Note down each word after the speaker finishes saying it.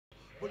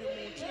buli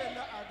muntu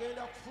yenna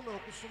agenda kufuna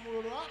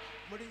okusumululwa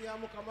mu linnya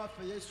Mukama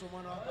waffe Yesu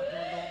omwana wa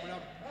Katonda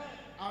omulamu.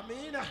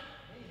 Amiina.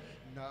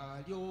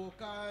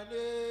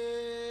 Nalyokane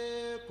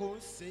ku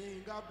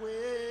nsinga gwe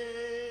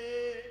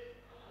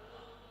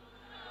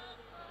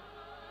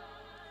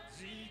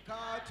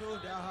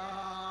zikatonda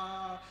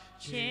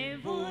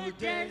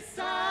kyenvudde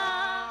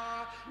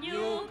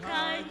nsanyuka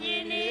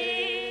nnyini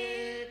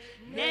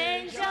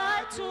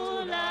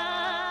nenjatula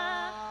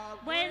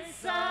bwe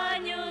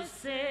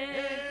nsanyuse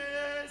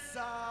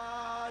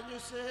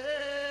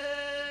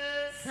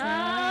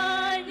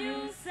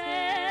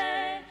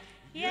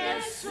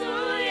Yesu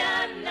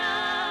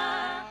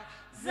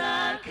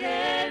yannazaako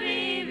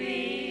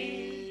ebibi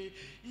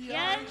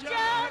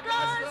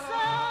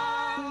yanjagaza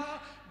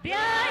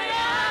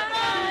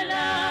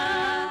byayagala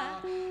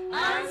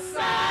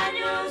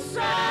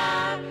ansanyusa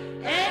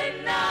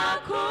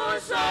ennaku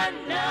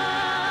zonna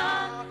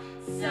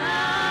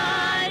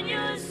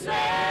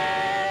sanyuse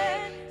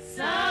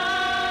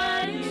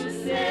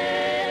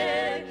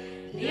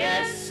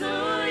Yesu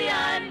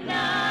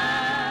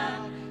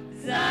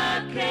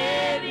yannazaako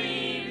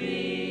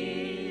ebibi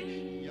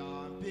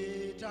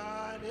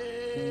yampitane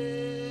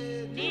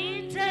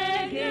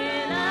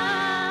nitegera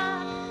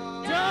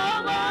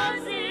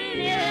ddoboozi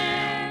lye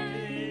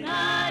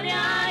nga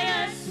lya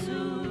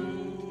Yesu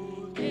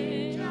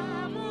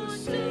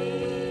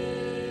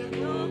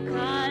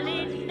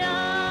ejamusibukalina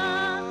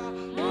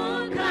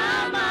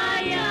Mukama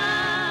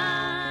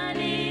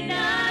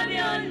yalina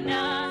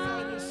byonna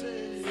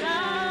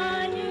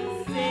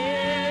sanyuse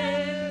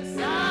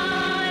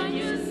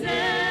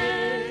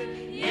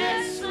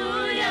Yesu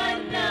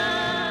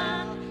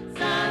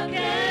yannazaako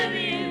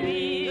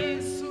ebibi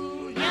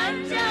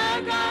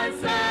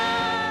yanjagaza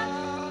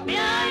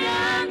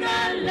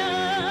byayagala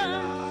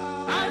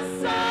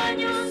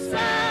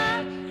ansanyusa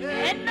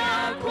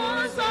ennaku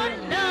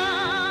zonna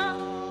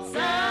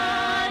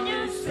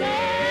sanyuse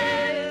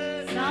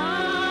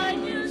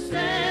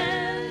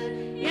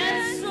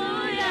Yesu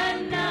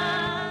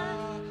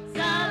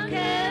yannazaako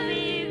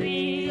ebibi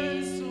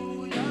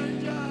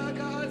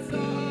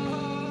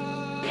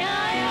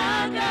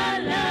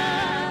byayagala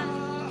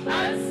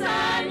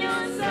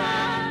ansanyusa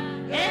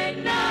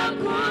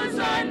ennaku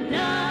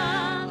zonna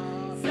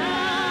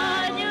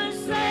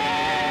sanyuse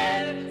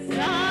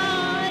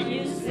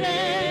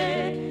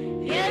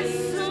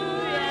Yesu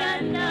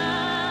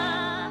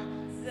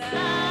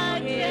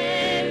yannazaako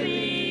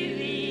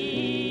ebibi.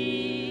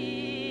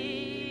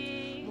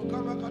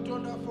 Mukama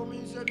Katonda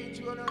afumiinza ebintu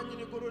byonna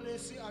nnyini ggulu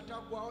n'ensi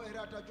ataggwawo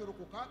era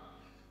atajulukuka.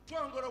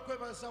 Twongera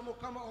okwebaza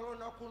Mukama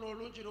olw'olunaku luno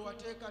olungi lwe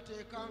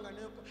wateekateekanga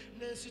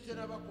n'ensi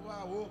teraba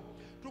kubaawo.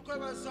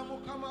 Tukwebaza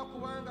Mukama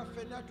kubanga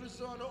ffenna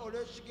tuzze wano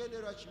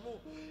olw'ekigendererwa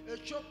kimu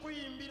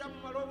eky'okuyimbira mu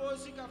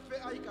maloboozi gaffe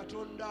ayi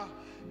Katonda.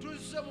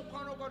 Tuzze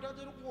mukwano gwa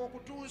Taterukuwa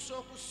okutuusa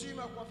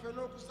okusiima kwaffe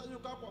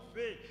n'okusanyuka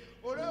kwaffe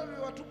olw'ebyo bye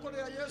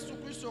watukolera Yesu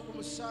Kristo ku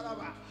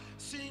musaalaba.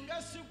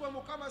 Singa si gwe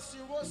Mukama,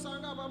 singa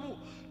osanga abamu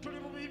tuli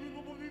mu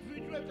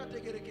bividu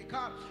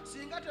ebitategerekeka,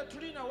 singa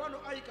tetulina wano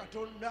ayi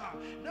Katonda.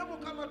 Ne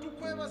Mukama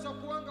tukwebaza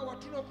kubanga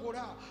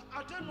watulokola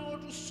ate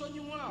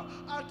n'otusonyiwa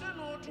ate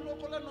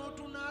n'otulokola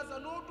n'otunaaza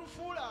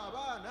n'otufuula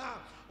abaana.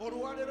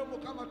 Olwaleero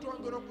Mukama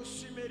twongera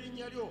okusiima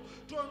erinnya lyo,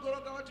 twongera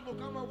ogamba nti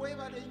Mukama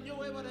weebale nnyo,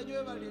 weebale nnyo,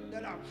 weebale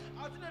ddala.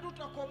 Ate ne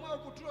tutakoma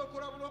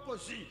okutulokola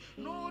bulokozi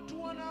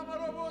n'otuwa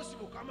n'amaloboozi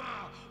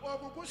Mukama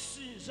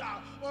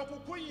okukusinza,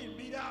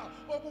 okukuyimbira,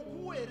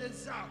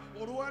 okukuweereza.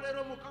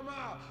 Olwaleero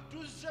Mukama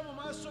tuzze mu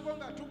maaso go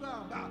nga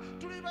tugamba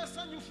tuli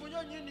basanyufu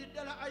nnyo nnyini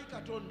ddala ayi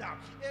Katonda,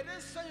 era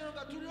essanyu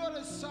nga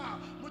tulyolesa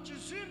mu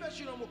kizimbe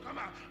kino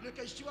Mukama.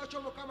 Leka ekitiibwa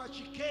ky'Omukama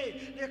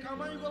kike, leka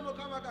amaanyi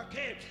g'Omukama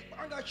gake,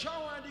 kubanga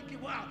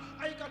kyawandiikibwa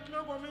ayi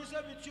Katonda ng'omuyiza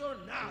ebintu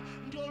byonna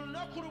nti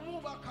olunaku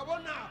lumu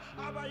bakabona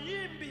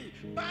abayimbi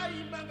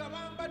bayimba nga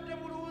bambadde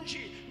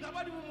bulungi, nga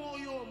bali mu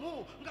mwoyo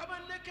omu, nga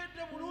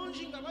banekedde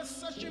bulungi, nga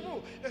bassa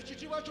kimu.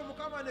 Ekitiibwa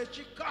ky'Omukama ne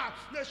kikka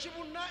ne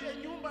kibuna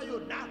ennyumba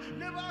yonna,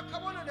 ne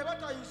bakabona ne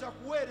batayinza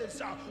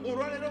kuweereza.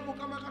 Olwaleero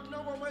Mukama Katonda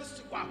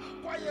ng'omwesigwa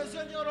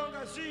kwayeza enjolo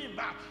nga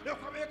zimba,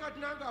 lekabe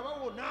Katonda nga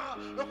bawona,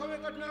 lekabe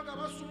Katonda nga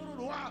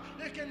basumululwa.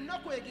 Leka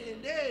ennaku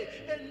egende,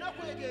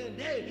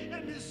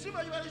 emizimu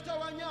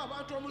gibalitawanya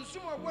abantu,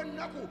 omuzimu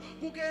ogw'ennaku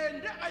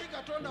gugende ayi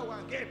Katonda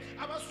wange.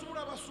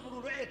 Abasumula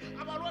basumululwe,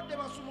 abalwadde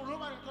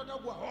basumululwe Katonda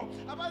gwawo,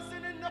 abazze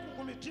n'ennaku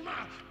ku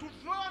mitima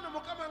tuve wano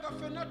Mukama nga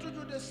ffenna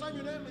tujjudde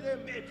essanyu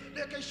n'emirembe.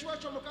 Leka ekitiibwa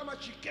ky'Omukama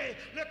kike,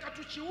 leka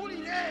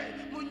tukiwulire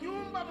mu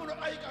nnyumba muno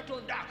ayi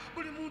Katonda.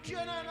 Buli muntu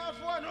yenna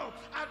anaava wano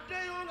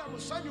addeyo nga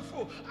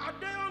musanyufu,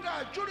 addeyo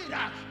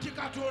ng'ajulira ti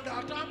Katonda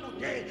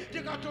atambudde,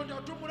 ti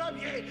Katonda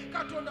tumulabye,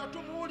 Katonda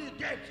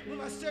tumuwulidde mu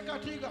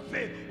maseekati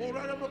gaffe.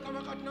 Olwaleero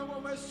Mukama Katonda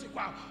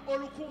ng'omwesigwa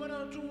olukuŋŋaana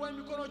lutuwa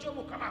emikono gyo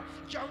Mukama,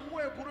 jangu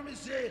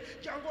weegulumize,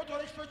 jangu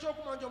otwale ekifo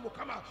ky'okumanja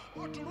Mukama,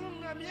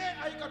 otuluŋŋamye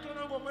ayi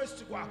Katonda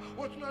ng'omwesigwa.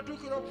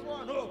 Otunatuukira okufa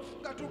wano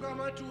nga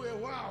tugamba nti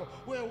weewaawo,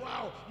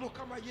 weewaawo.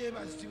 Mukama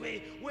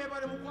yeebazibwe,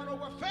 weebale mukwano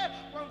gwaffe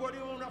kubanga oli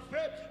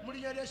munaffe, mu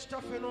linnya lya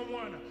Kitaffe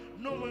n'Omwana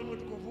n'Omwoyo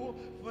Mutukuvu.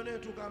 Ffe ne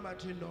tugamba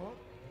nti no.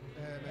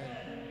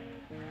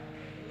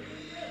 Amen.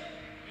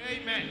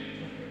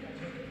 Amen.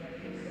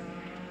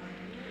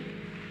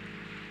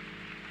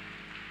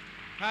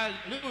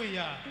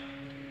 Hallelujah.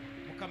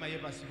 Mukama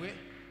yebasibwe.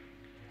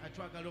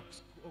 Atwagala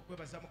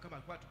okwebaza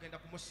Mukama kwa tugenda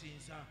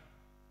kumusinza.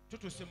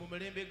 Tutuse mu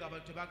mulembe nga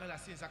abantu tebagala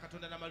asinza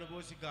Katonda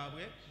n'amaloboozi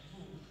gaabwe.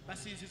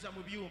 Basinziza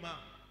mu byuma.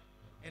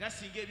 Era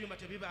singa ebyuma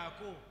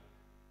tebibaako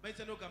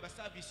bayinza n'ogamba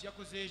saavisi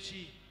yakoze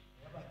eki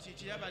nti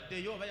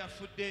kiyabaddeyo oba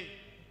yafudde.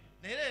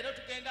 Naye leero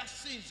tugenda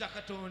sinza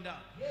Katonda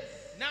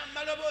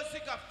n'amaloboozi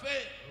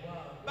gaffe.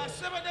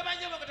 Basebo ne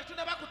banyabo nga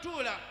tetunaba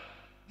kutuula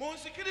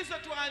munzikirize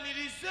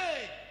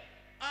twanirize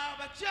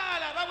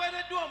abakyala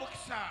abaweereddwa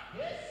omukisa.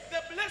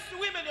 The blessed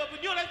women of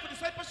New Life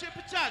Discipleship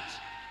Church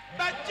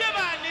bajje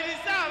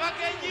baanirize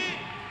abagenyi.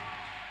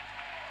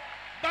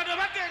 Bano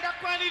bagenda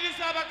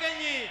kwaniriza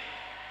abagenyi,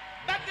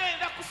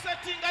 bagenda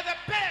kusettinga the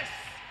best.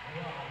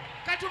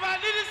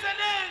 Katubaanirize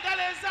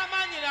n'engalo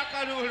ez'amaanyi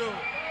n'akalulu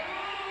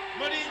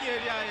mu linnya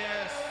erya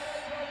Yesu.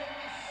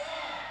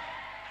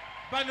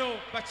 Bano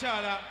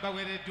bakyala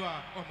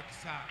baweereddwa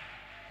omukisa.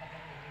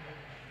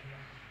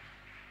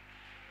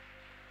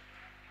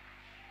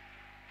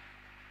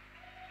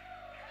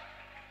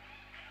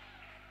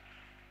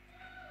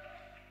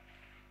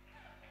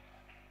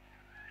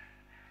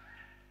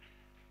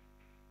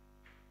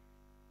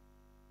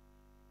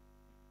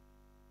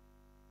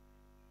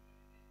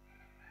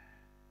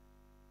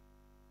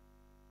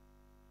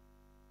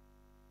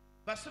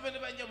 Basebe ne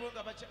banyabo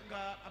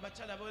nga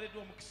abakyala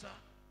baweereddwa omukisa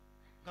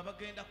nga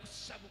bagenda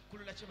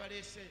kusabukkulula kye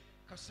baleese.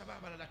 Kasaba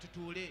abalala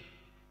tutuule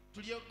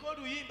tulyoke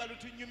oluyimba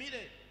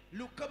lutunyumire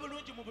lukka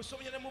bulungi mu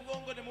busobonya ne mu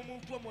bwongo ne mu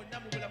muntu mwonna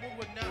mu bulamu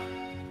bwonna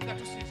nga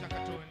tusinza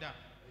Katonda.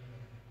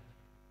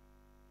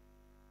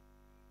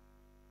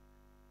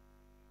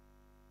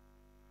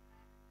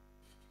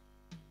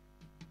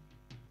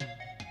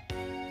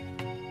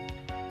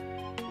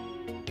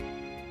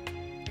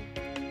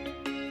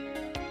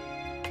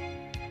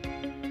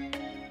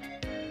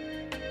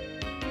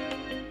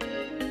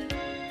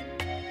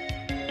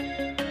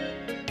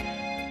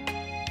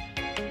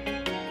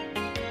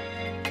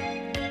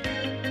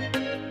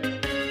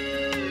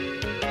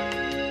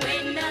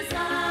 When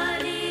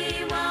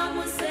Nazari wa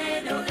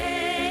museno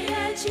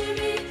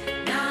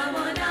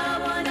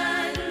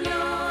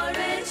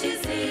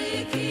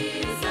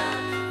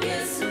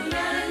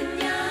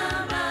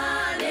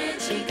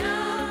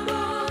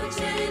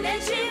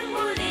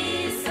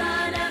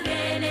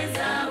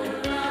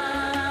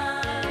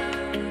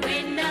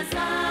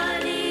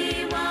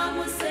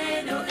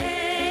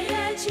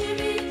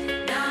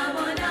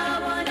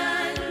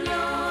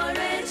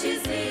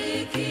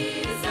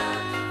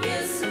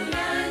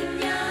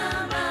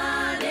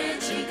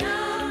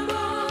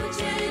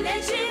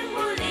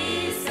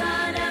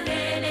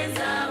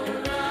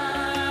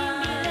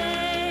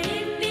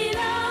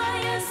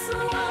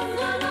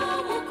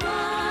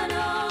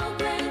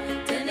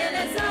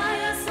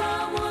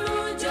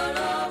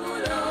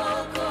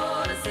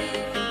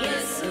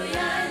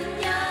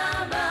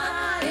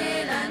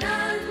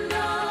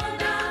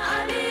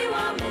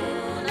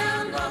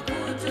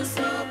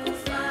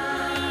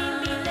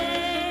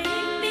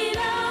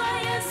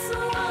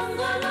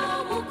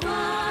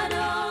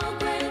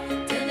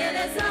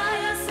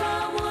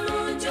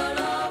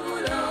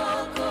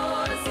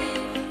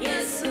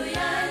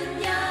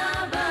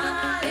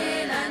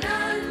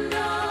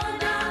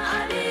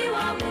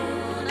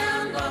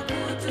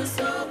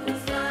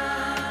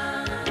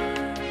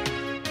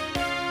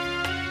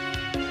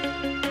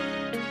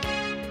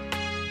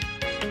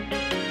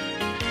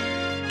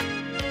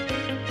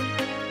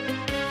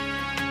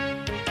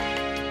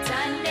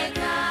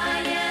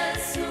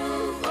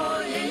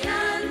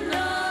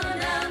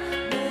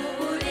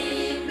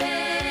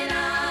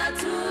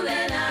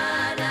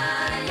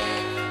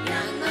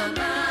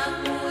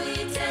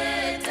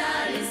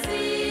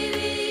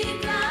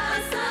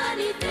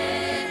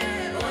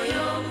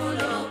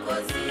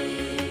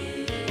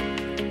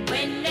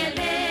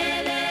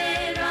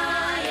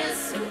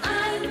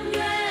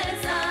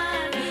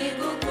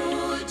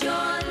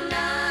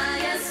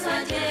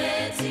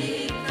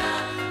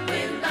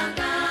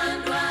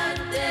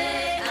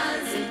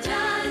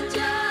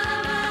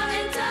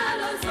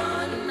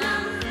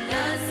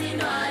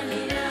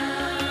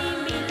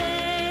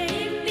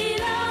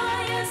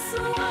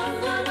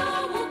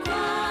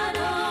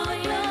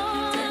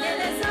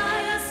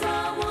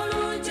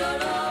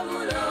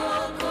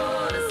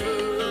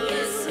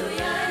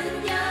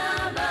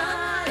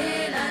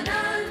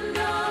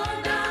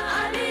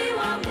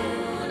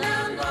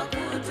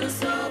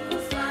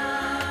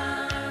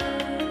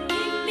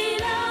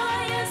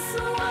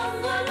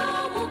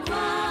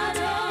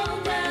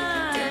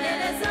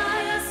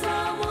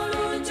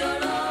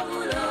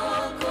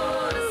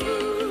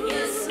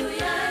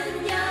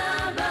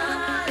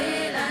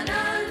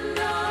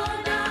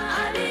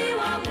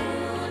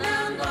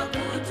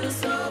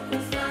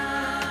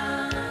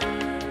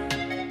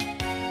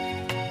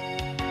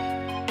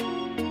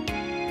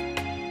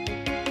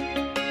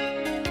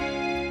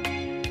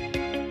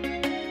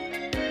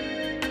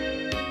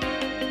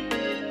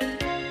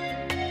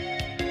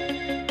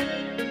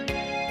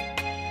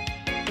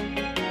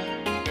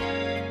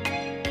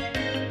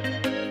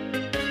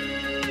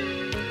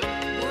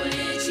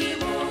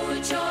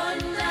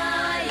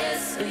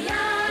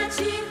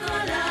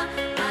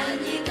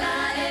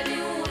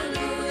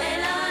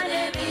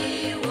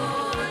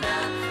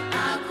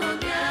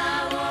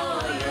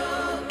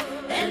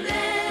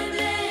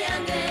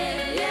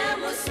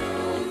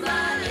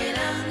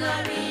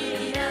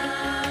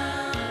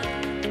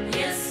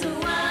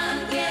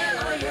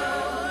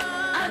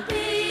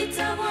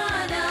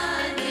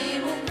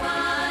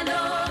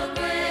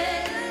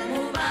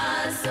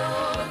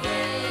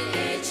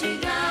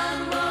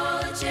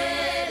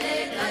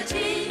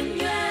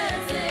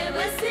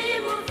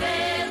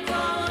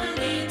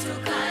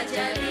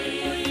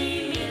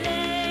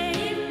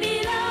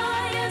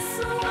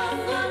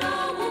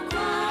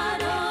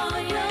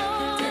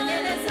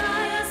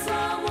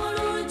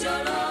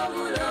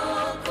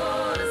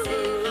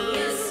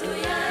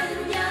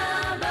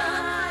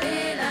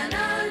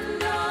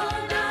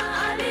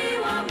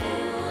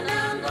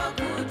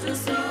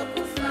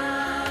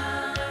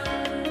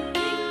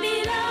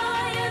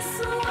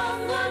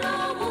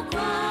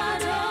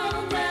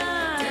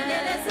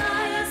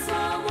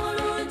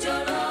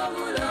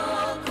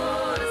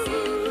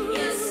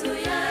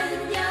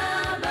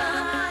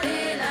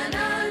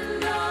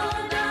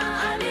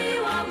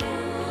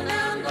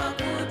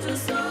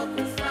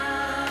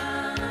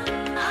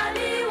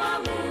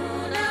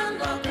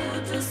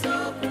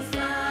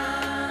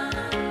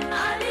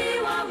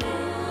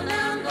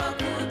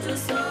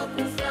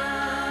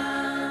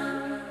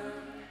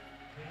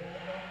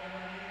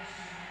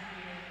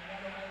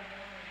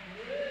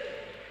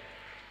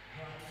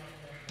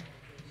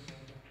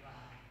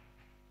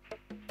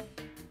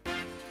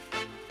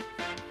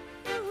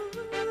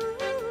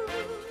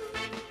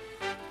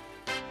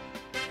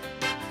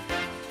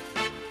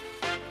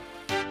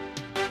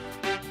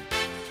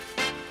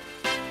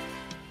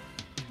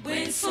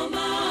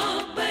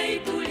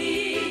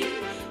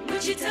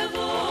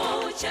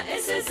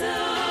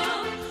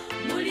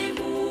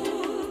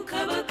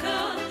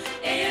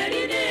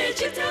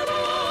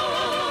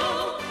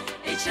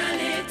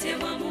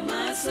ekyaleetebwa mu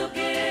maaso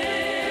ge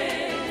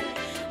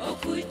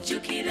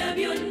okujjukira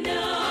byonna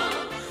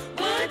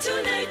bw'atyo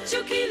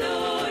n'ajjukira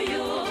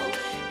oyo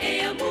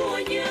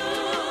eyamuwonya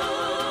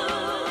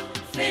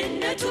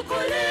ffenna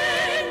tukole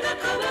nga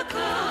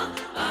kabaka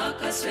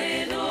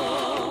akaswero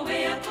bwe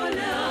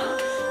yakola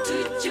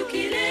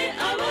tujjukire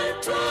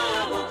abantu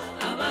abo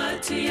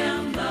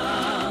abatuyamba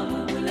mu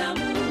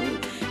bulamu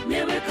ne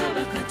bwe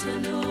kaba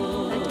katono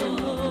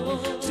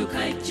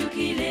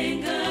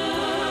tukajjukirenga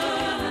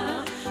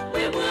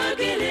bwe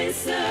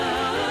mwagereza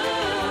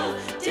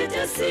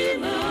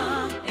tetasiima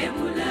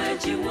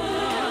emulagiwa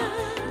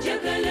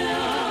njagala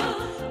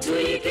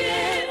tuyige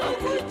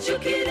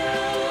okujjukira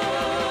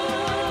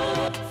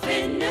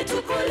ffenna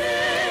tukole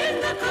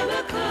nga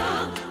kabaka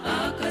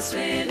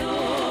akaswero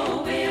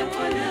bwe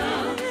yakola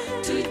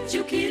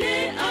tujjukire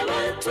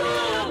abantu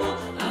abo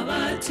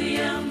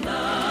abatuyamba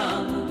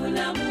mu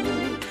bulamu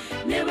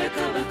ne bwe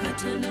kaba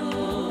katono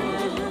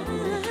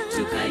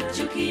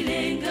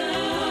tukajjukirenga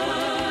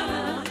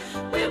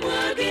bwe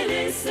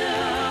mwagereza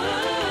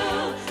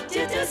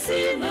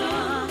tetasiima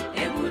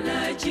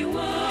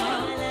emulagiwa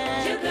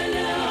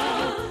njagala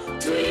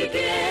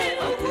tuyige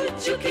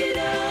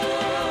okujjukira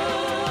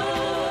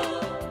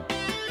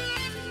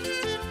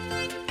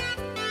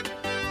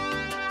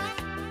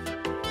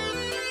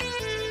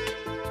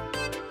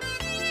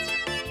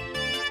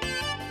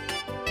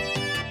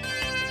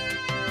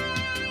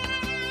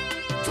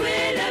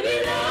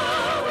twerabira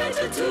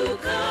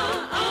wetutuuka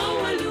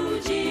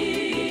awalungi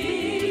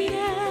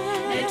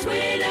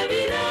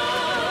netwerabira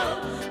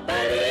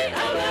bali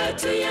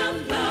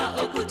abatuyamba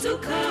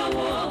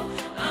okutukawo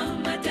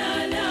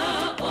amadaala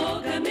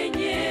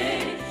ogamenye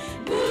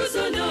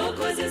buuzo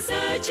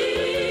n'okozesa ki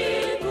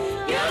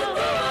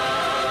yangowa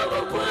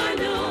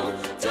mukwano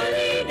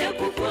tolina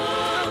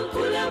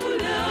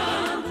kukwankulabula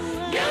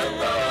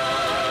yangowa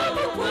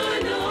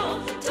mukwano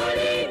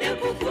tolina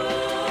kukwa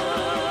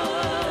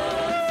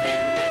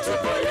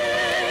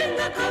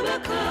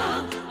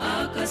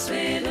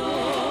akaswero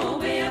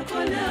bwe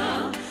yakola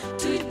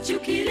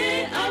tujjukire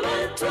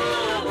abantu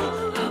abo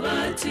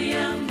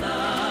abatuyamba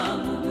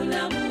mu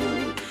bulamu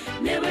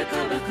ne bwe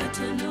kaba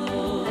katono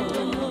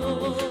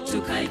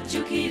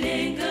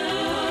tukajjukirenga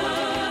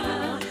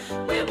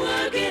bwe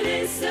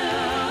mwagereza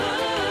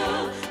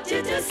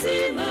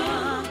tetasiima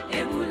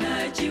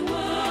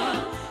emulagiwa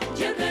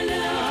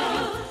njagala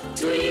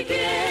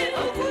tuyige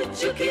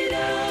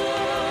okujjukira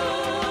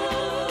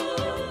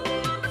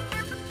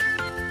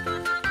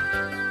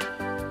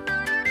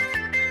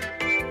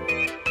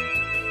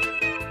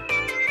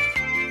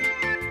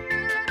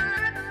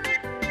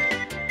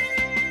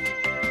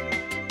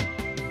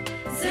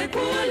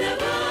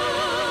zekwolaba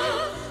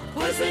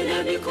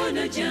wazena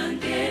mikono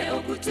gyange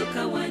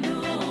okutuka wano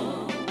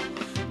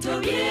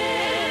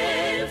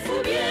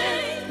tobyefubye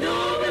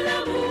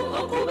n'obulamu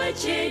okuba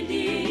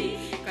kyendi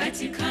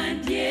kati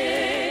kandye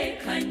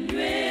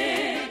kanywe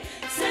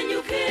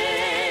sanyuke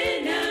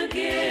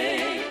nange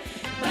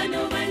bano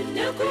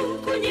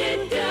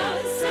bannakunkunyenda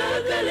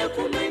saagala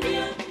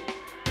kumanya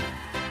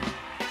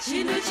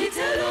kino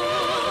kitalo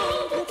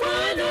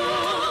mukwano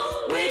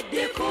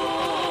weddeko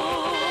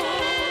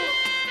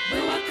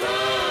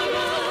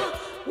bwewakaba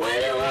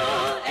waliwo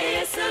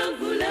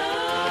eyasangula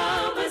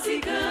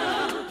amaziga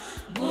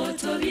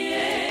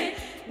bw'otobye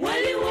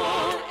waliwo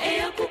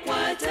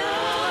eyakukwata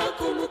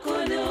ku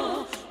mukono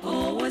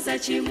owoza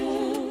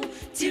kimu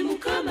ti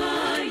mukama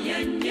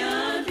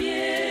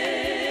yannyambye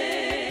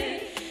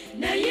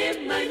naye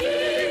mmanyi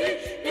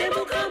ne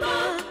mukama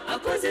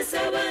akozesa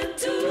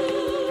abantu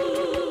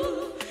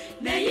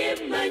naye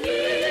mmanyi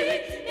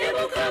ne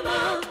mukama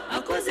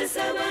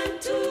akozesa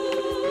abantu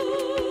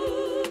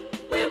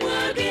bwe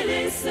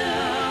mwagereza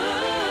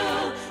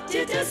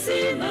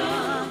tetasiima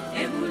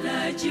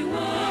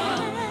emulagiwa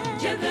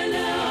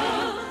njagala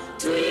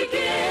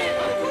tuyige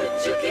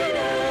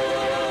okujjukira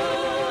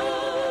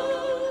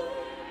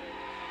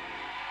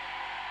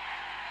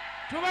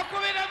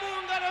tubakubira mu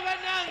ngalo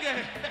bannange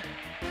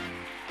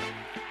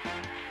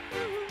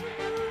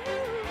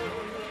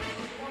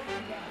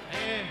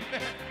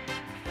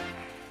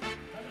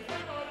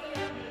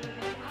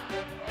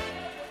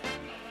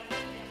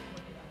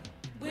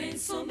bwe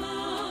nsoma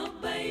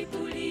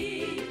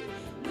bayibuli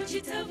mu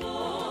kitabo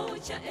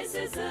kya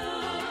eseza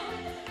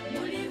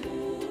mulimu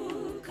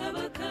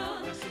kabaka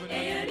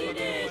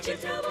eyalina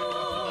ekitabo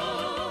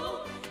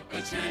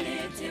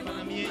ekyaleetebwa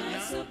mu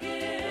maaso ge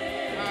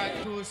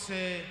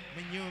atuuse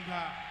mu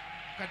nnyumba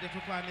kadde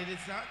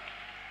tukwaniriza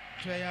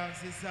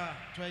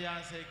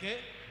tweyanzeke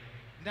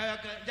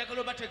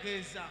njagala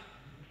obategeeza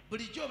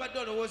bulijjo obadde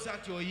olowooza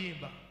nti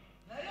oyimba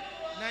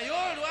naye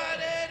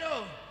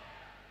olwaleero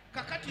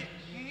kakati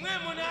mmwe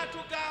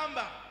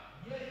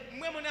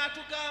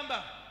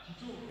munaatugamba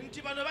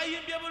nti bano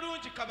bayimbye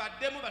bulungi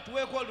kabaddemu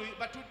batuweeko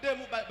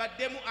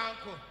baddemu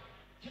anko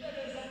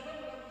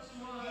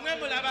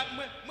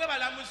mwe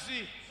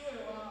balamuzi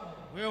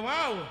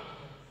weewaawo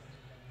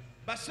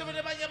basebe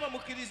ne banyama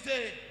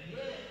mukkirize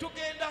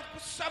tugenda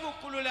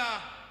kusabukulula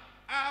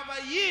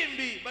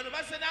abayimbi bano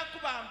bazze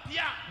nankuba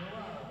mpya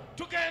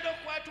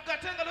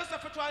tugatenga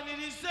losaffe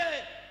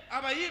twanirize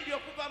abayimbi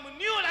okuva mu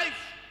New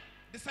Life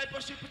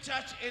Discipleship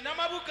Church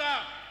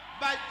enamabuga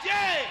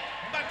bajje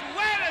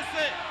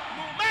batuweereze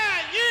mu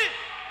maanyi.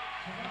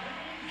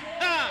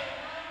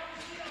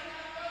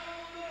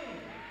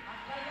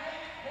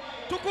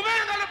 Tukube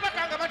engalo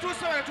paka nga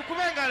batuuse wala,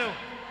 tukube engalo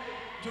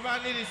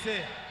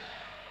tubaanirize.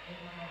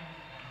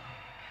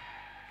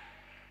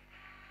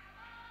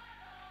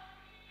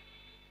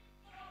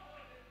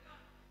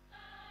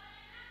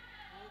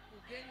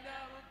 Okugenda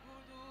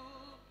buggulu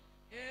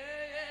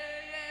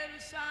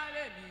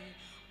Yerusalemu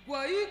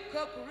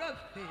gwayika ku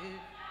lwaffe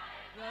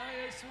nga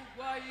Yesu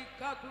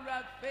gwayika ku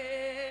lwaffe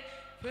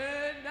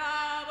ffenna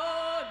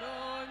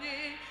aboonoonyi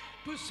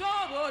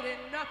tusobole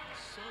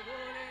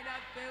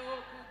naffe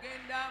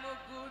okugenda mu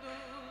ggulu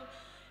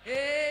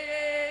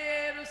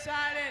Yerusalemu.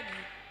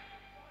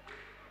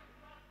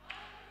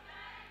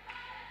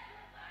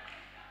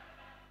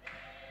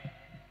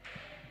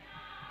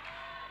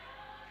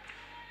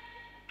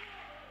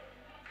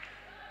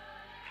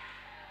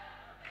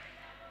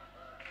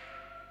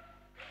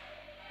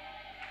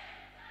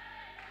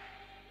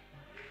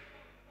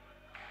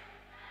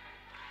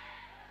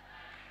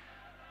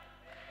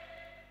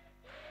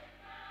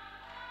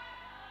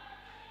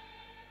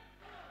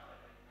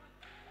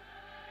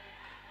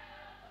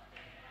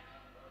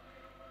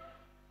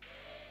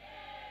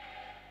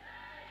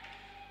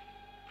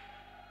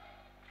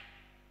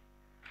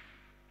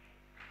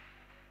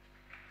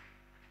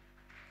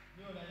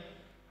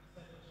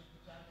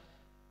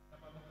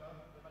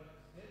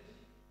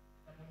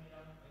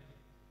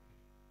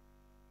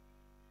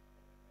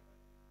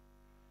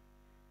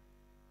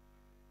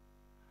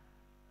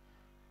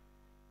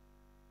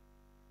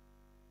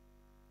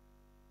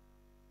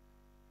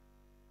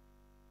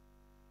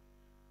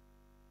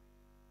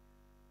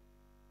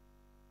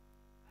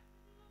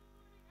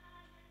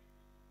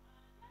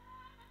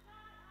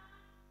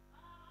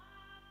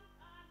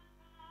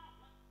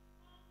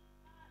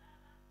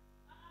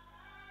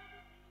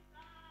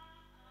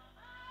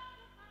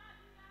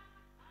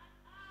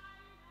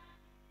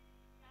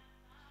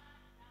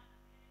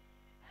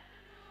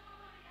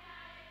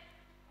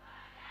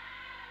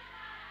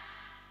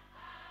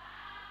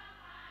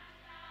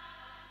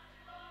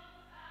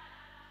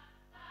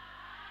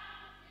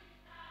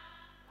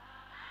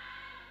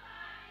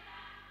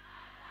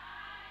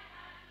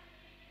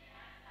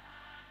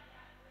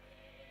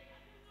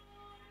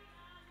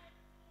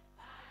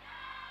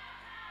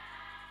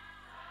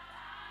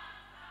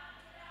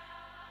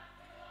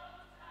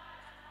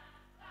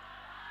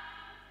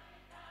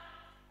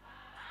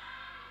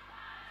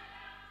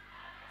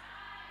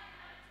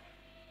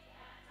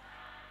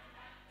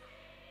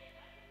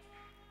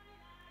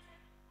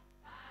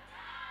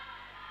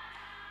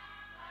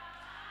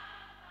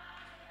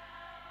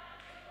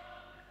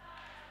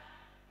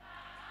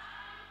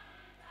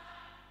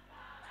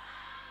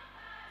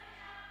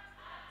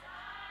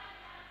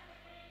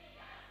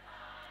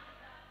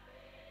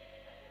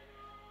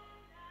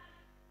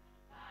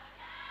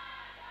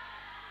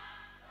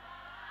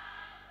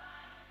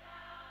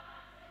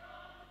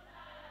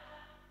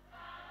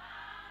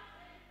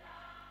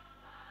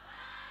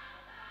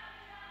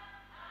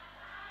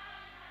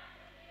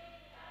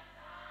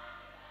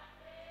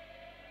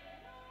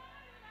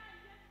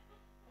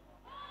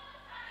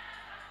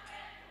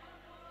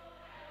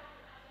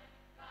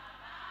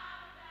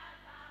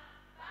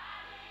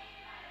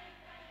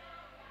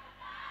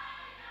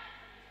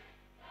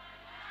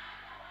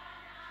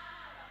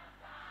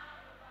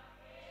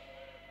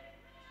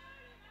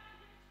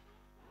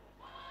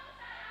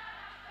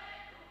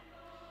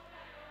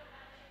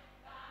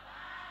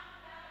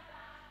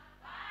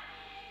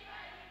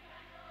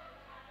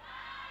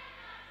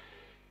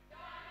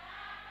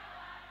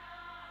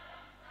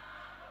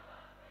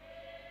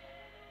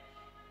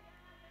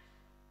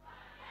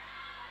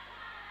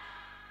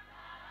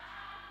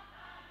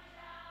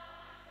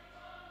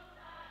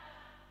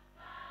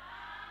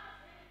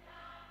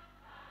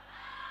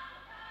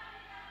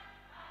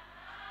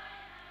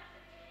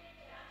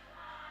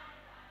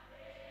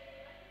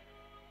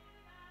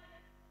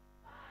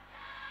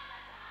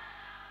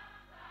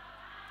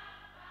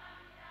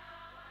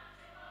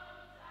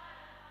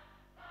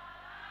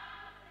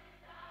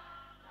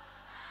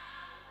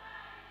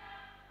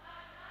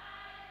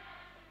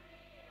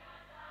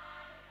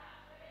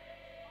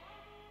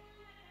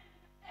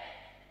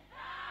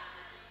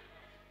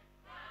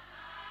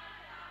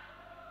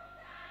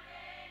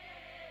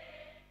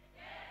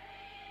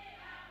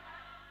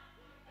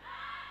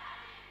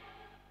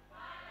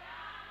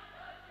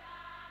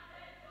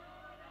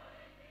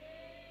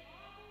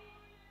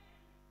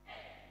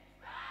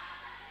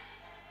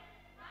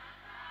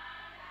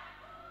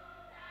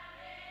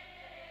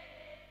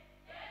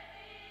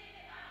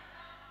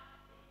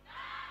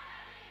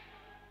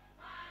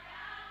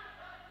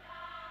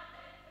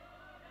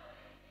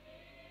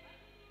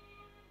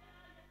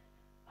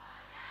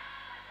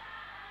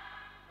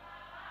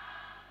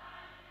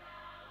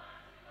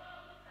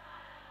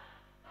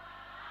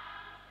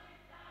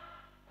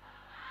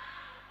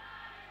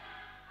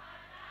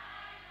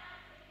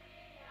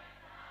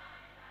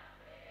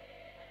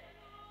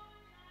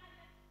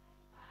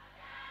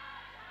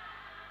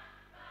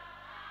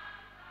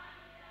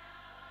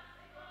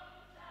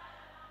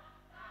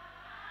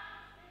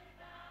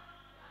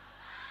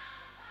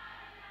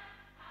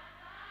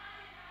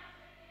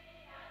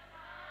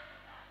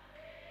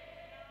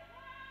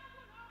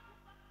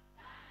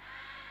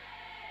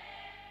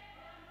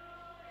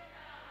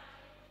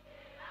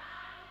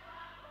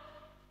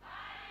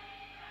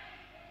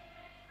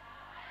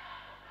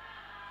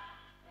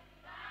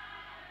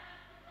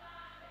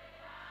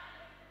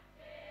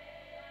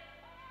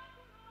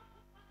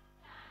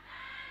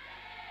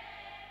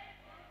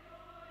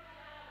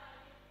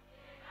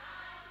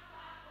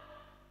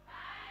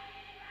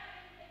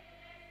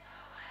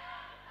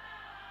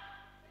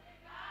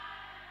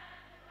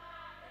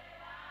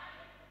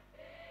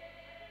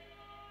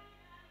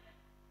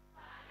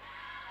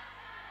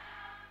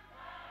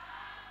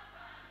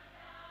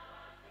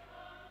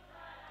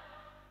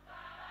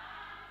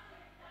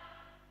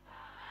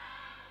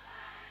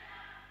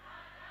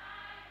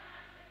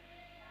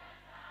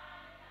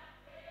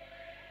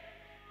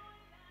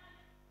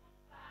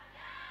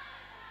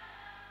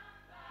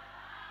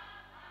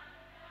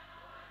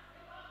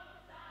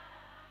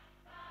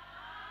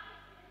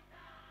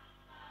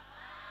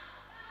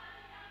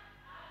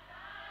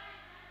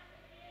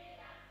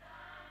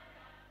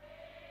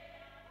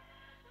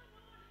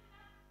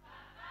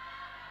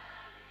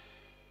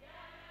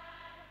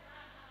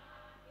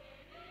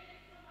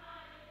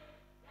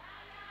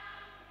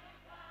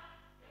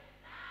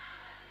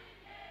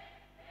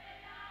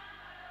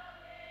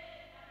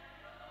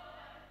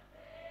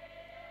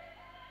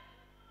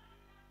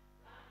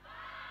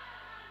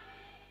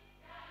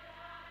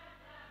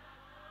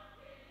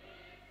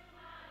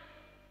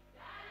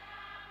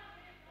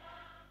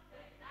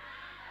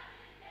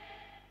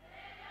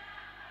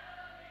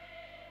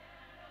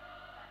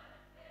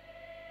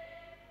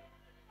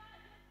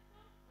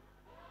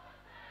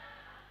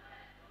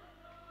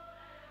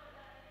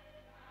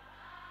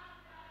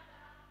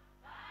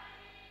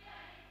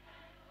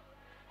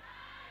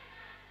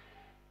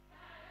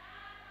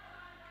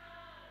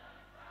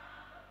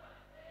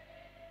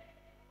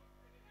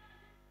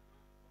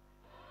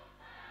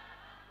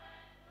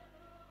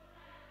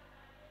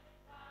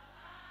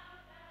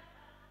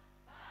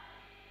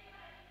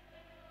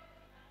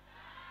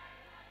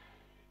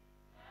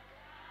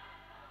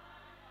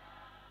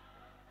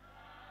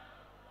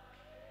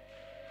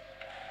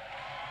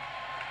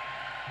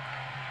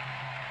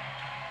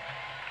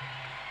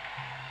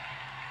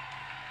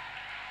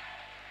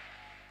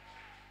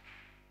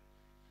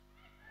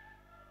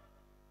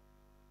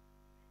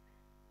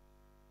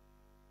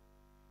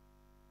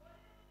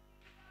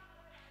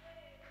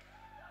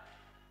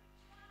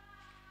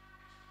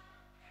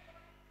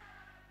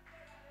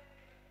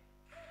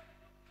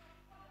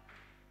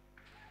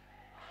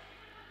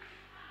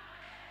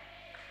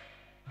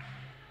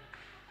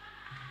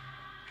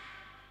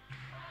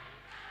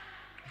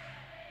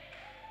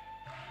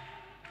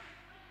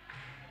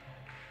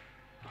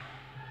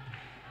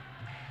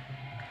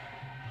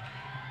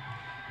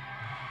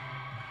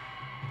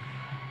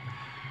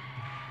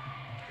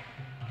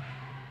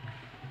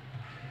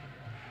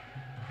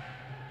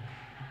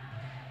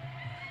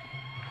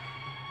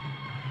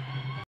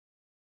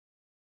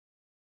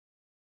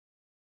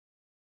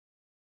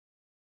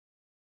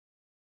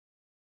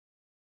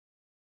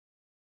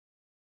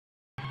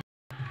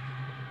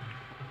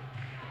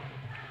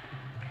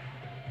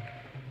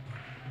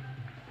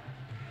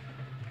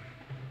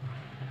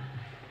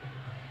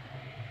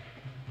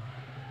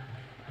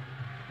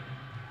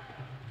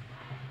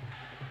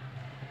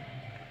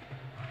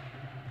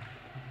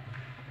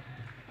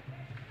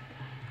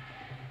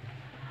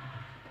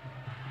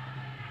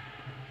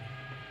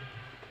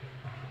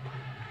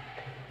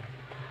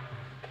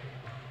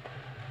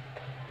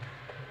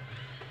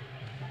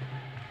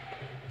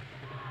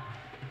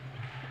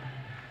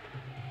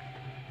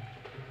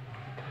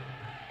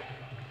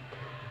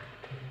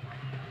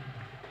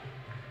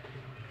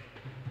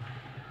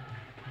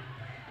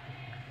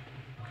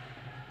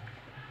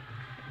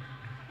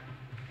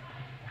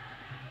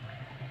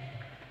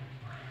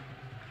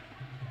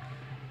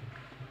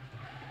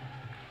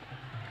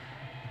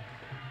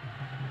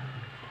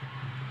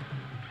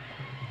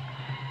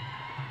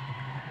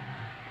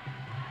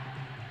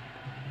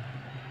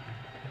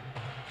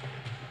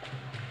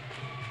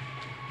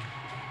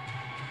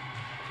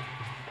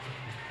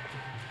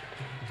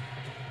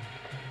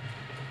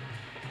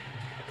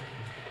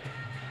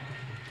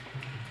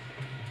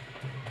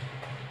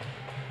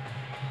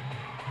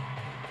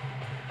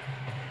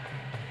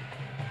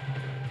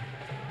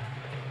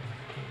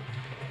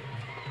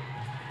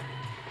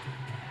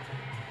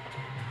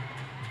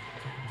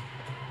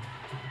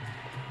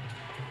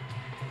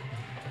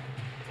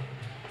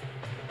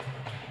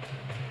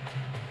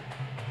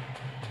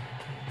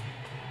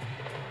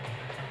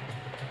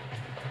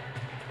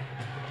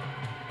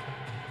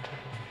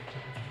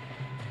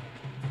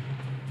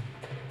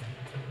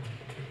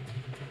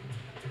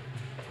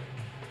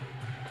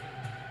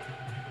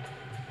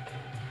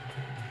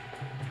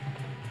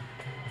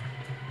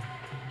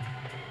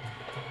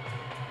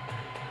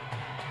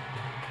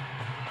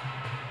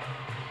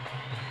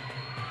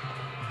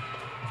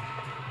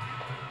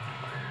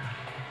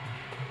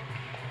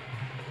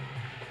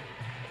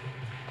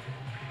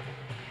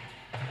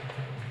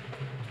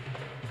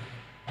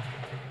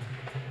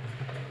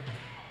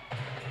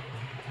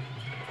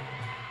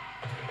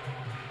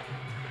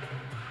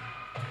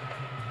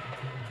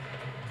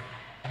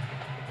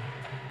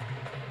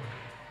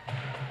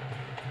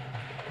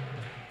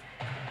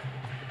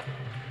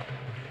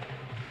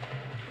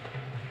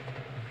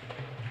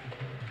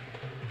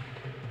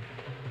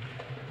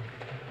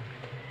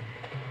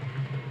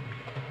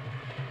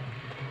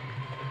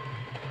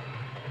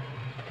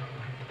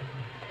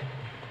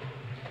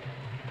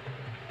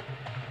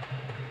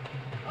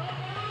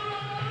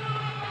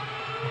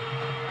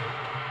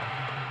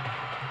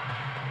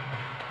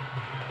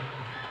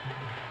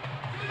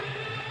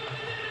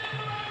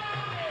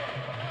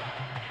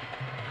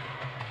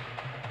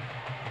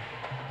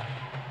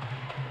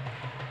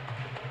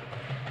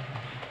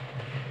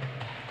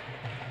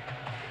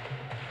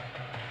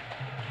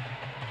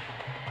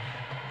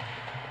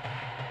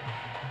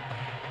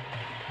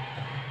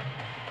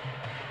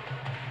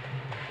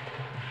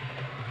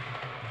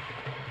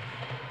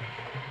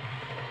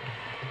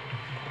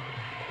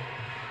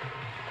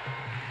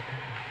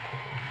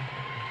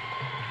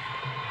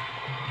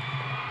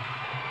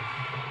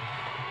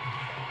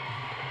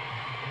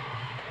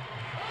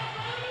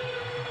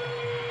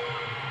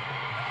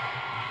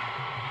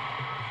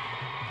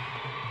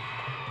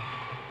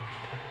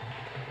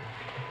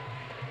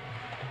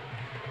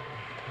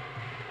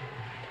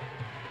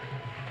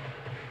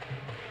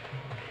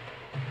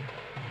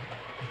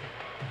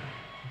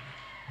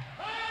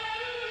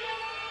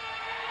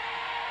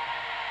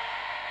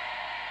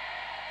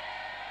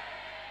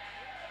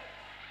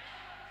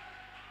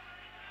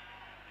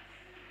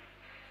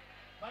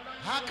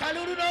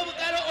 akalulu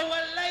n'obugalo owa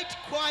light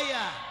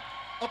choir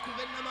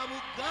okuva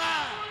Namabuga.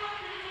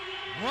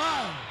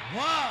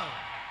 Wow.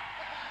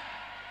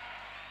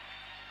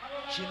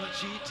 Kino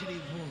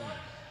kiyitirivu.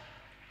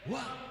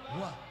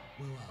 Wow.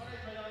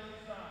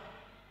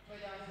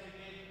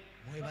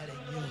 Mwebale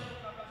nnyo.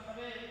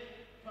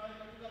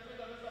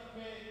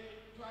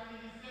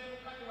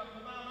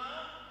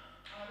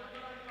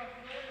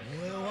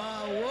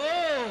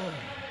 Weewaawo.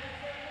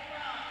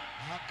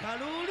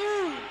 Akalulu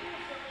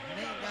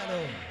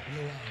n'engalo.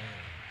 Weewaawo.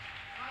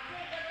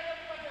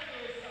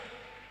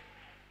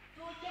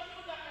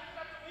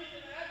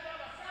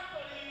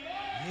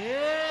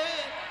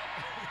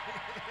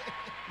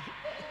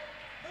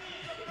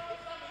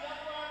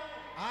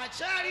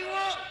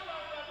 Akyaliwo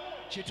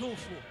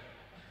kituufu.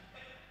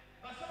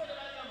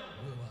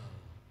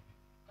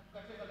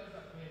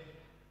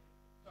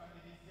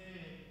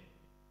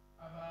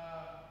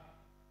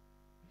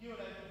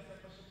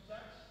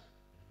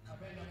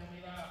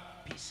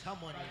 Peace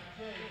harmony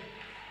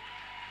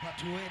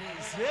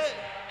batuweereze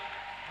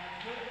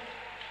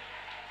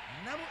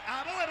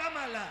abawe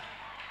bamala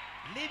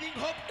Living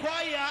Hope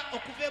Choir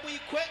okuva e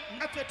Buikwe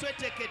naffe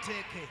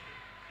tweteeketeeke.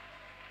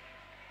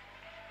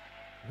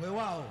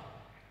 Weewaawo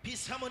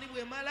Peace harmony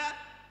bwemala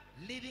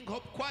Living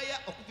Hope Choir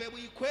okuva e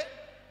Buikwe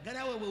nga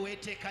nawe bwe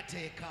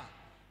weeteekateeka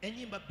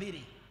ennyimba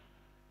bbiri.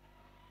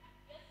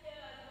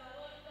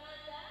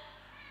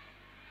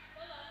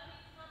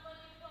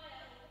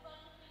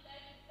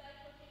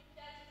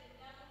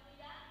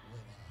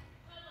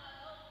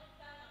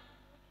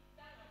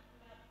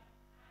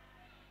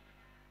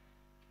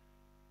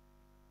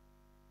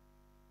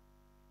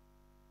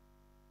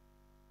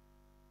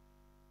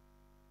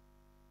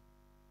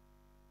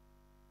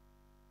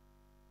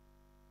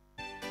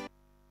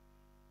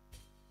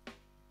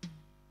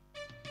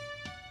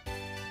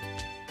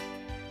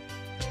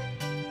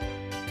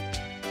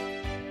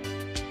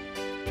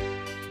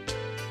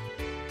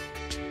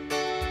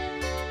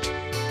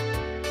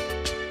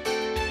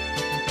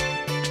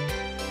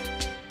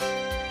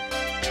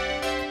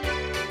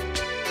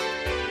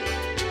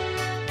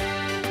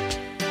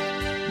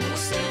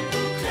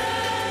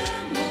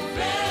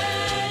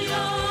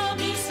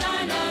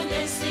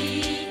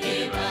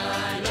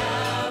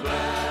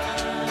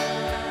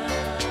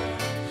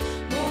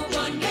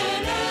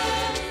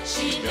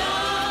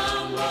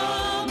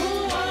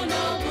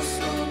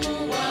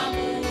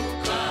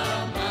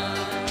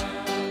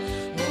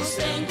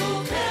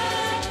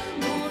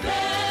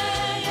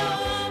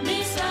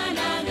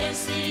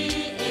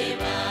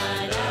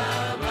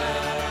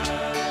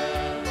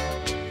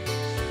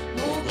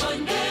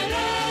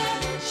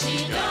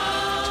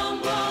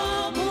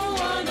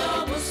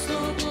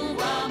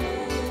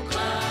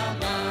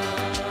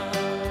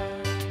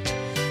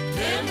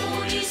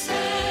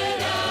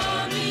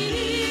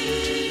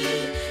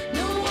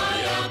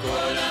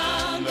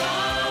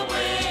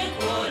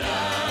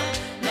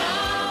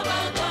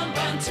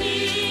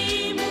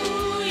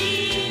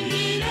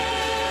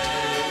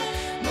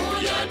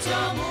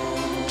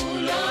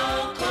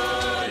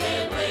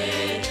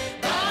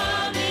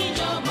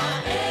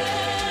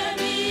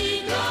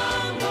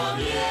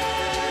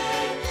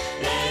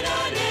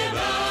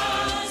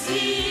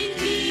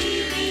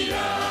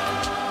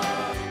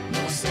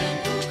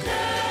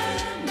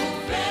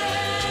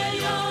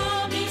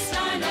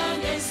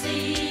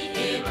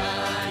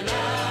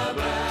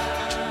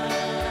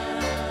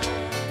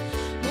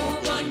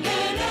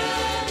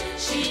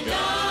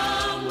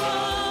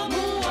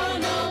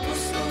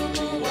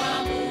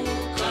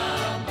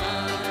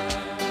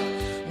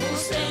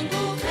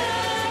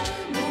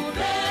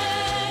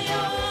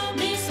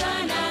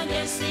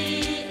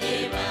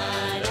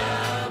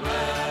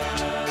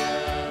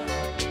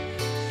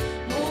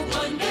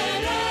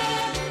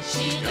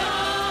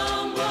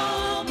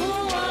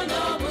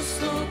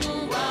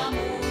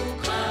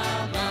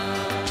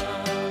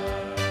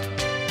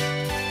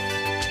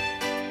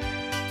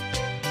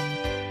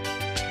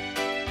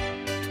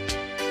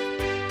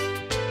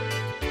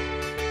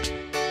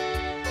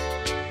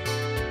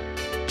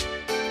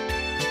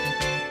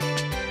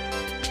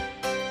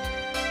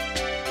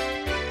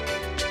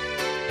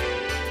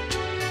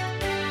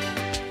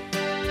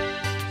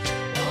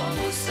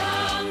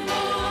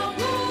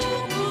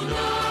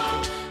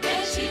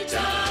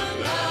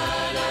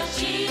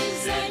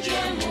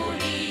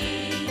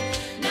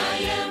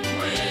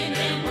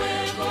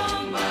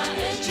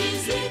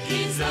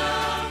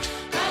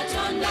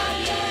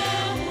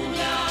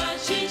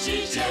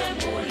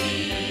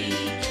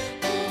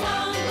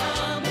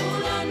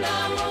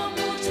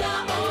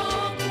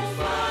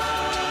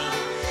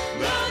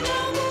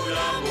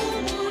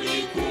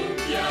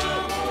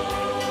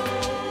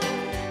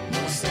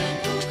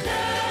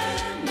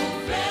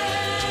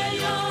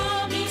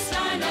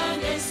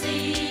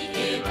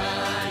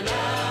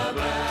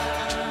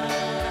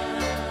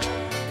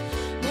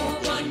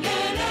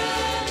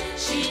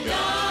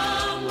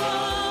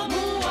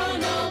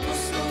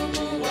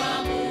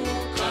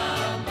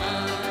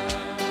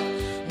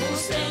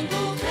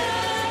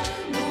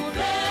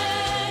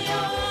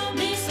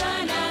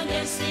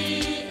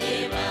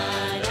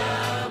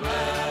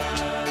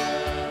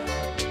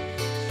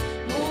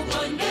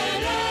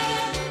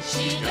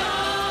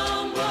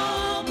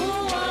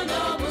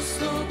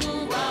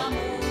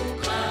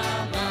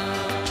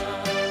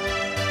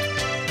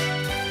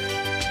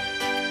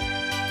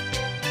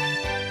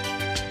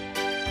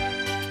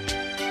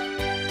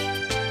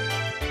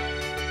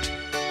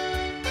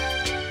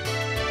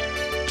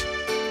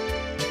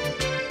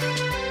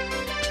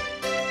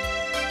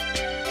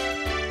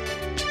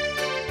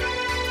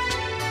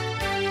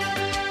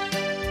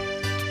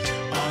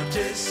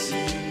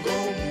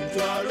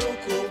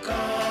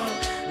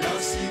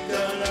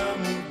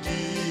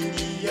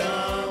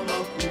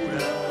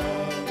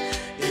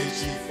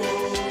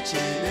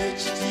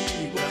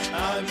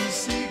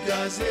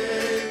 amaze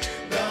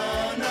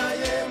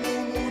nganaye mu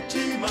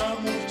mutima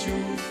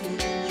mukyufu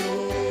nnyo.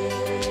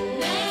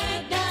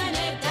 Nedda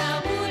nedda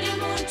buli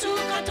muntu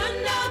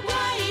Katonda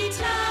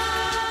gw'ayita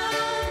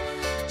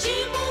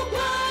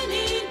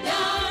kimugwanidde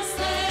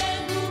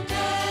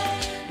asenguke.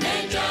 Ne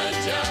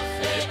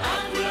jjajjaffe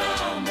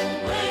Abulamu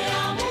bwe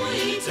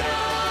yamuyita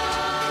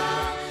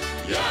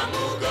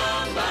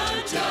yamugamba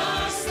nti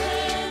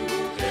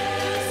asenguke.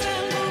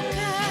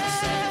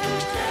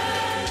 Musenguke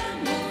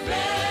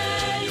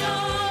muveeyo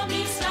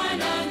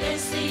misana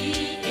ng'ensi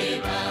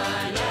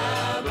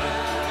ebalaba.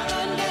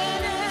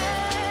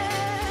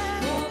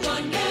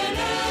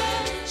 Mugondere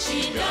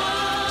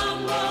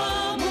kigambo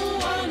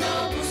muwona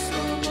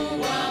obusungu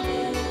bwa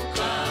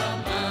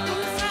Mukama.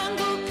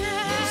 Musenguke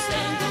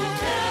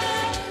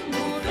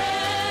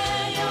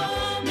muveeyo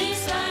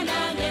misana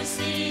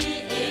ng'ensi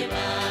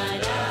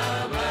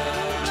ebalaba.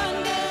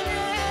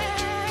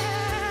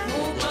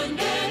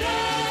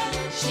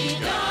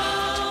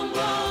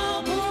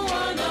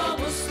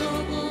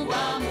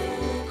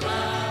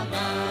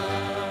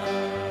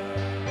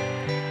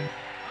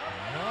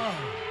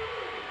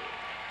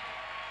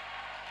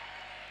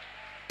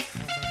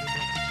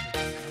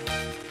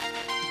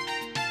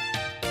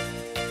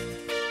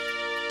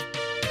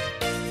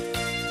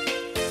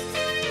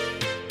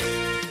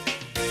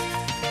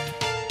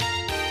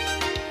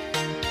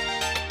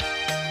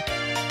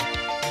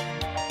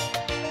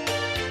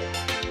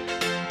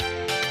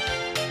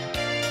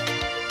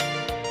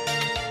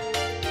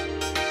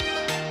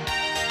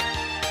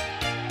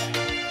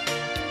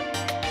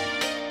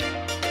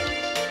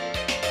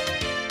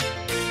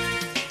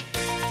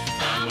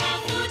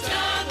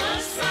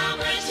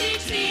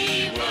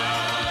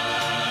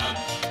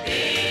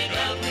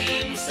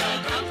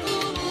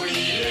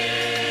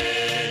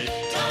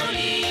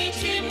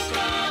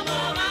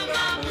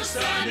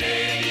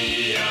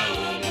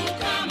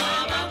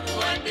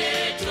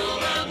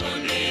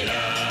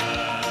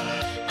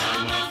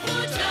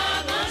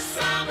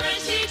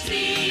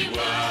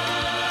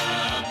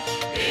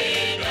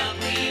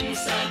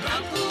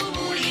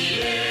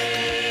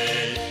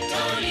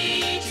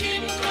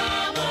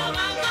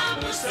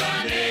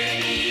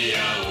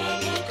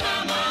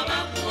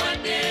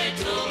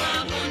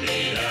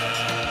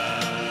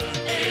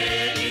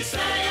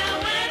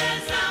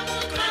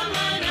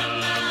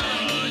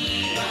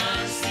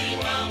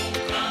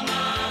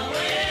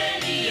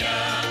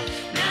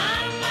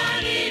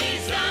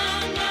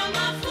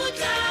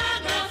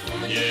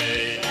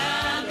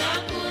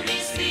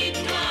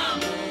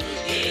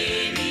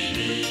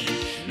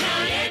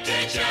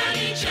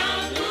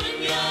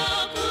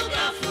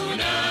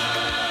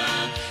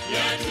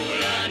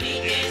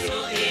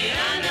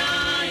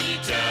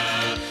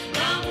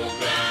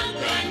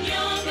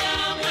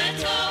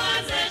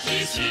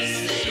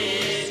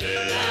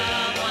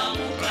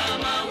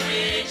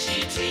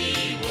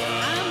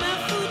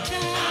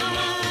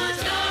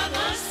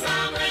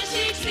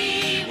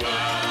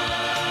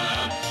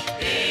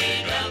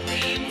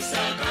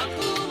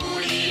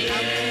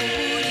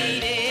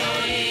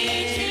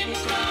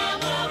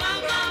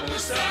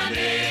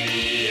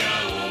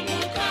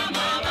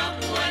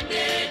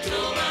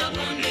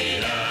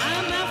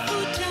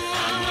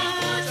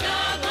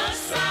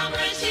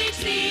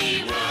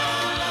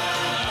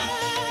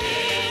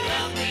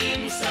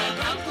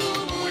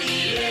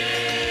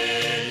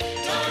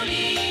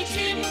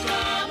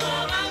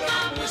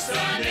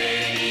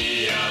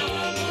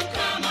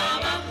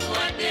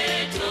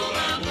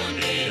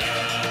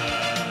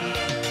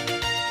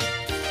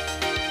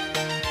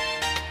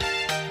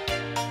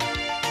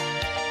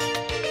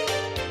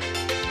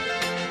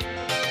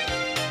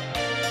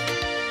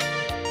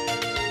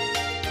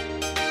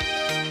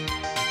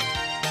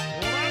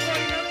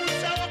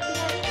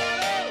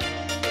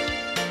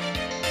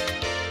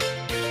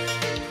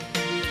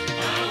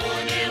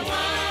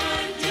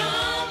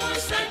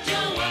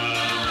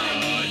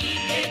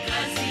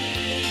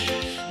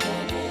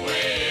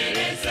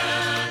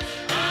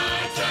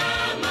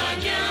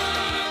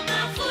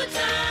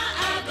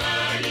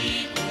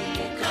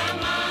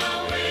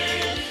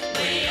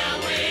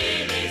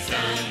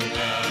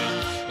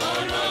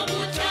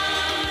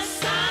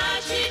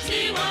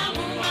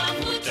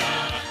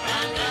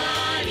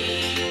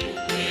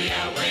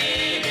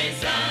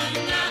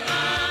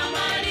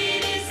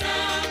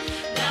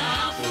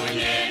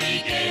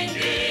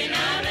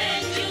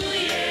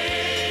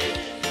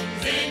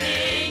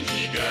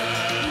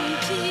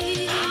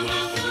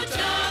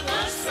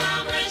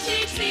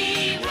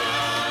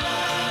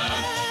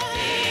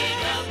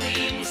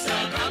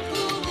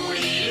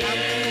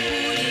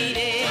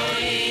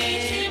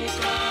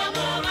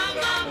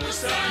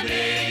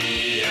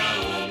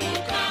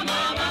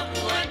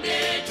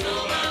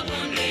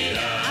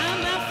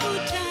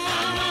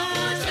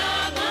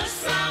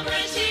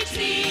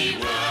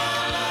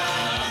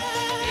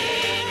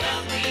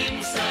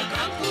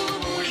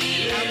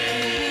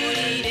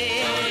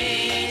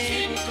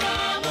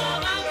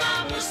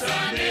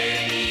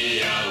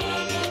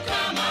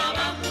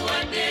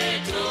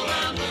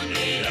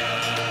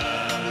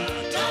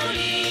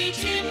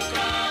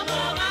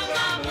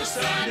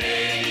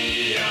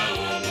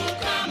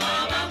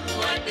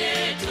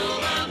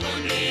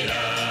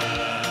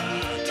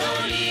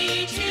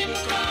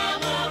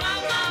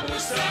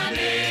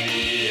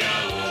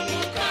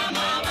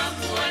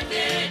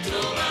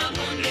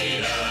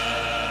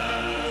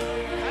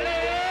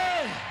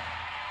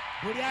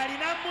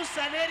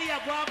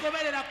 Goliya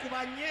gwagoberera ku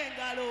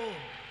bannyengalo.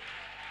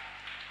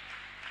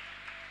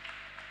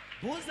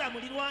 Buuza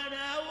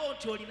mulirwanaawo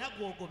nti olina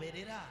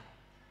gwogoberera.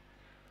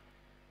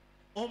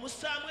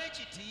 Omussaamu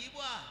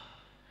ekitiibwa.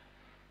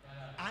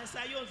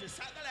 Ansayo nze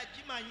saagala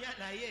gimanya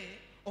naye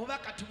oba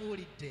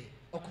katubuulidde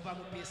okuva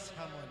mu Peace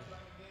Harmony.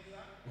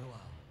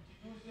 Weewaawo.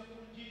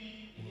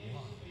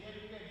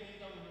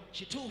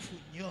 Kituufu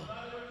nnyo.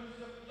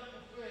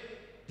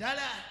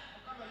 Ddala.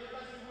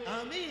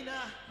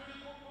 Amiina.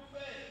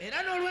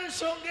 Era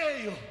n'olw'ensonga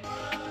eyo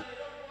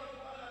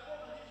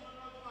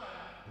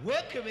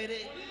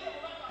weekebere.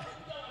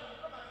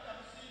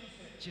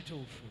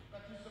 Kituufu.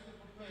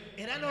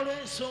 Era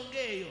n'olw'ensonga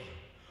eyo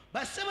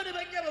bassebo ne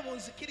bannyabo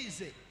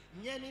bunzikirize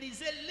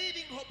nyanirize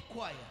Living Hope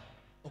Choir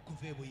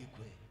okuva e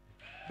Buyikwe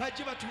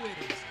bajje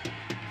batuweereza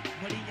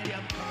mu linnya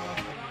lya Mukama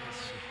waffe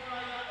Yesu.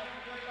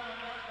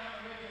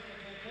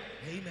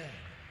 Amen.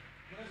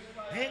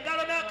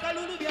 Engalo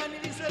n'akalulu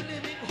byanirize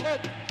Living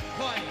Hope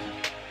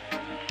Choir.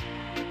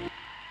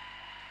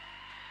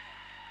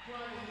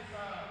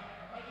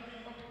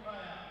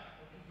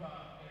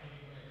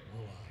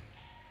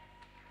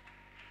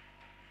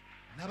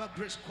 Naba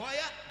Grace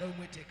Choir nga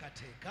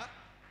bwemweteekateeka.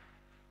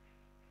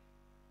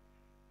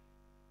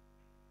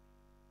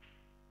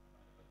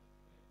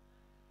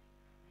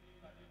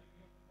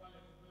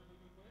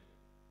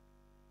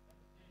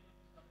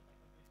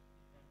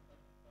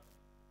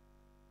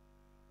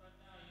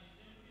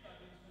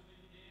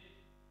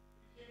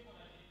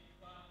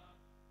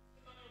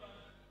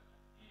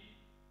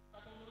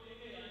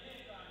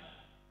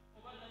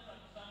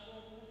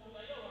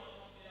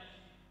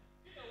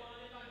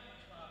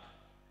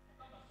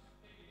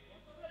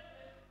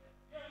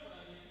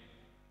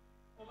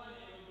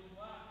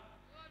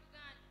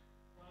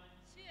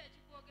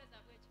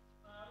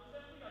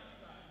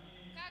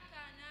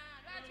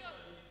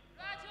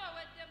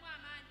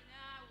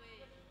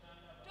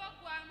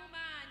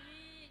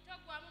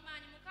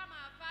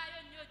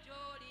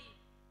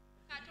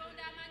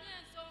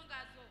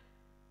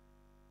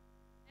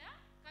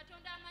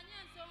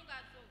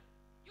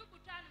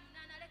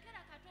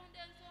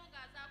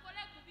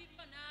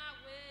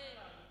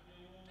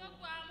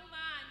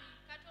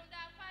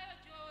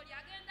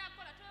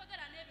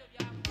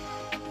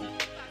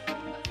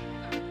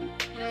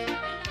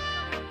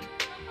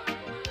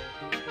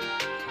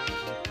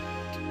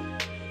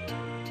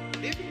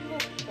 Living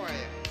Hope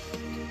Choir,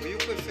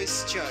 Buyikwe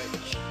First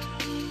Church.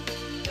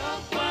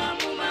 Tokwa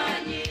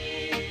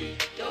mumanyi,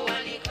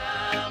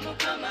 towanika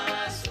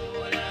mukama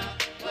asobola,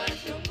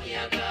 wadde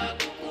omuyaga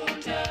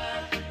gukunta,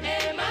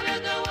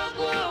 emabega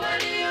wagwo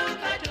waliyo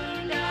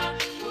Katonda,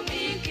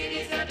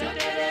 gumiikiriza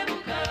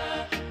toterebuka,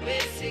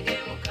 weesige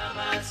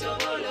mukama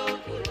asobola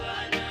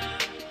okulwana,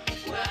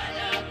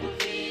 wana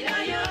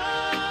kuviirayo,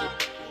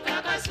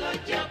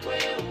 kakasojja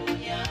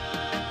kwewuunya.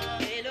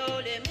 Leero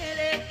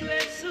olemereddwa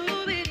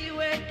essuubi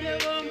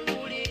liweddewo,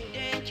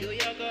 mpulidde nti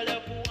oyagala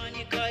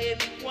kuwanika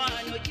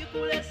emikwano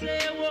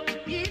gikuleseewo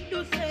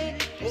bidduse,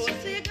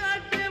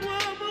 osigadde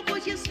bw'omu ku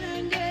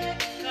kisenge,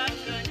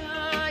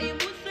 kankana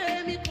yimusa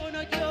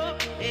emikono gyo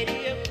eri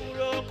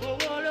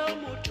ekkulokowola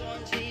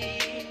omutonzi,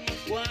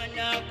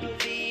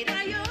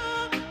 wanakuviirayo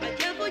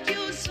ajja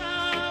kukyusa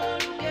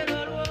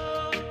olugero lwo.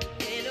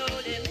 Leero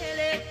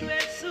olemereddwa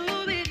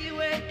essuubi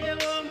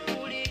liweddewo,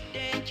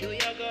 mpulidde nti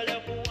oyagala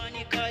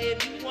kuwanika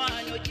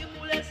emikwano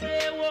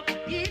gikuleseewo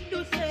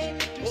bidduse,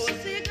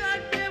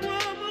 osigadde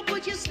bw'omu ku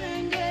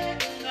kisenge,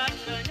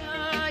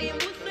 kankana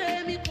yimusa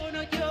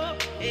emikono gyo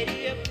eri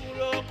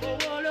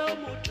ekkulokowola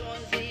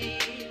omutonzi,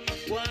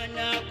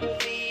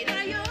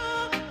 wanakuviirayo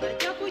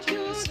ajja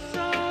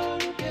kukyusa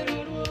olugero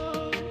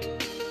lwo.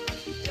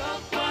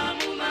 Tokwa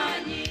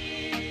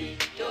mumanyi,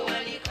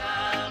 towanika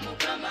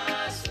mukama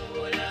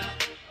asobola.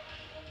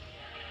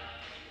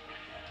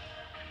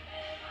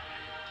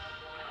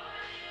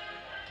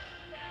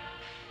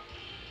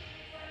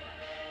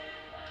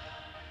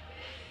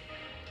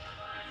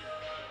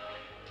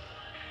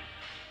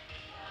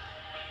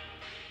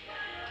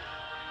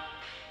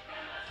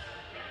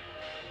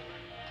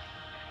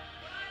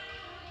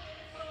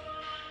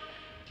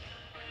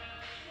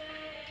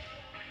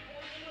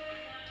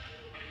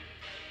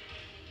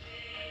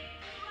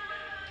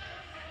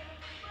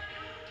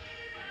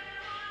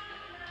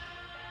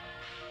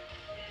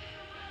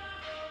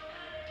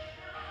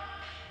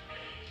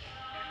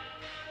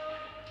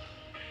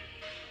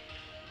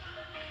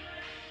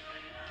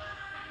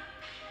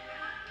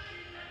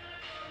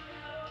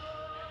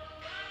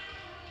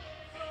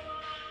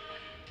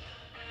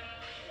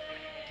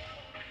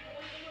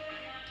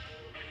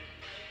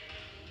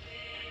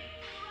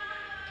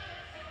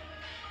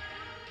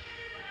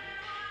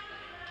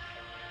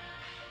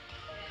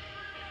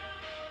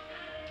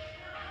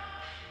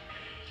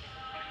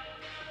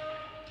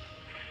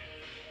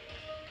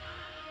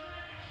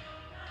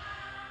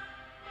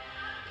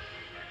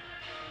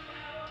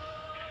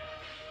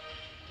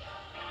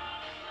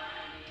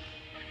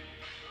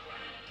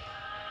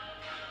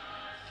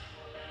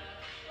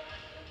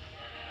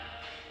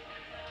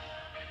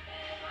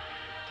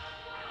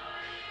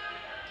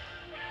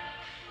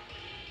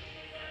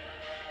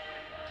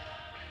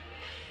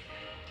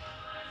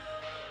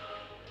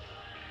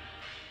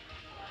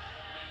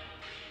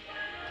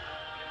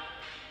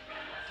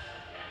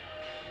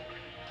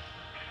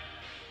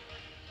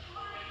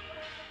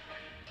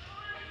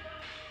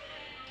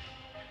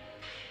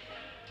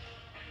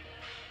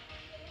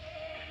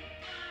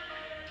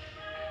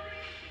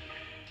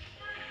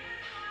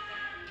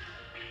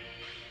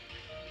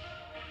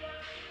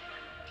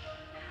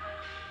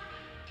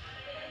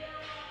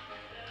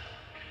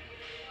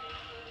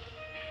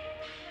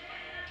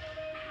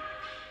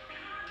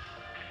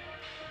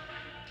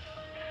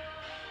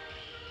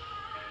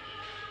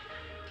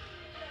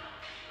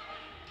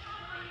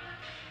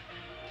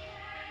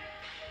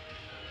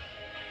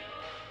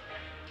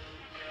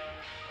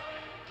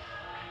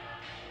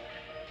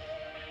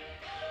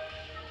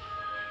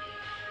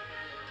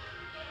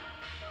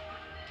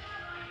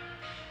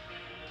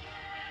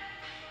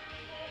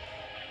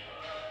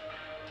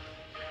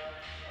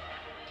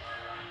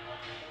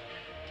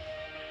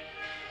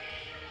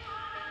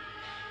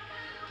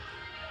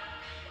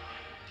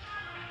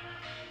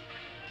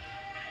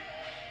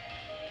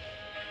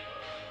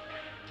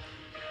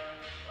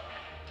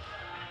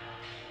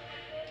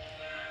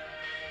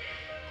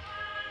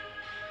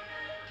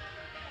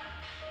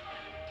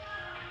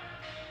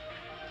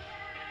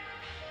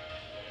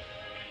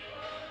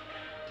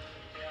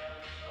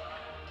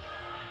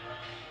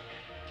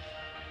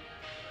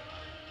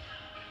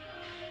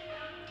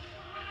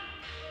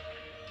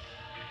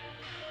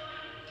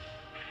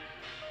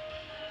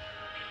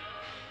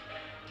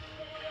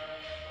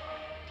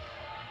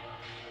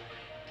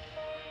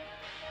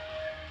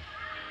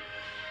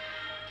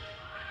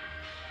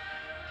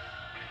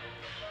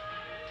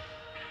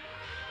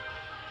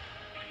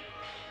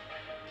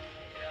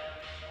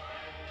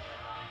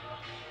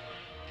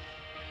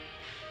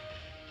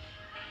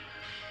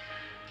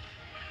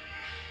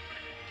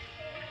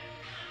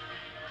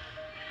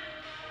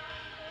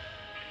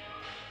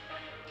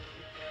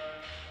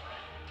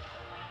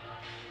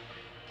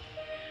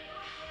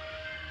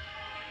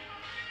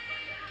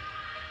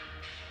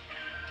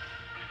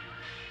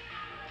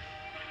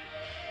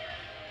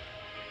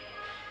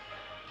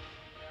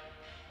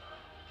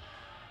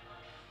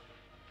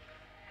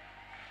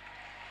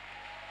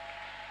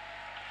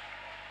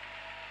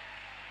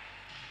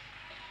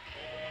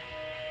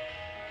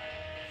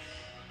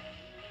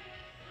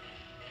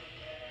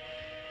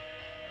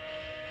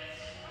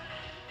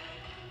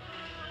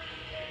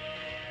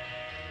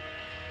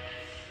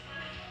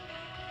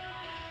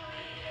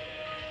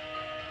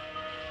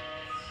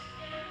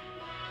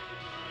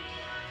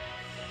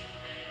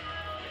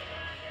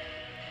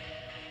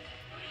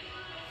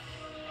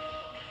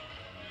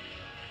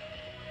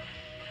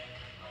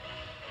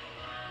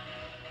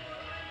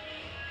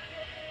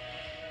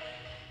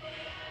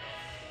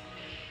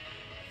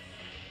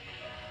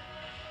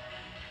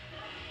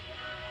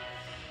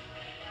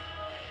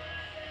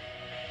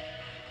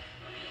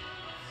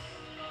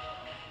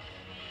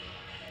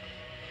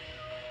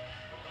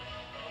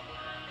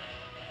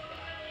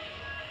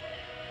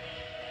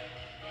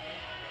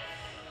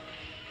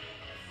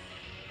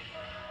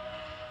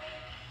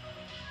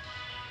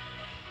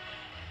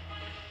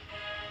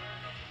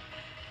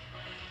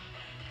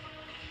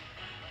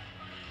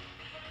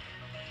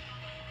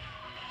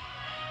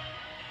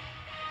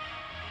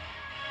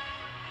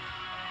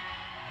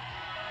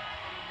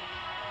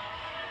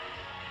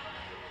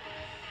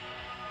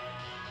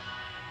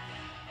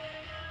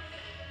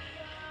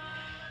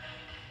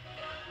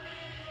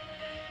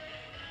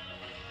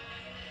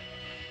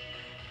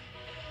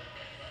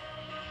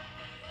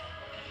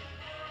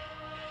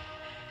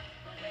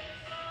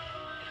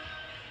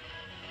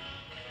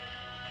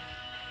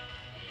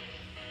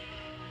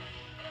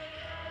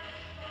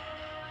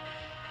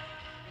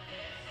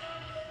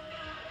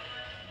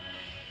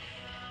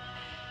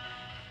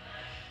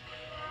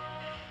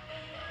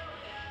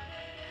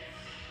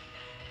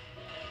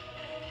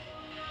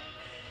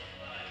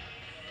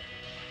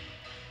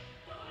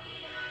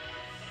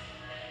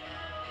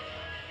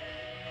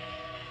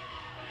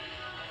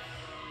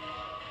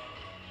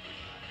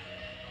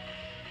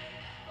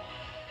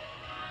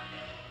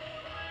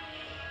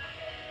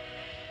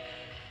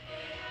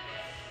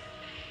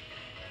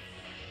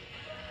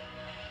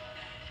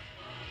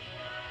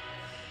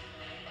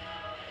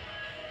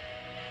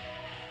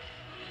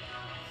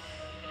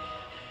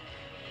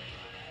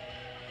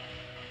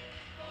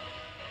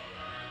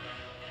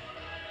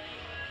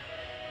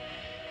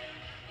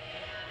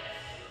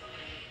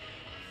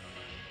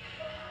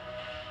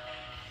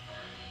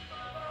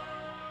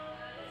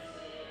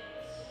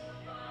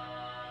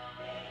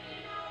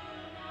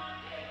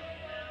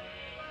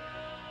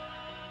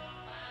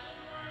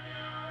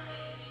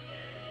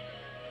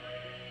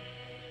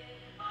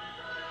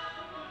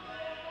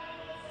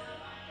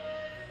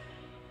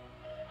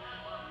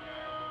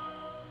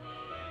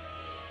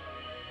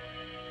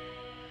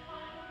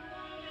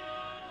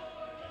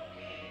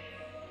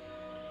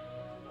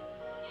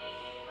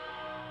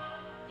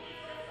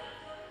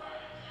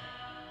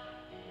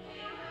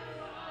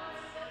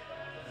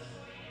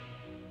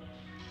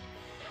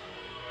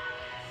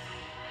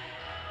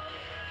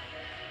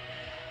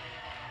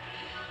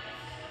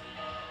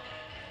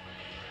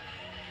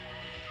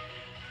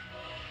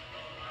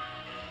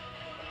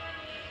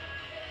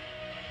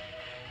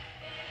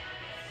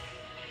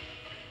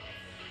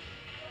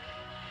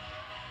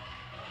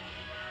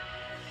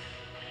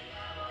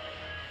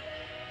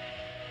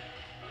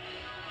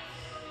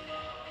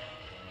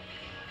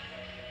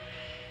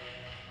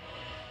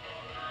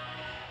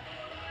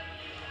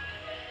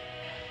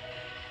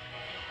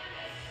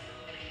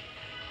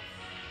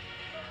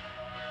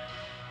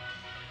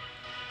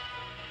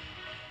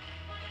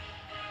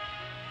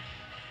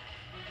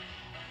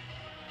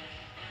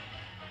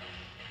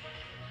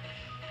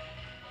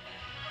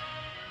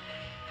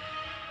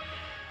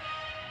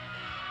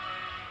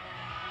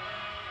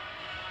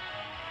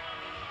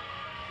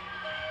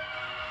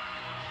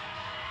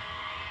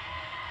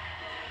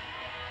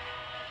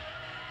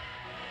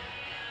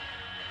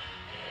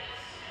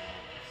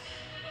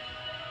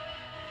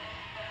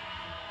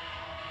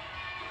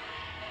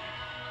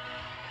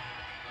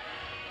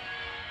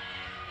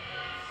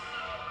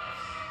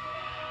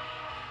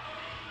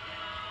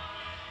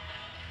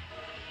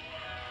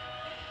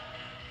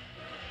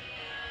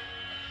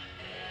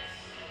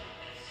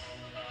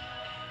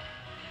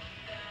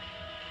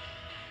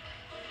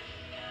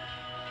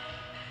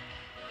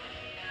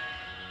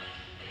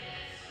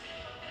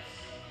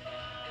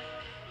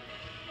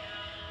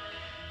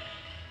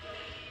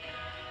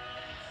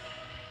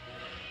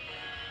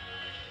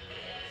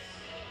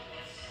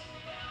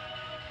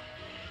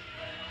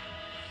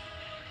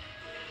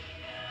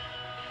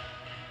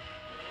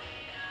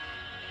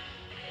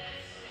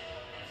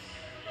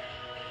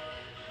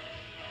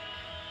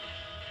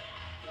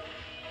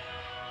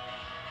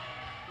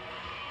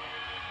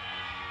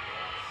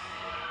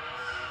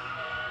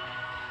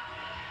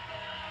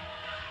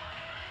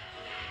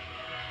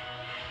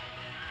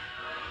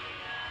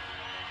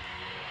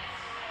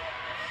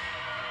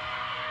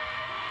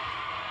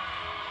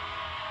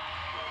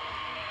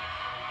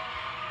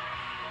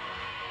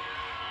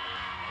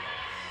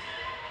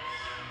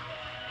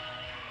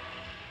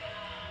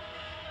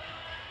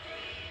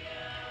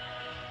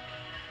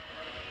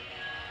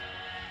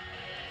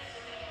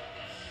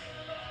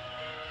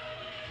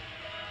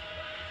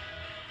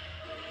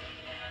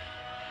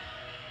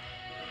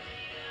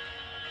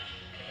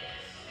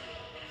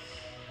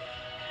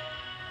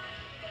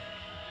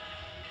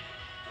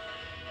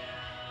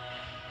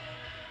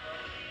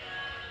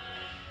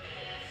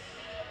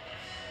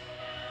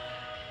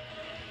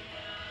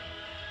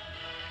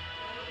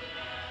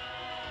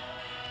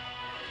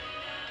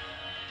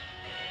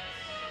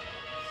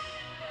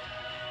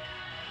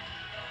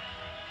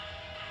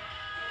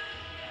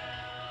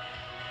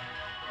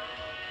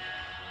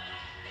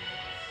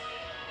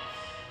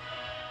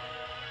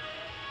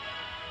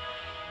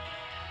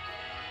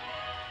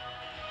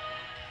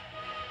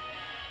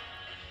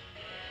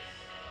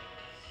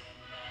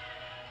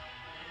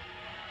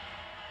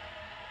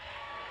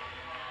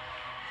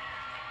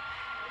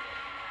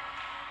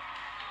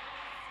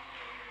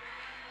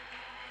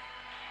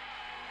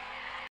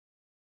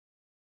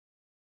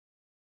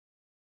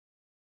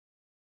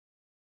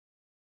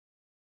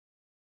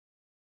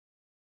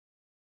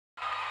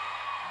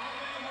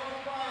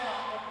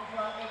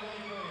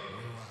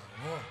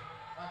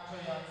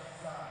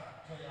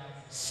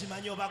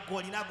 simanyi oba gwe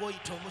olina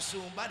gwoyita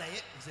omusumba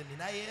naye nze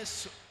nina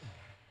yesu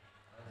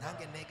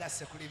nange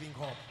neegasse ku living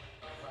hope.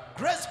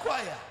 Grace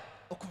choir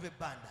okuva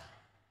ebbanda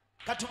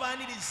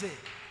katubaanirize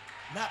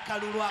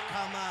n'akalulu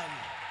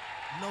ak'amaanyi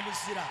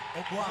n'omuzira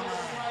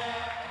ogw'amaanyi.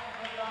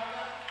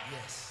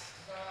 Yes.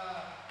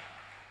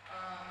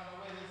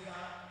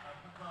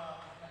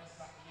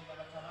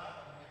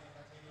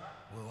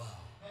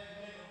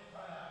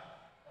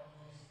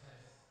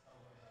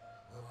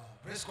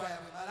 Grace choir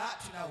wemala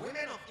tuna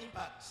women of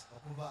impact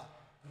okuva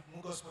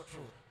mu gospel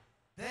truth,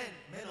 then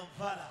men of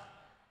valor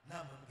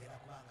namwe mugenda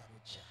kubanga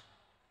mujja.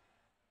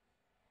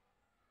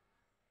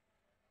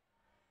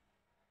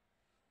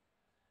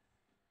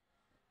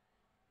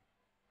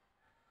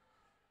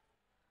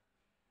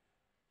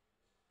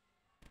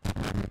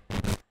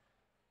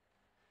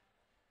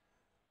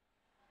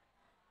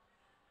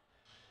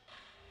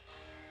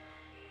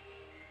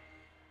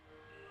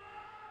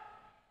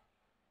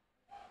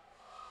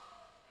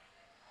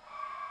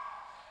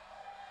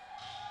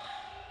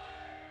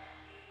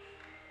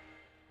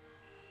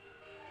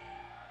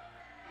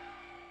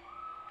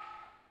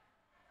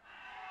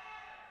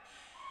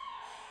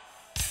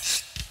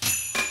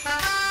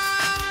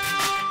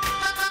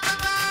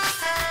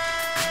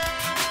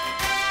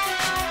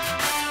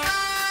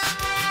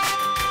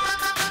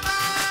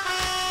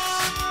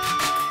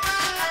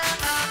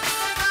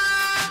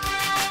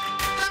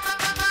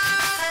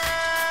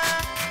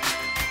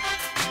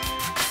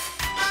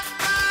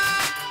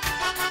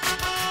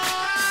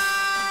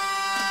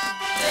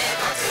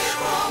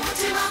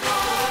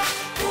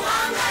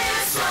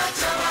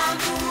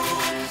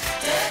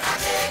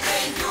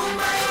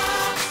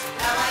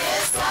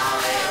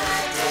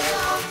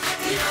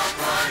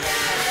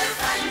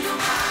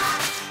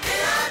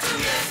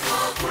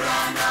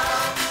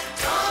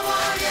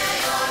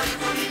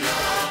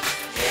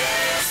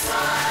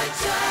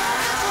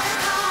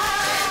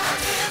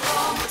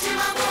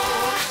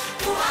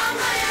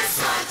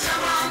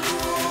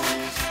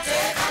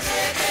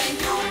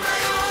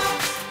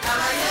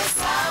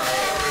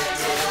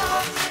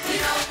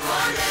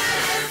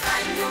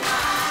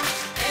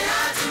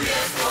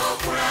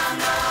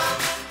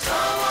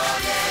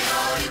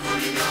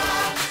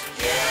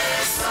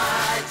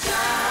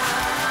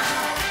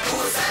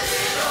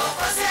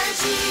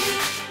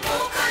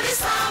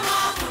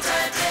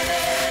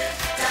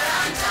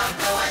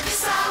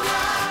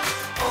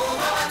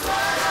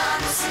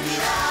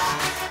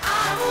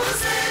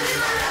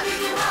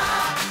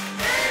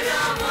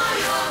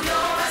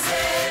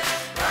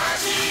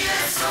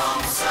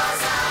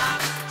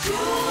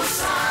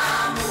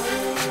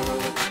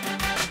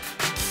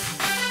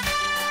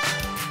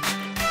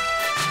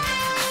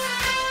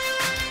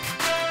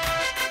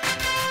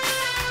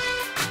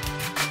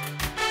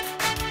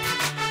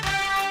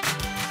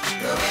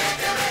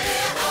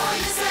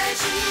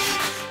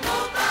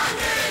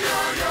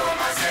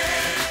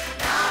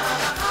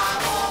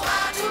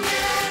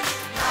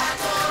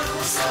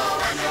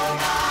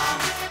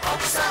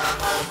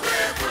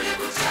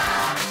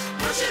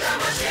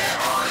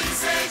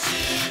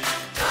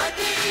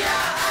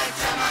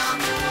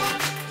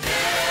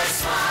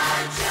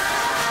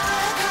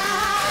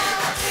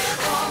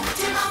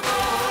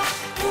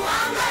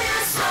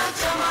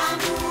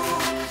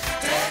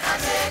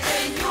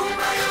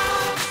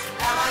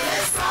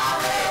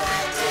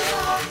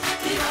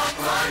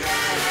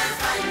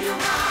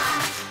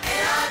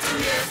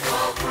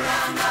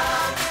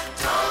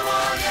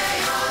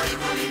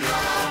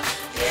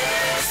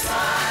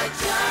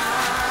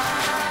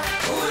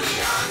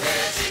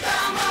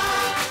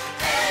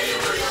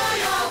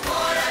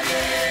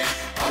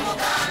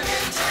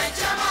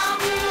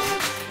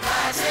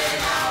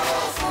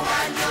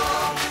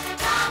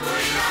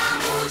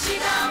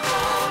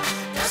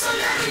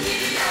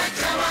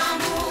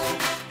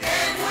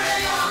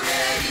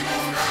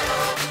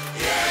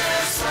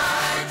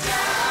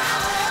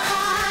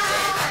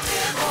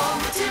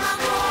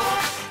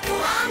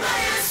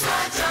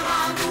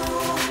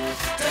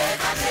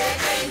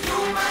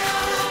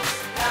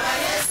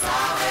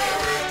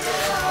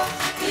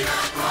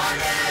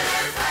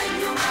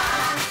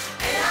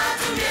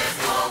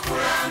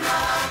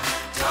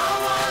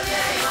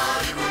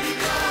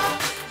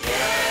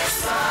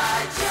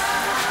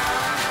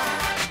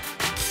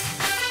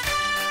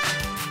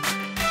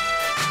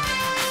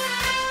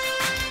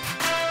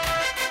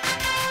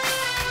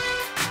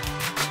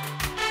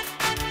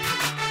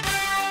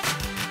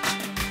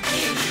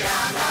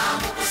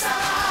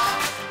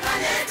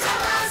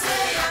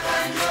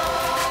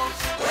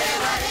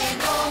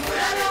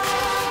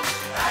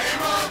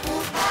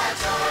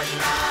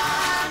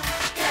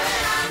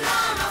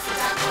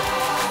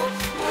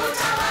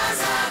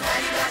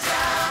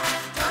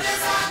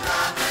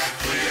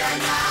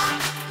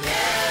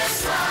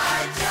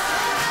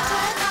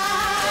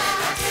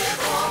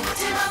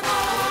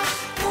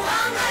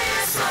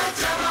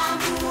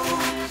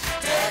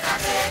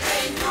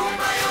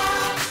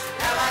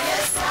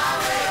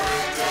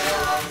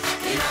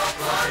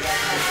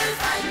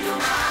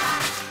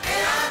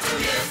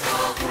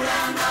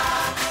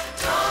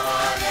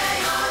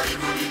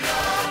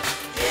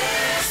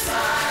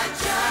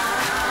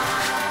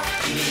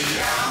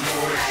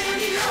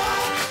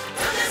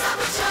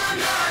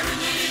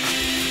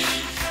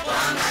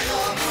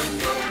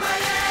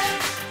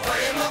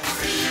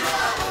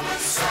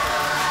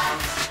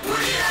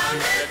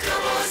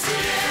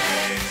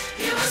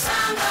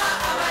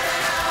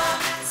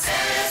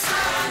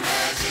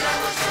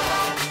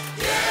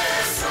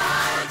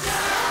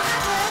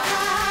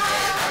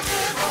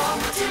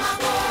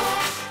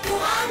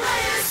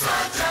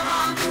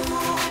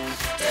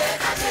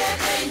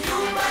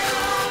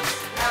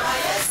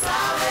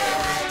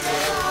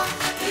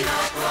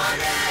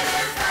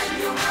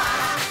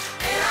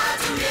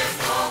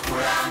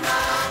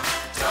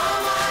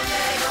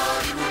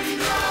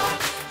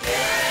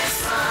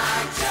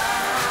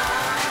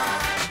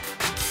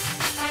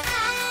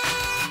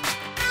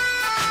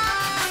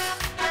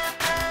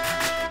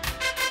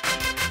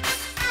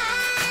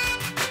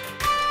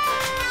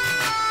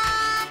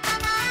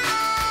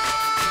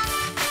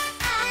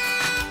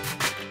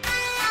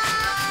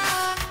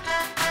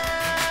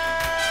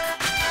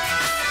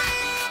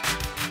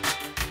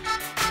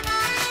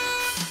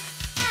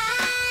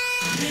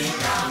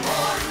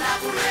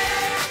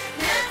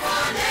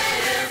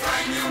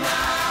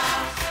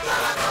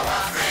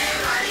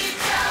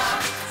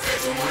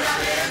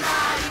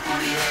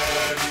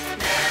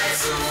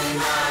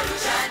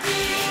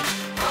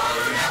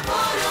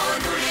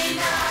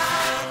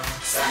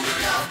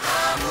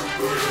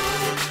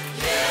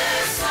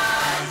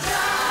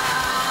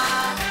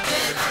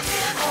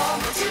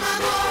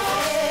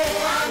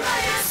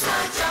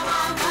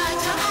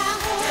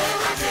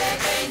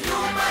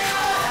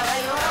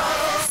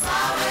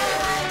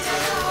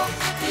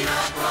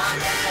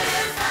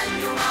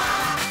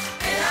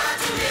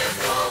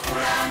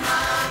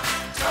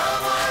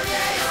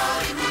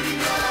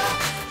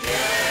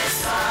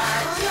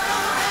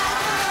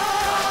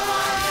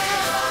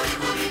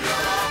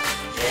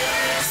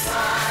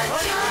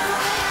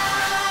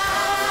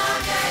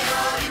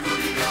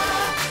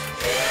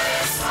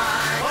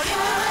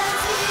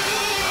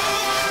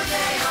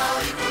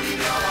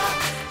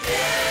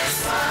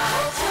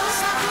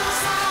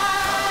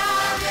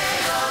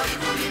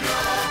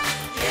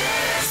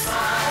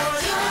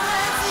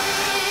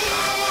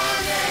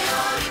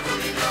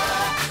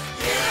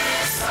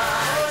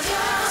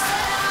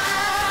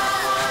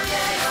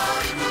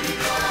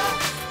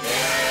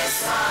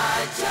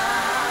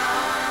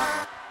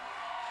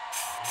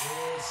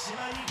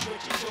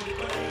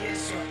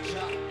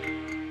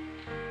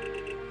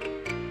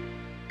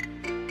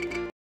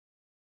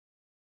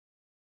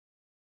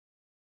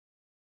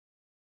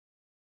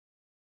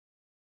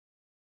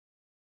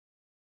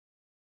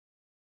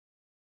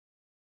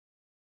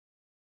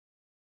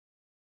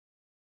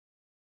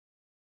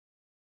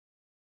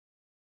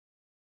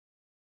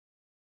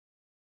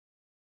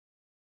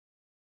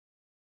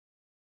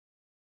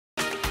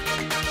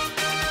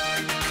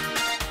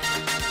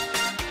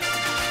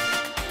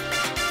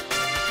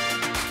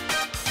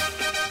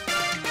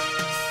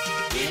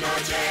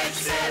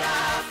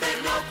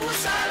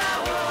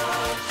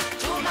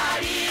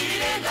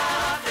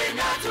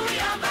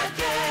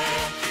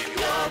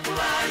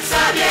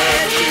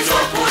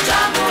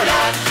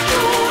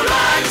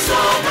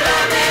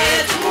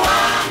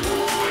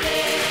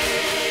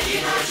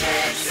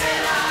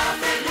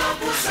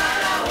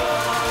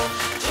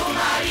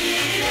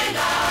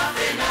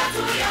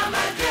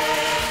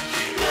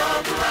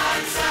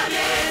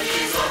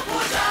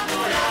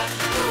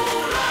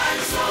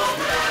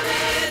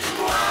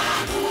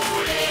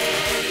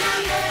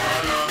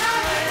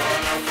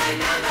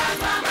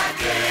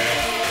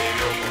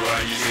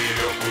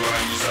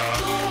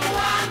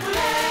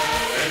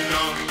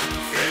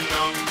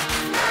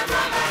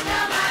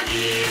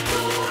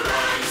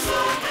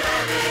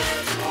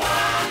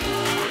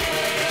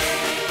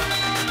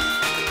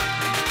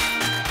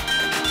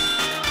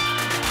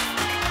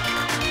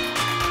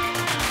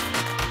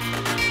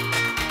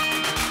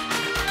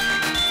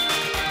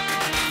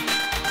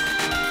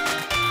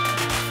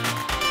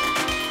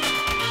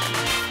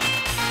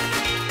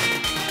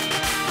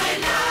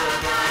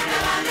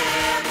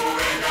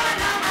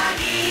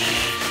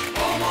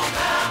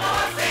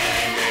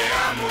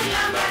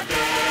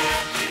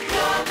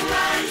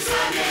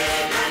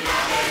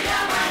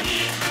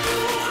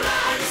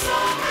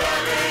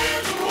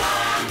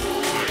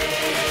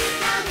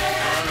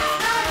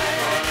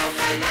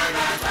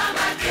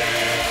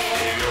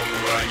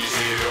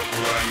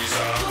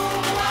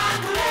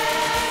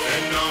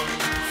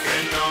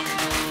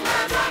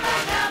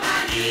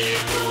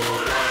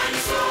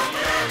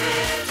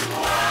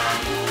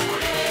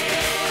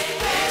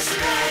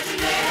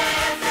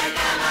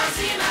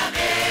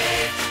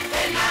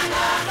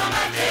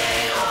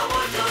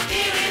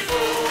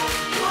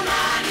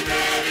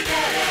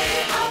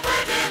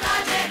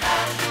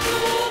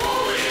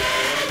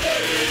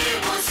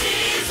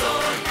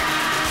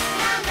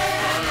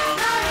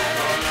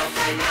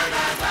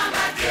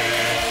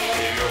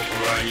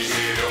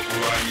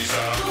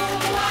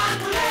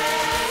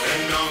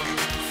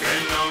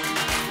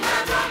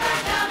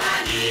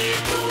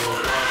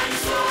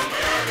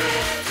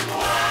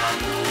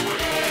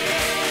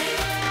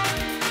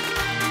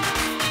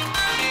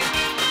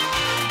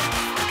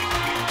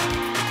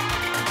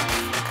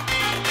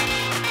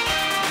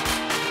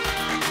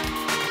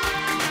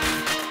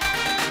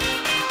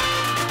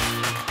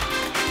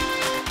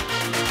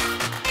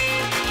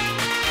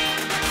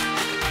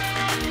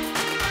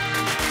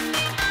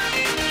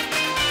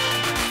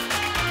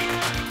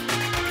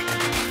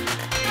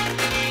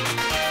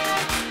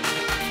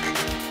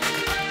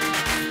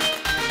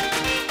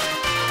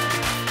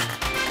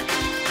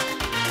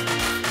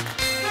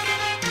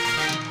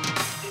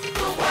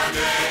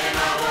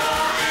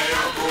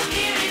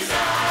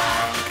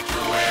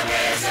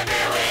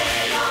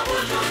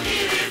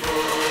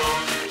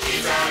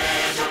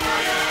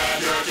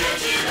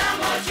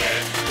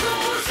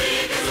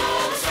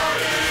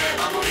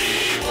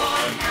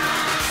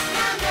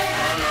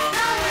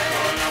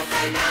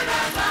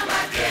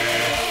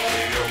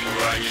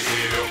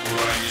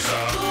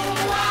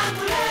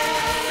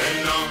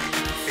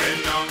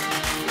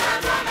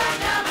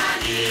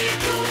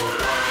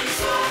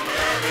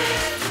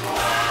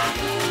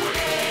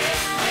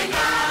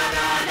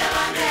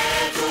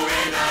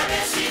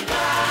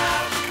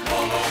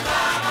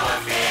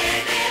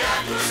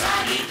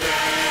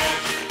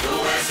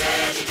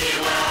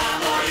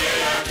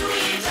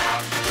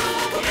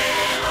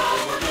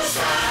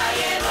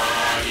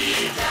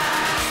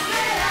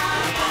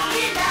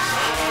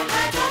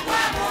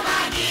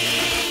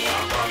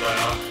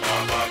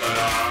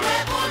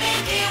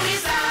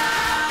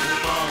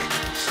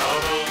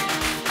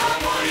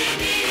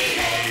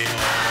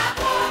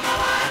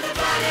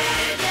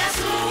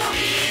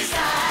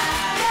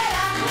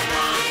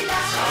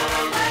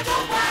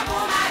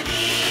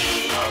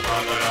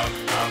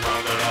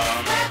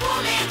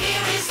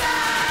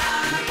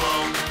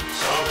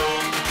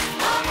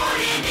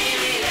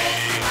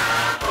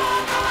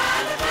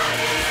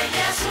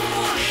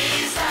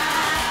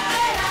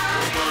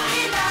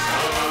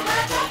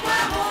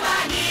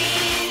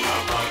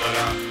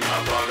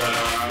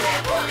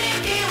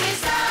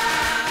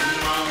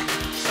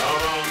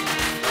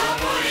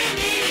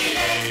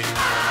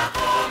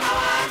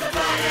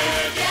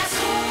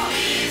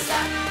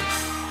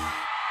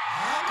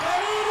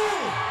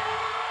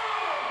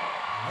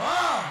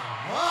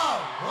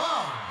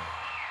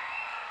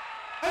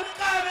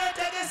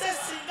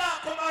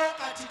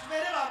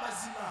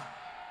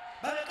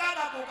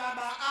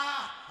 kugamba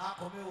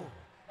akomewo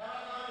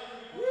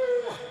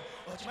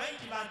okimanyi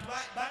nti bantu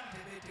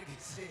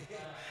bantebeetegese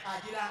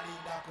agira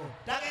alindako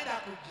tagenda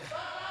kujja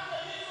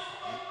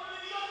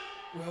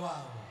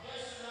wewaawo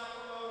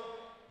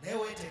naye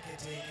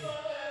weteeketeeke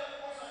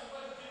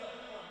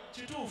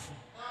kituufu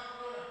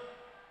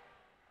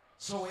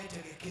so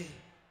weetegeke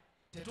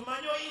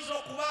tetumanyi oyinza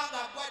okuba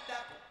nga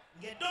gwaddako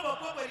ng'eddobo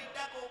gwe bwe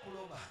liddako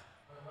okuloba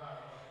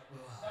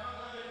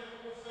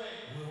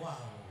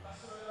wewaawo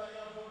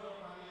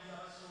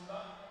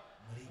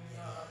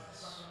mulinnya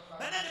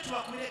banange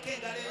tubakubireko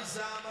engalo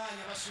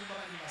ez'amaanyi abasumba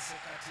bali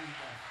masekati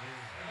gaffe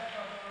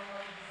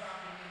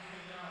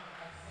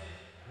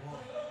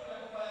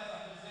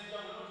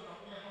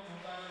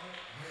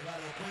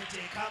mwebala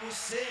okweteekamu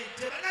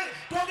ssente banange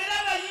twogere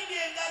abayimbi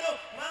engalo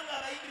kubanga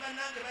abayimbi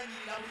bannange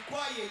banyirira buli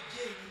kwaya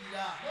ejja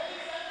enyirira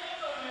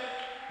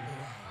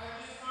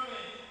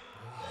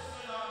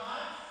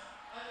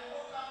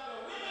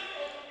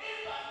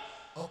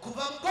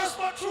okuva mu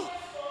gospel truth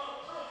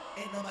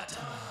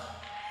enomataba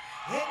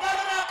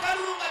engalo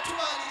n'akalulu nga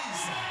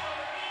tuwaniriza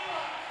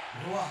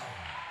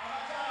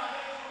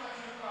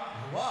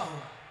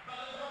waawo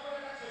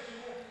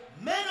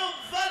men of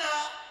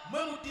valor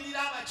mwe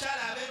muddirira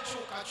abakyala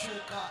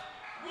ab'enkyukakyuka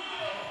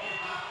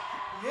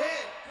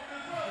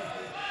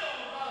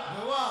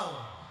wewaawo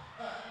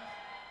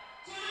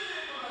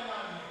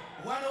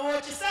wano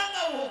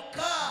wokisanga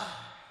wokka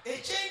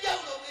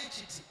ekyenjawulo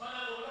bwekiti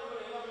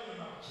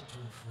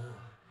kituufu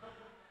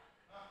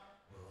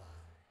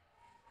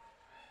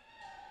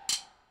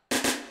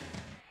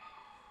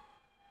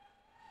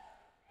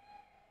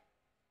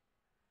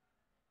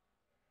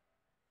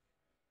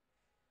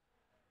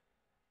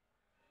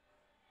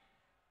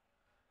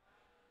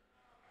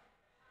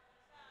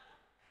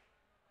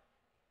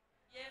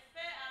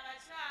yeffe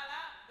abakyala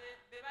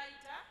be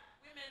bayita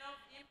women of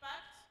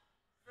impact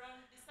from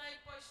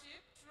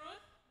discipleship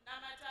truth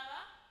namataba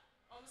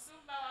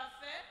omusumba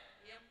waffe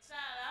ye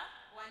mukyala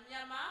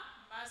wanyama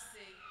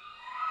mase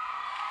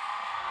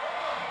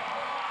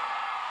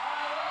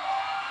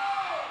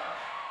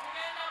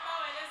tugenda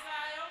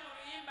baweerezaayo mu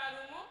luyimba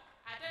lumu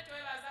ate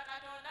twebaza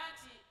katonda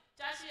nti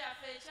kyaki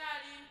yaffe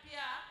ekyali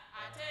mpya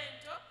ate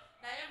nto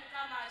naye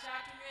mukama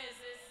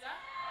akyatunywezezza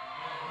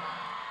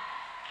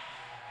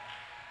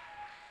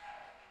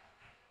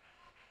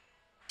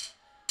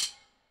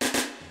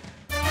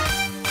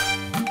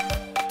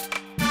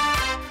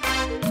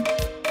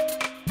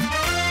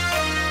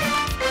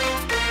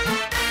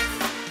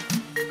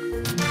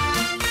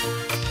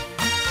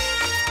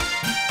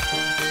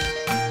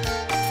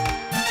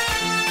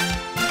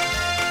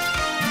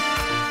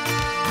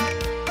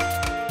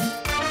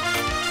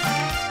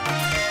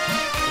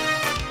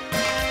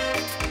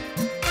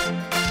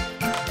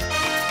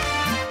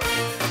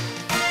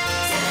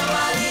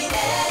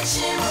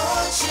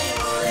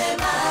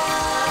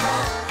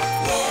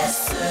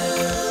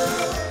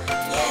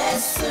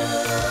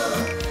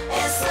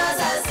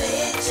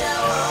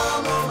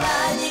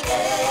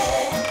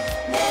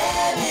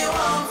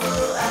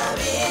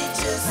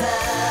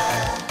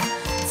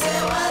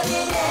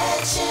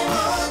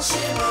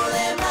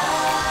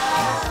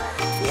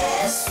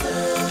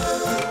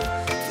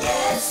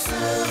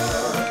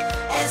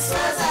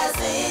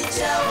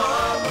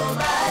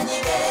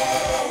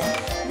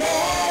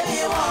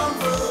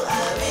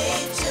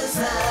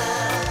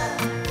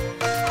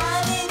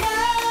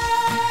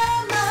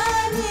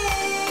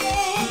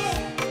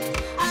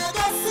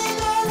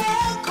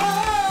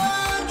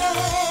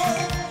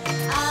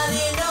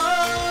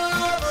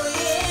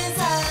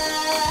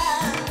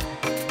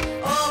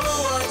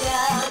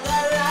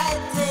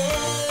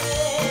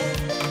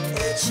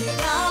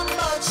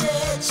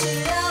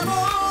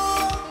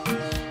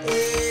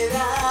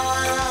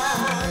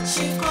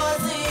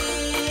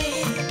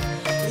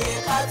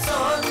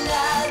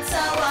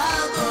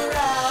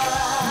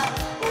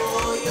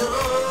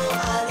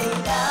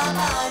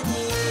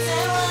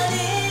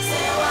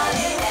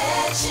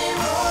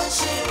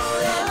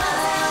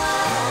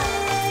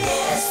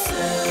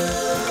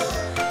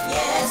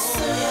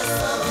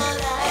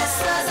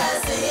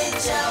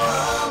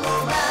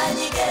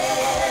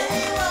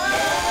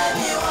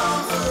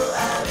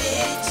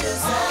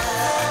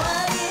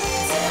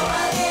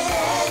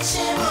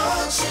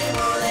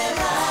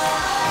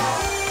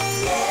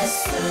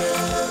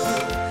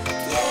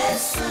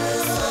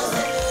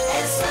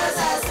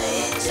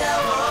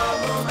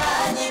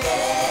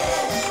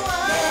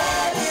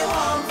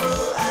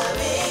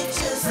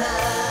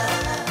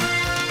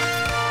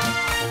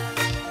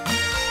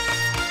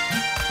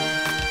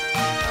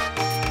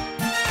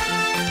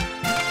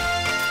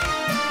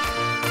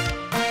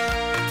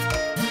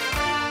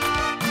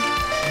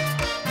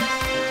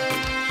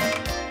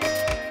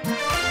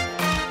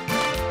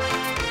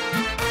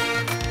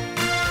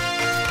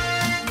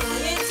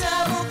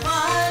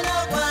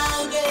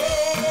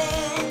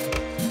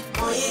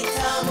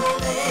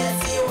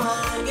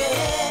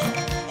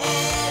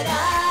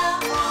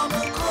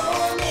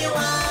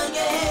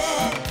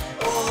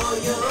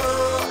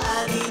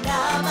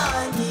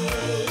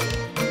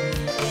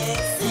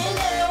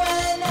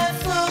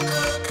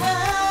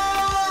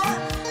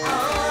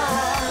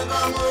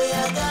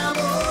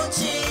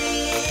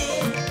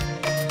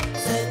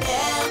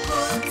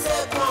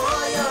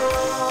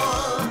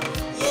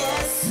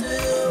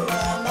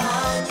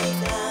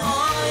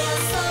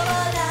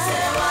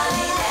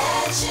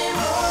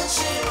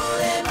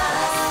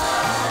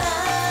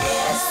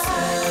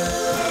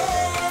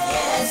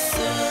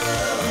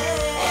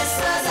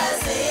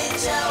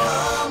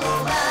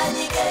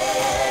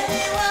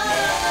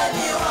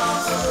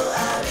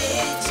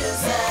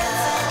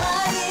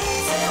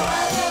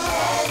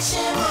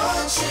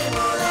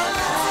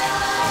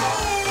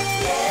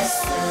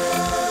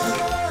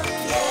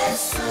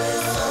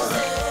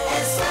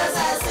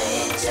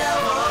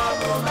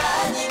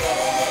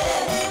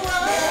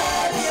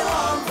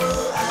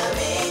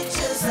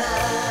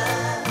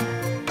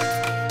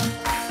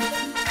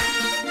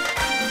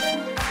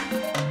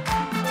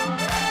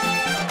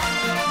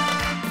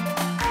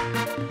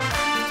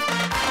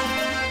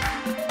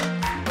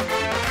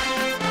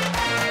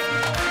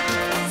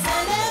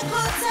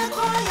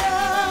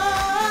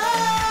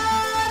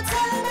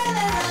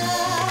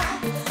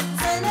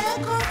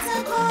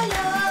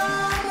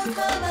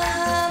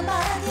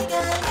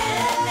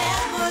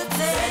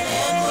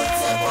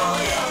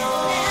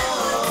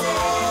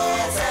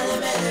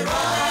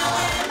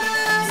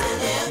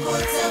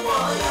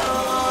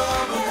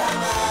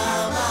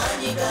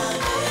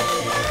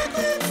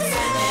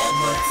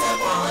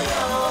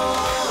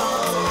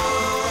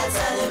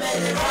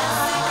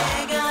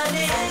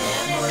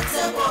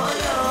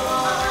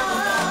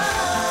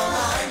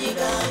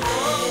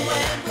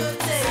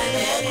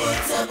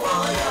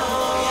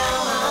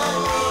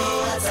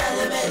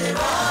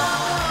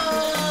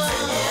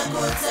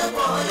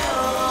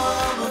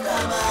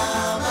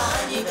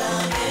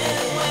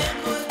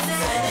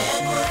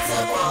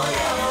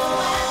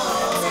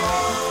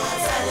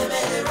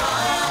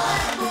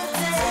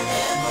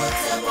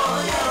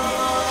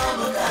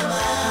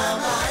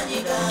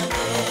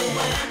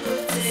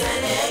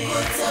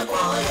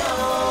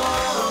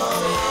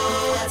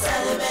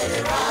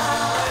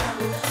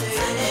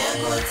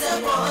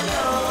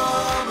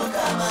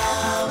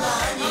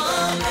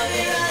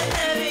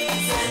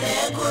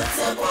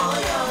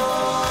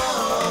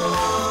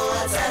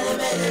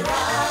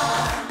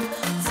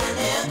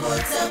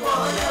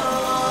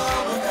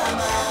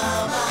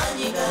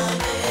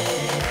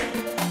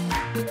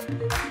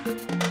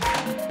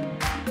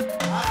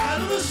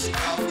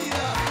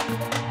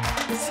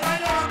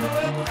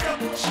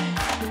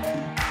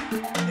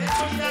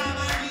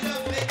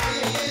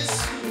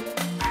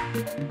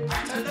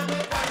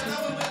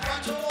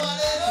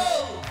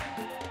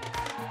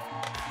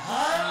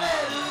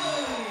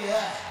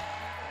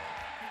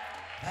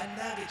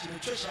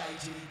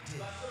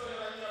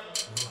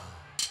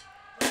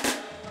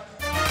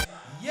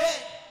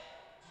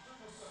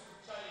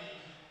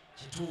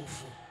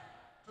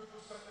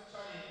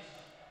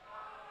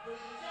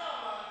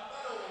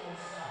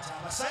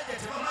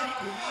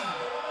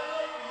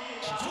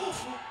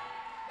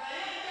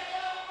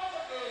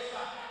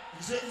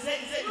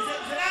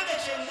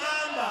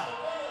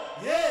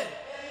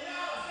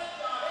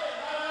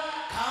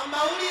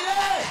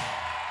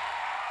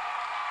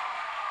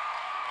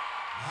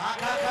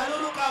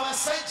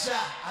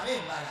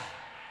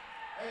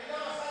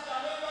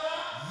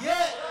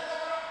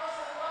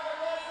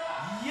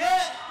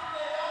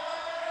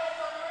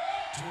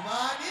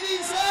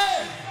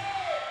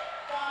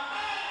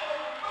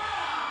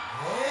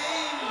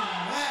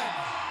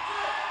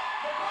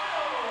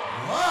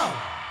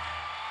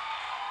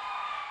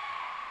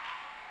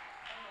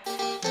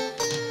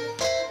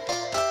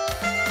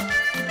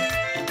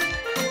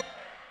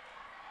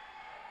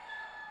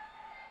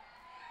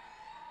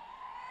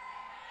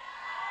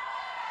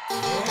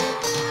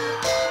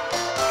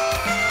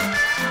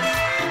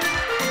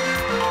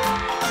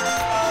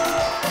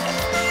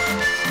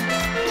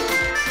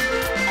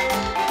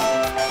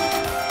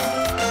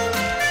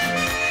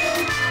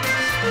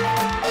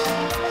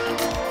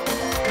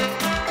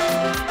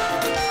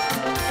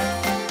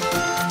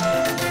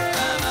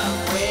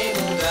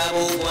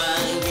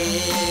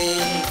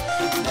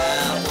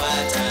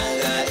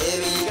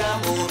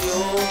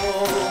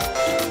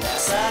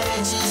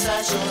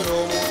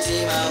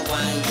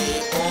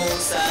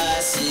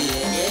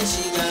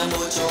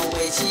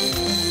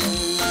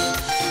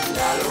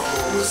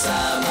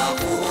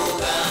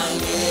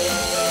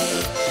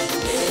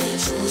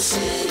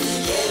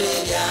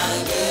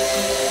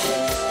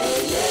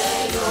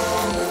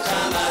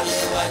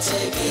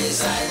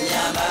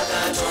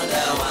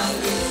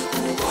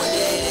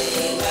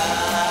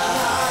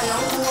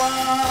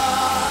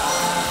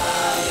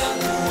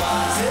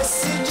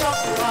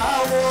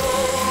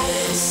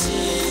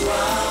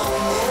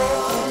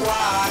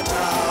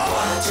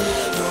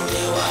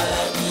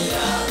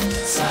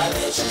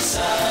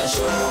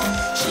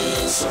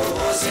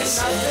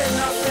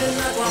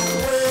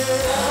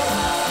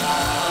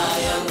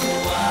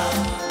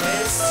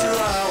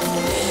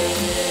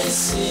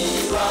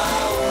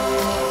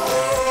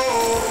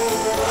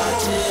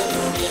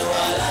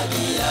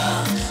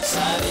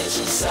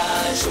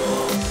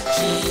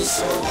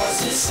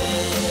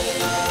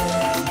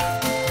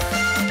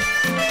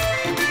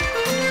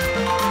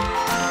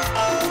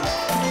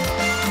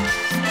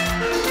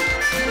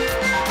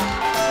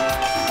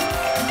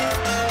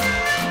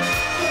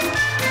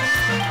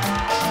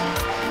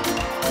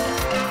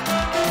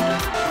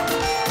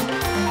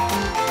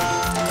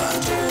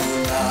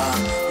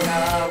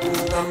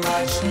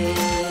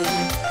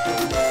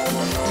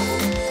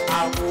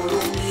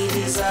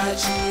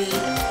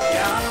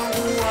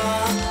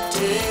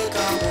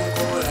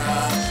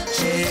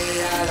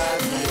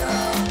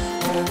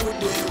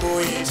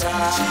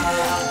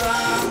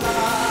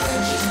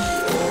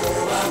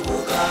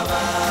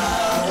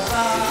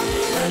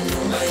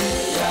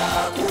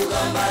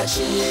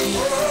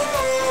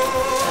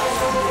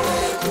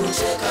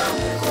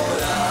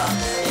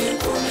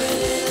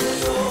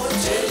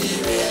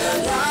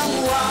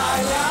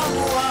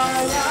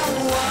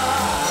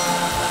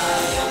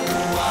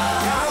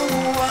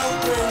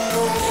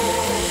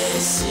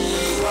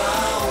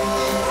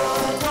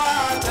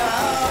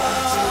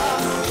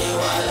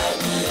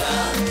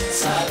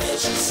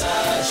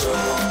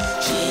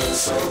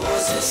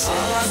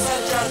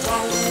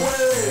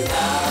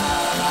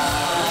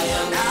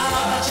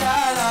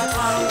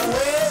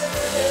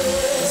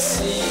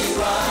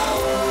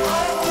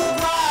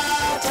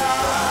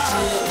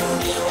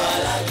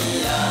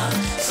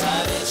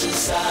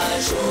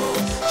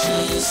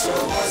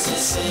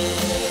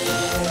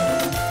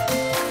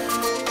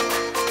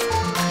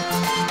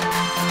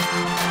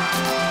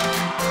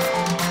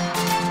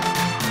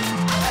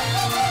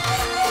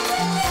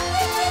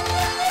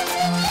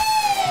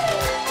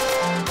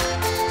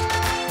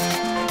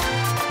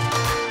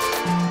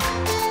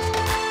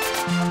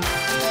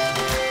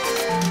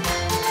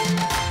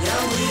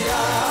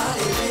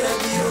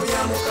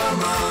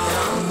mukama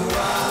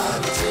yanguwa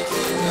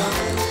bitekenga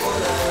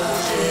mukola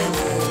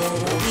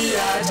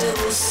ubiyate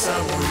busa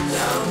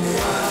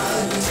munyanguwa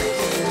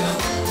bitekenga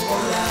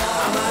mukola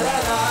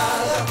amalala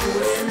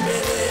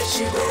gakulembere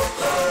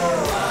kigoko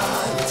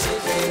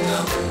bitekenga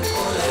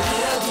mukola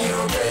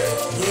biragiro bye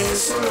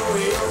yesu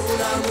lowe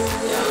obulamu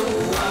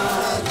yanguwa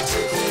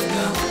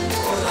bitekenga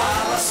mukola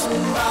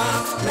abasumba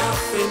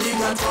naffe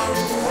ndiga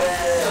twanguwe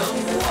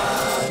yanguwa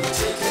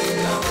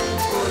bitekenga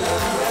mukola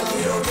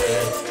biragiro bye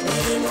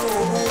birimo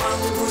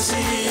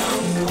obuwanguzi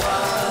yanguwa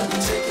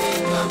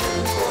bitekenga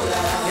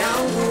mukola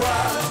yanguwa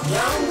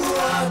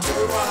yanguwa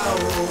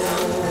tolwawo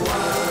yanguwa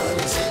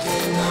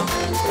bitekenga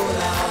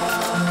mukola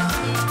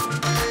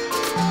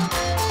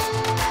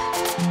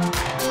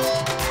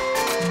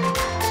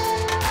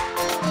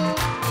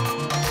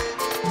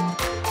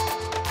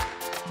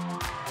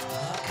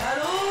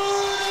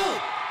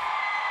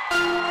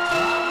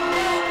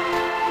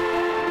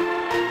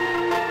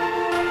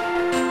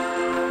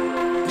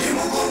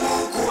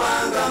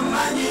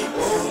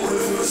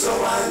omululuzo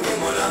wange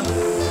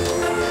mulamu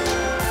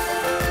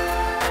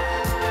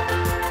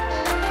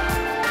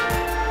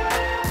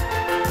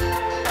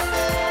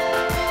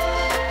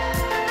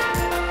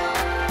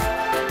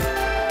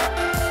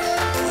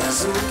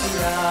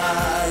yazukira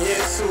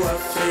yesu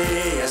waffe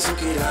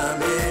yazukira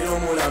mbeera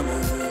omulamu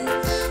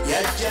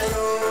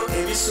yajjayo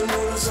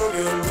ebisumuluzo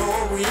byonna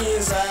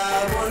obuyinza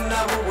bwonna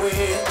bubwe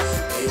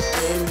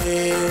eddembe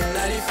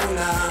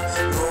nalifuna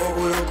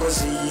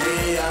n'obulokozi ye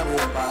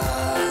yabumba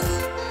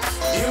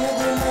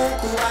ndimugumu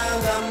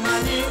kubanga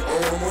mmanyi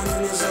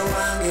omununuzo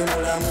wange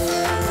mulamu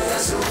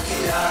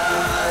yazukira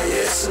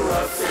yesu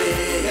waffe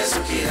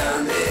yazukira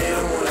mbeera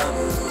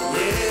omulamu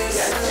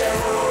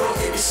yajjayo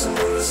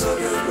ebisumuluzo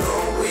byonna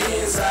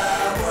obuyinza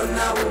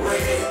bwonna bubwe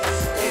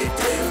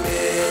eddembe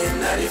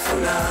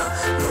nalifuna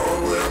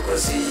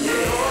n'obulokozi ye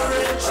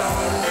olwekyo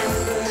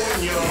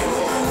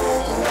ndimugumu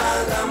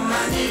kubanga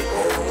mmanyi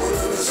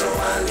omununuzo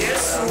wange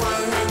yesu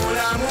wange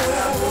mulamu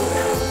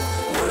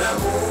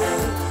mulamu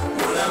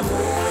mulamu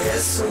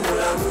yesu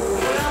mulamu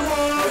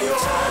oyo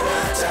tana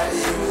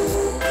talimu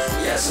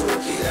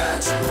yazukira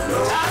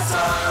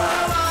tunofa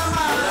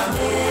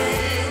mulamu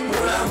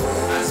mulamu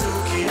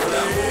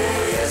mulamu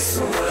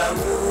yesu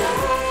mulamu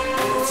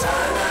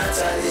tana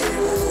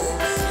talimu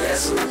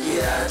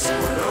yazukira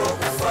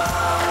tunokufa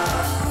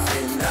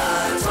fenna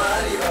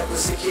twali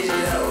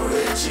bakusikirira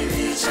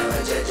olw'ekibi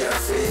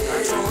ky'abajjajjaffe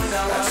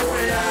katonda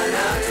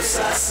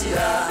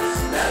n'atusaasira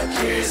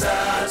n'akkiriza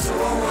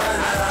tuwa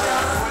omwana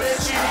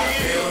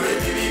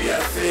olw'ebibi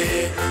byaffe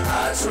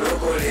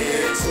atulokole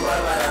tuba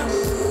balamu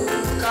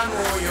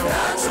kamwoyo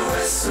n'atuwa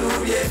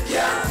essuubi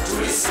eppya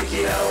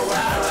tulisikirawo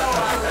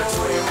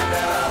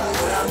bakatweyunda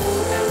mulamu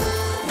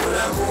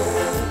mulamu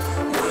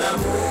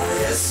mulamu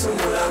yesu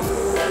mulamu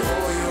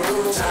oyo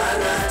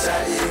tana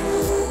talimu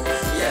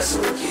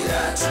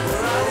yazukira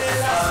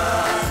tunofa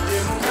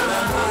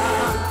mulamu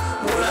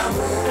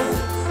mulamu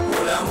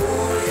mulamu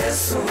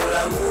yesu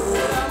mulamu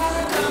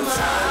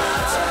tana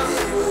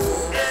talimu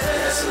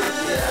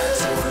yazukira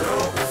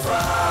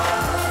tunokufa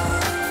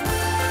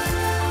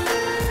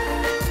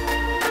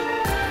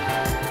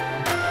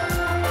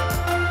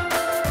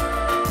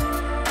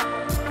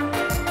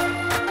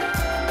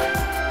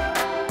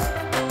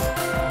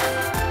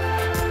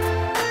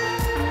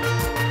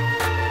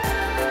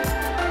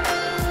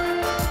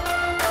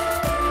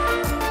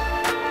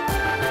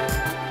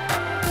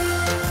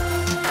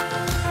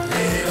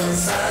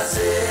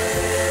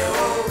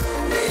Sazeo,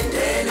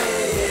 nendene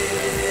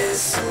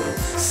Yesu,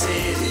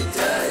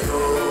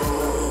 siritayo,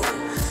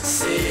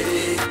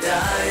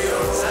 siritayo.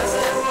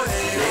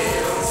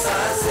 Lero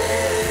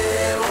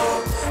sazeo,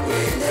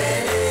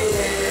 nendene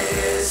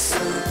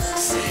Yesu,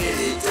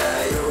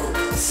 siritayo,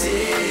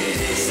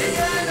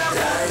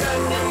 siritayo.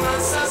 Lero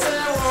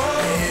sazeo,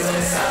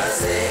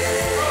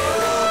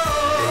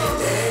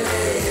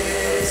 nendene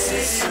Yesu,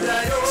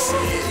 siritayo,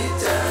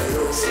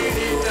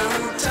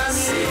 siritayo,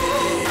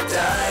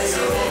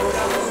 siritayo.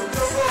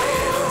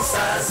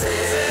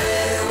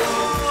 Sazero,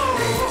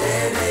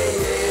 nendene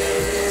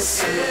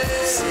Yesu,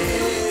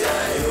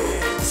 siritayo,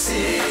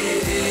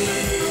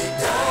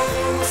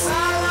 siritayo.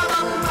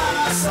 Salama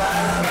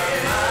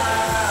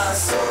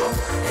maso,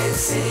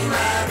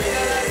 ensima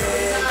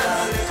beka,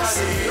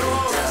 siritayo,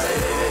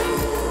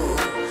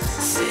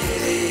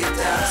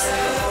 siritayo.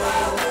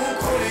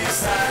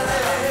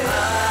 Salama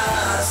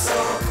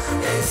maso,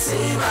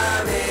 ensima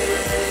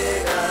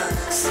beka,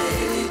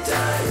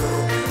 siritayo,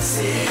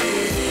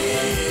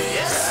 siritayo.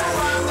 Yesu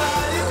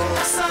wangali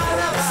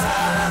kusalaba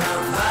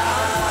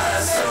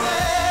maso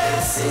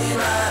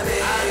ensima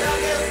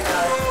beka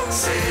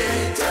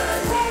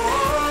siritayo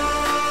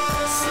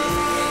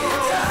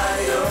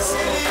siritayo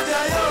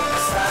siritayo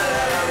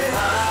salaba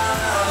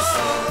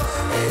maso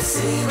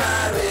ensima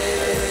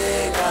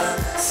beka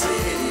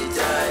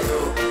siritayo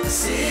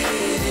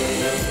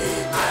siritayo.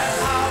 I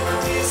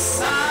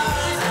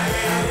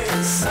have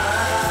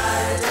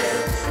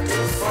decided to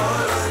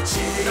follow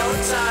Jesus. No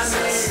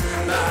turning,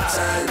 no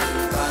turning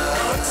back.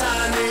 No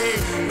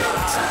turning, no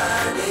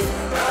turning,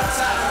 no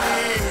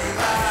turning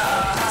back.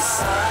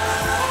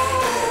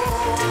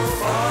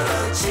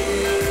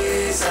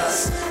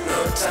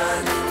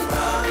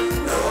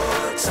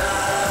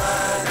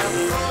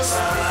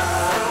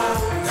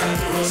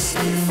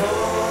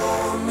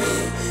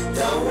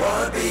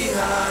 world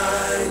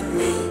behind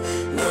me,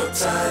 no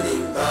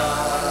turning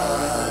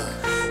back,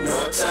 no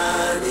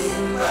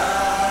turning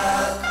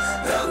back.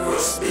 The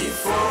cross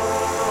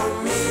before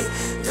me,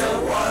 the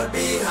world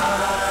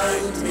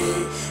behind me,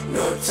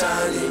 no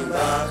turning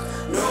back,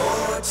 no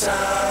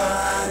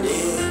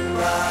turning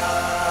back.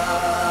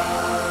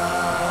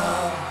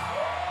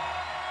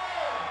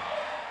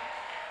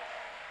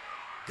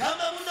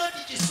 Gamba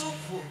munoti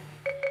kisufu.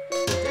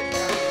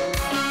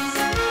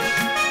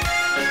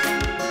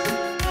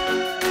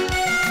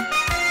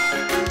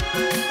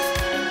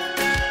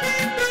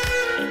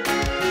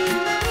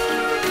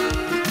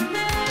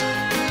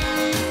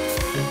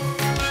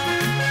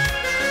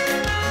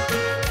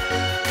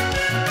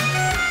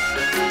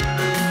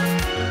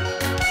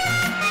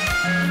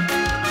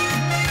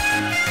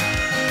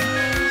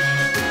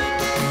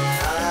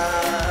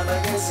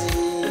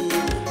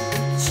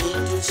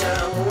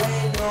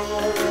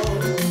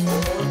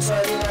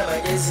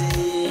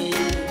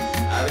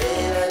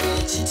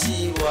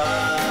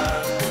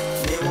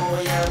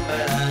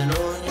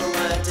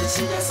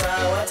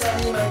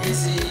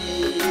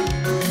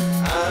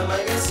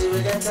 Amagezi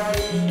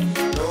wegatali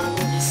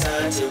n'omukisa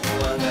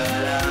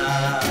tekuwangala.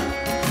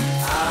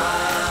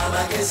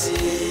 Amagezi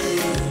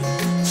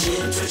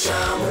kintu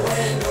kya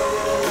muwendo,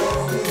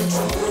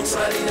 omuntu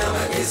alina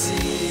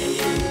amagezi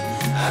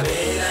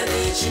abeera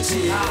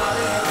n'ekitiibwa.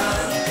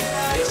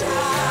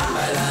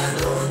 Ekuyambala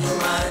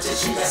n'onyuma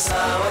tekigasa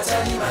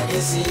awatali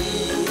magezi.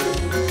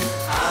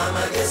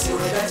 Amagezi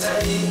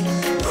wegatali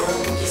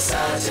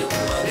n'omukisa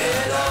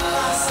tekuwangala.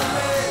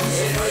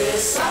 Eno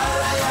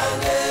y'essaala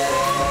yange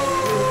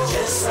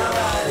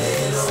gyensaba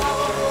leero,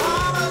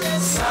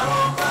 saba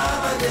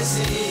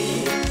amagezi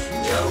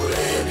njawula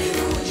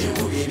ebirungi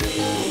mu bibi.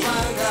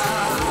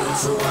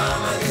 Omuntu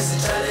w'amagezi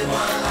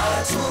talemwa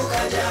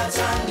atuuka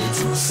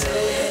gy'atandituuse,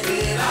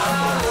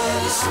 akola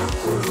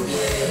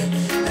ebisukkulumye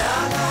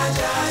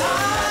n'agajjayo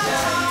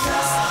nagyayita.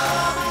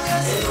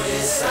 Eno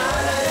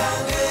y'essaala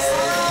yange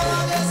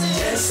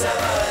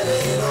gyensaba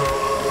leero,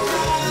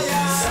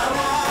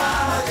 saba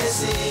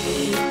amagezi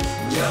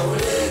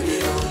njawula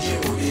ebirungi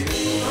mu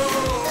bibi.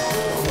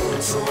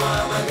 Omuntu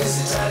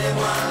w'amagezi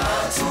talemwa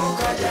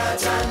atuuka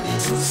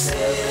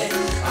gy'atandituuse,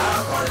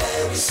 akola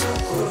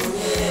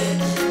ebisukkulumye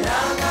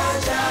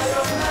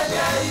n'agajjayo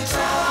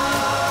nagyayita.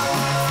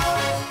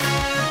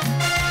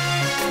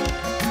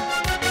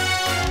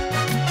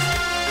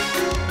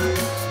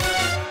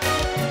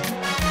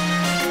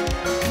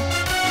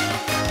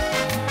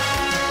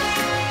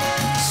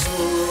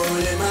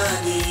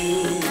 Sulemani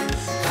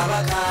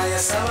kabaka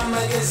yasaba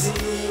amagezi,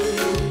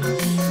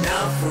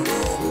 n'afuna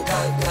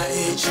obugagga,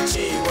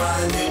 ekitiibwa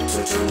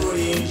n'ettutumu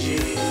lingi.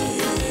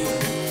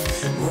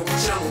 Mu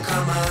kutya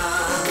Mukama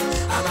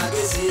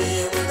amagezi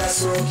mwe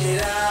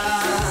gasookera,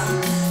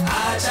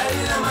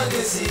 atalina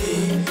amagezi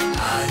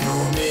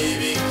anyooma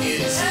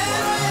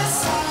ebikkirizibwa.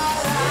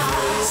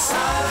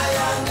 Essaala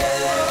yange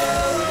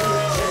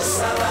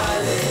gyensaba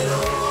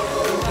leero,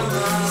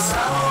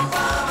 saba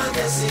ompa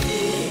amagezi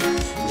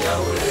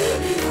njawula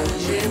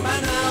ebirungi mu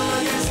bibi.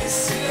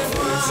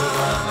 Omuntu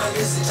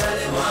w'amagezi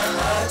talemwa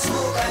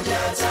atuuka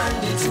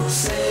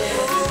gy'atandituuse,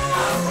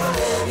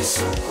 akola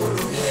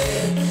ebisukkulumye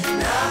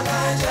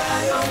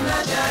n'agajjayo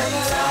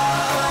nagyayita.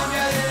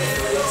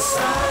 Eno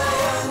y'essaala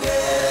yange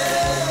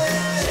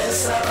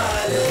gyensaba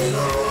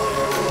leero,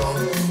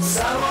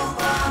 saba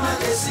ompa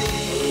amagezi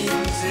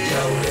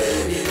njawula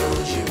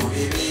ebirungi mu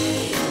bibi.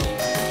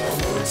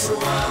 Omuntu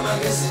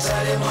w'amagezi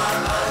talemwa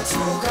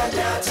atuuka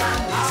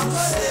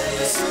gy'atandituuse,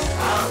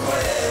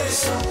 akola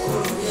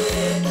ebisukkulumye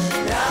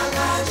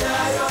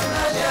n'agajjayo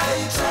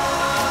nagyayita.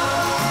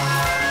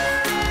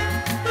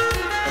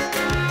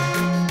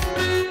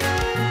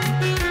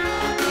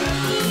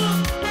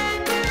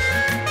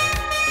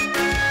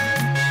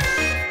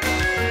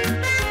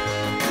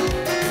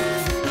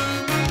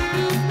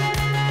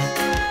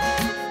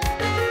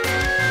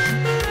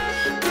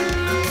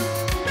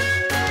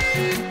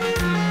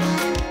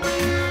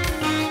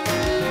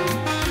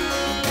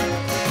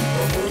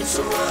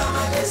 Omuntu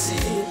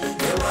w'amagezi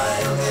ne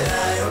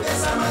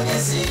bw'ayogeza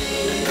amagezi,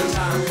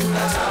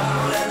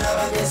 atambula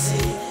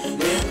n'abagezi,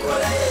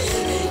 n'enkola ye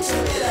y'ebintu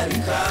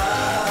birabika.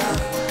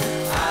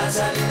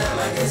 Atalina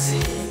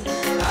amagezi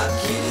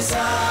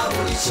akkiriza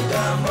buli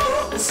kigambo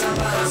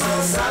kusamaza,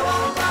 saba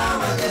ompa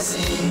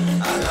amagezi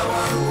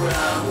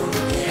agawangula mu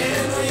lulimi.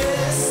 Eno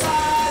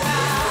y'essaala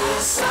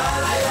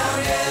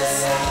yange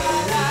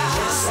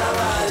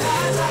gyensaba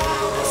leero,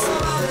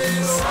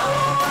 saba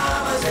ompa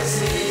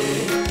amagezi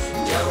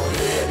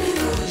njawula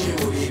ebirungi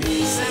mu bibi.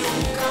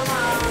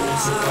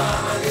 Omuntu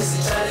w'amagezi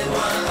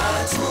talemwa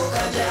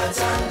atuuka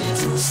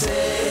gy'atandituuse,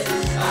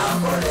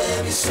 akola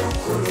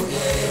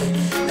ebisukkulumye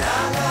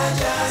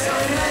n'agajjayo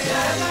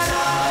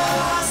nagyayita.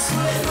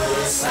 Eno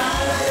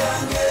y'essaala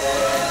yange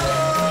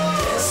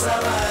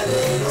gyensaba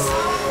leero,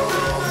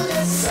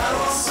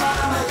 saba ompa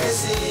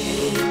amagezi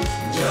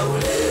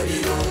njawula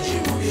ebirungi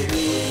mu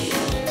bibi.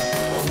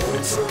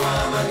 Omuntu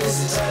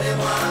w'amagezi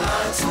talemwa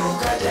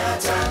atuuka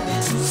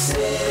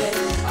gy'atandituuse,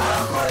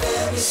 akola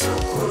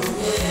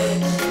ebisukkulumye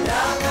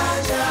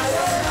n'agajjayo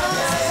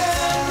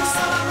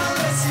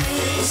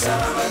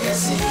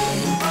amagezi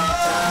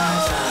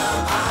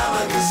tata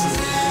amagezi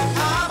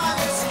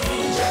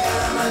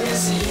njagala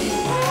amagezi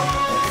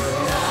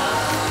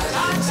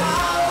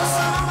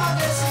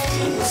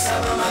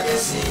usaba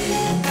amagezi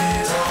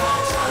tata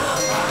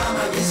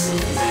amagezi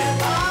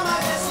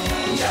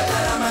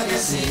njagala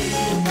amagezi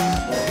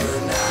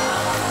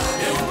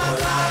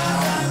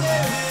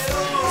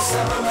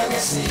usaba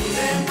amagezi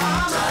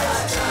tata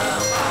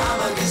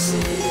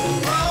amagezi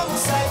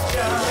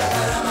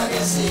njagala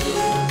amagezi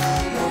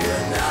mu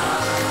byonna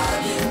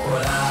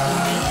byenkola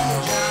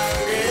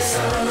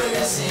usaba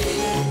amagezi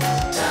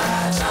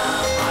tata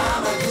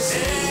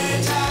amagezi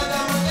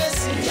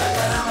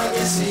njagala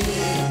amagezi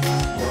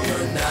mu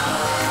byonna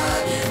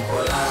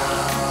byenkola.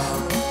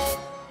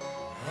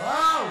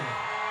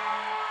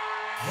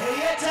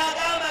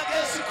 eyetaaga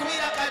amagezi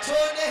kubira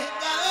katonda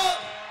engalo.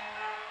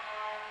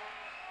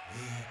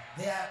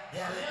 They are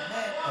the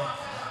men of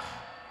God.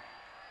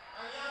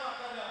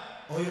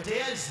 Oyo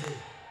teyazze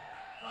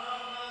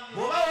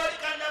bw'oba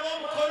walikanaba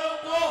omukono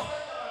gwo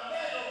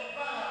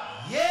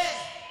ye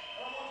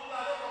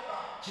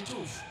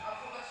kituufu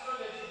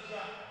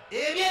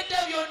ebyedda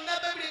byonna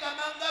bibiri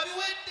gamanga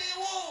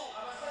biweddewo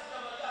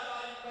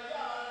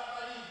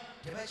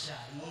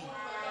tebakyali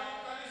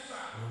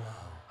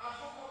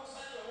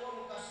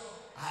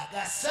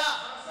agasa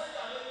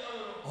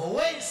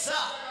owensa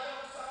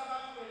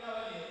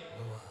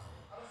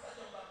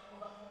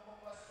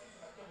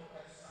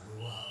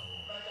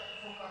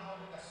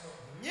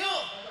nnyo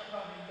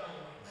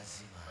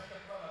mazima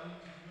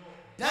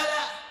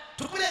ddala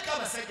tukuleka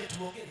abasajja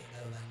tubogere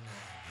engalo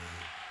bannange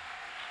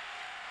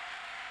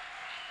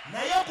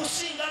naye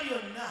okusinga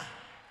byonna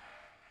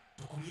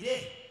tukubire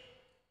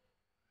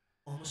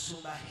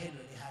omusumba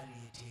henry ne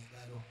harriet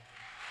engalo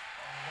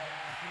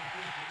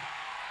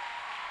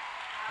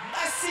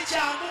nga si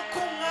kyangu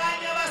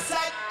kuŋŋaanya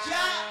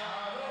basajja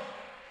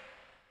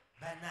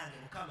bannange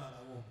mukama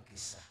abawa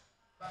omukisa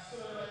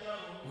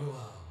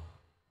wewaawo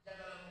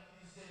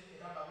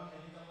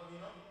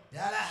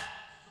ddala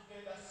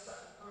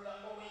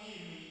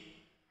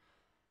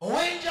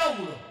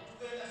ow'enjawulo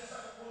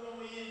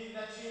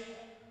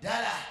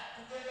ddala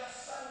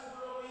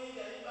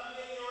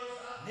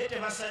naye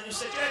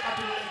tebasanyuse kireka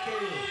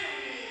tumulekeyo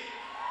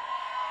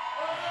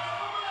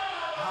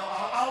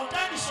awo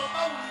tandisa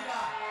obawulira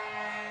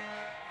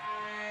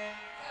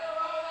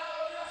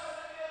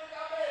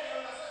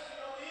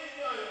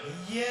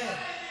ye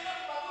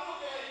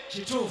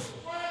kituufu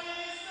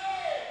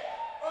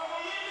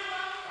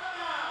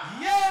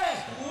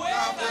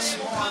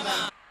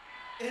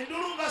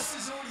endulu nga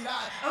siziwulira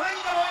amanyi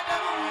nga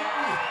bawaddamu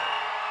bungu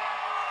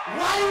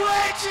waliwo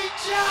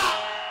ekijja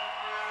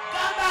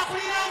gamba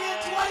akuliranye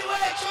nti waliwo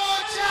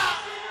ekyokya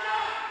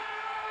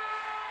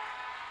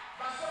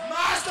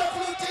maaso ku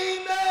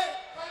lutimbe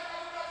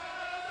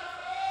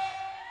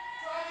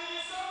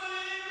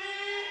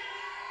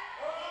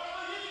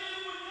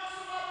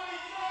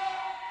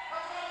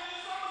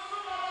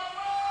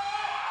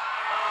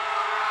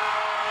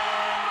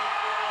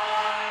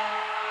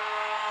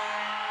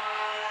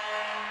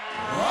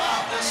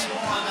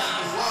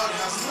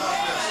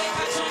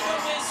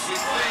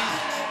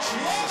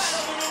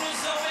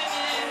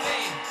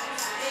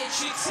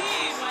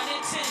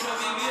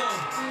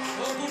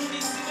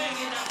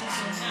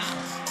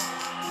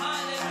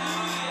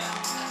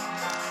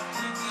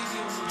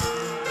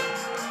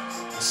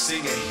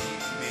Sing a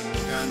hymn in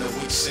Uganda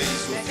which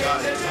says we've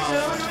got it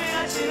covered,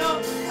 and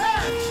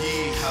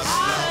He has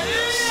loved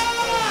us.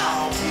 Oh,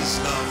 how He's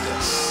loved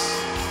us.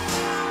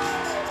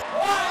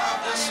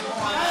 The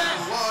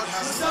world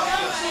has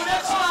loved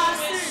us.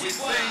 We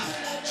thank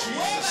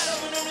Jesus.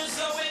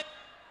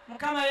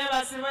 mukama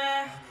yebasibwe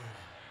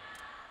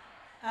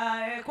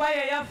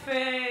ekwaya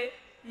yaffe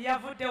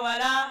yavudde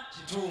wala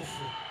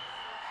kituufu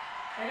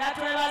era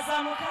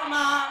twebaza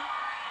mukama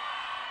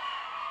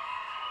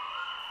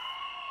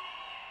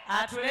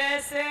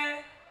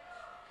atuleese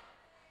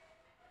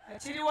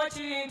kiriwo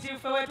kiri nti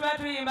ffe we tuba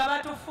tuyimba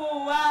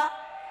batufuuwa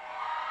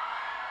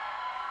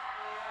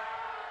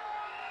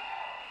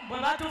bwe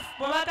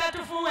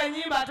batatufuuwa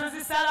ennyimba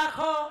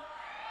tuzisalako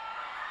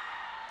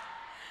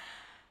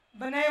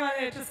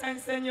naye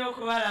tusanyuse nnyo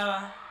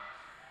okubalaba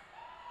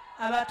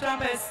aba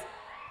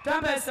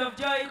Trumpets of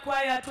Joy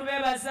Choir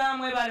tubeebaza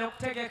mwebale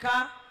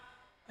okutegeka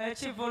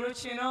ekivvulu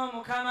kino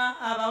mukama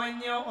abawe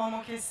nnyo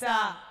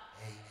omukisa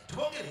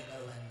tubongere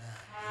engalo bannange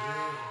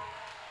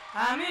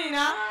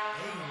amiina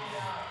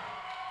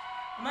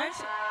manyi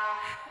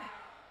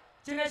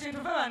kino ekintu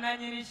fe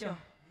bannanyini kyo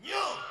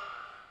nnyo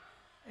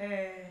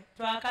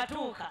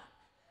twakatuuka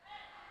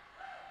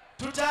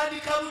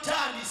tutandika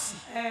butandisi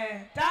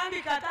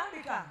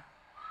tandika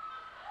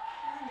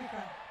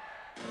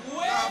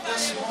Love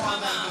us,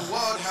 Muhammad. The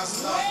world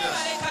has loved us.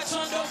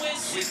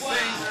 We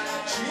thank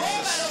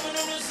Jesus.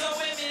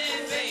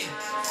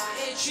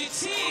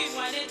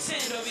 ekitiibwa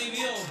n'ettendo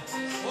bibyo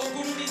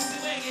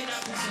ogulumizibwa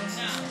ennaku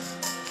zonna.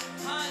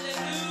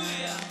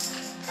 Hallelujah.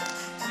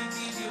 We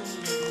give you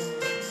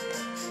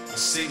We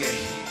sing a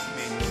hymn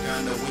in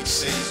Uganda which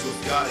says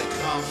we've got a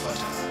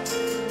comforter,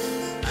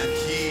 and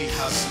He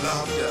has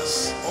loved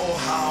us. Oh,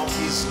 how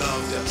he's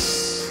loved us.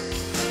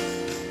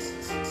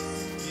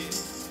 Yeah.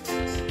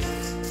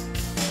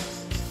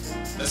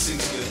 Let's sing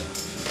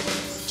together.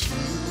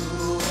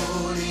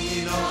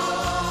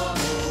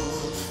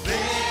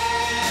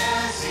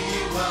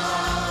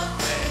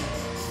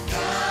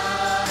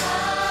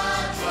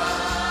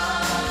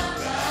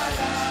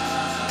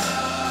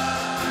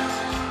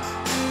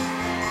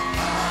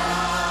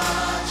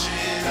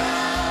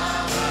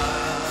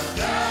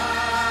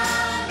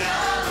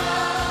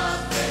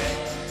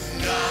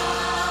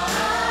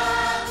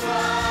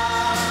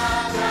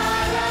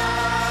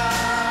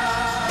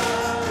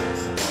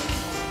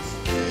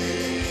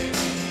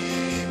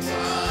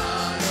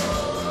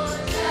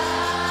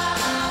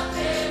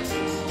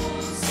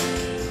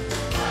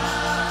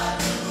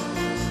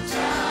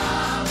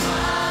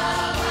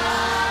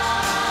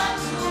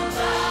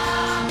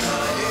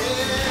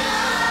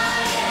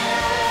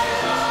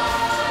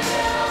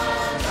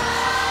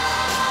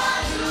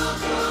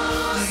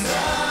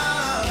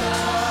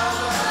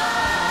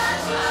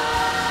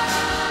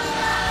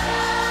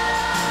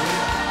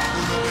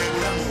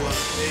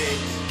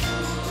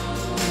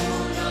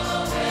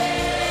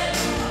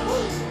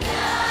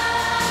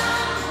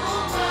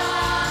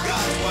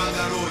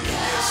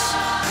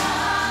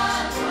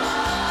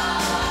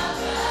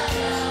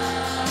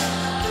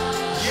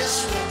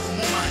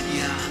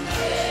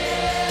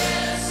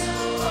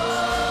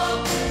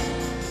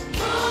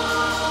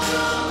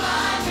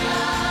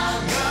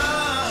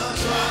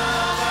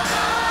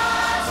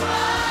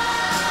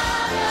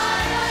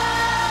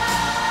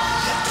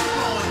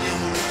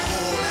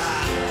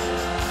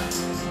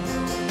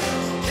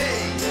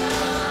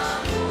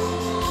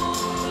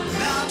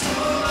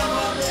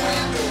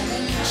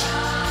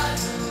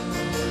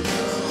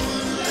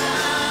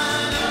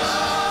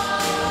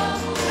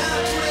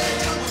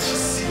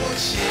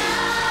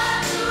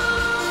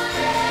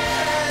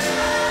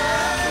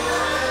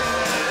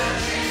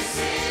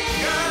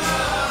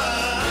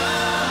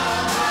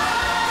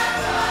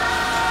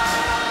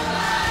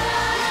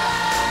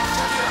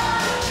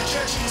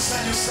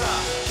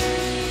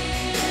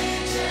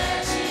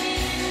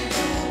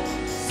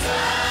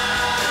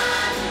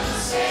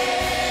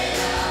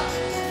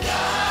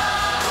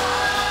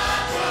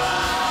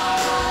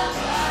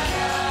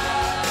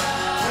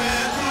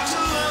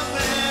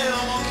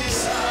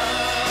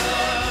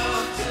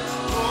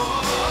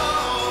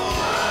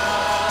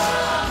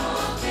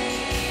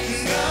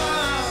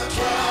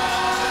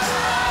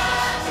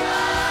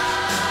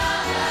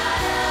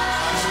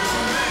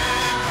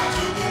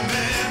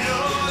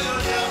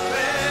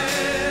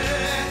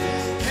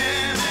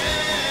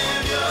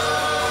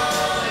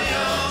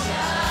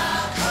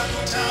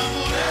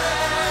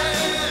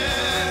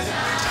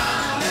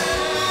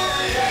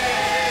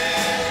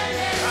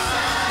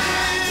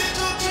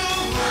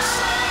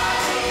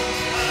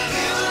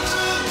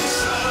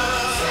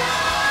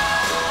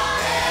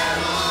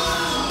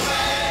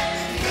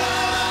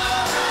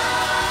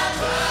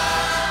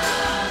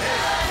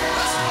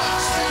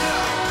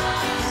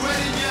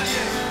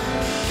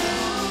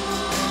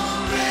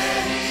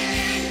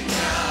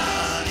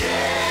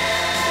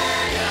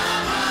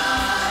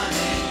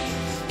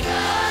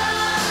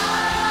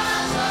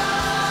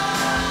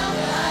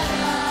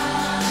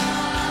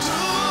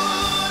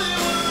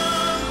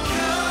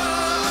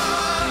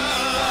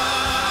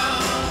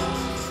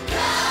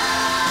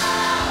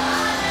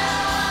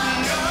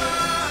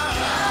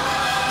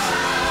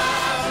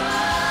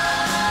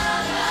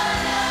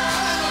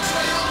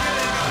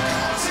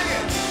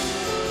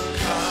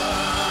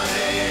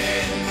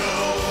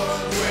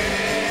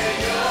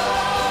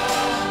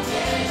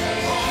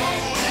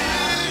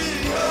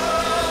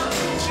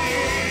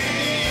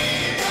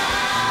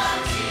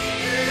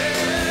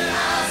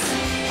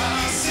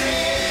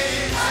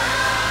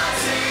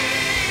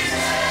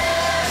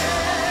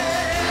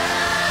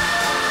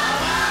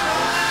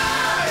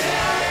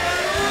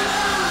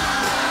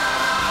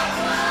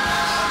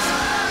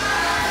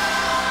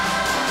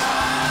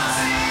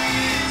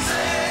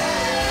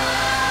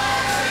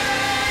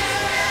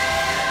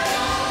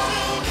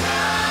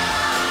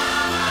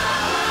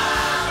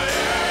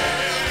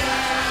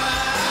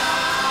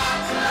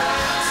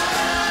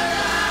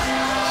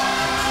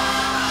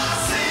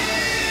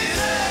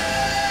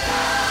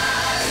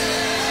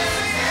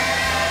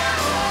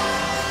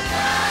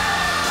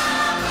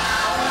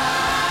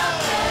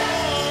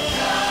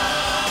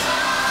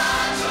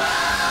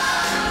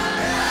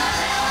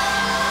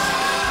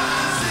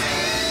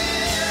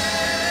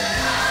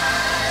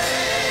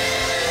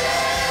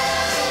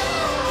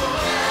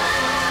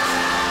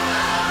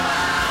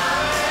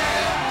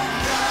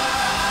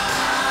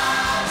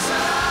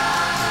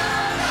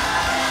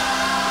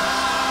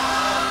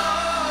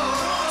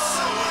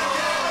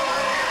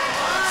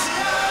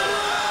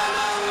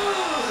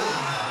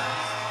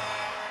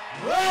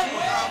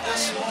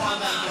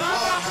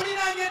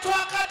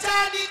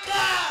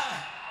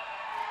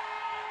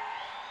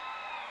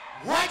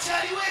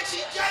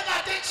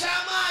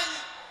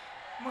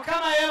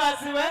 Mukama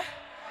yebaziwe.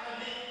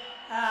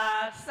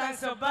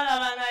 Tusanze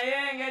obalaba naye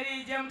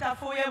engeri gye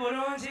mutafuuye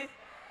bulungi.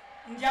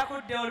 nja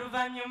kudda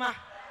oluvannyuma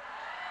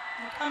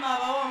mukama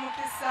abawa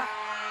omukisa.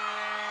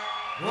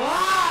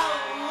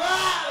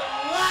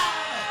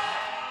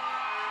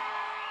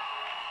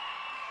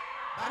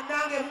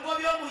 bannange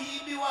mugobye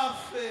omuyimbi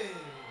waffe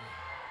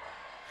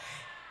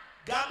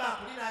gamba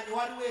akulinaanye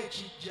waliwo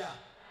ekijja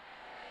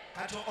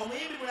kati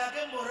omuyimbi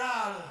mulage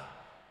moraalo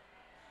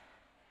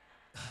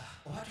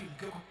oba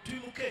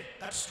tuyimuke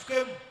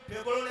katusitukemu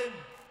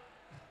twegololemu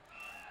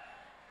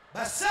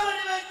basabo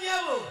ne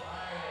bannyabo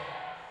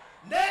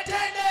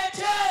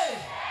netendeete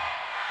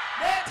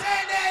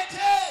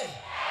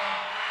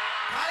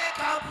kale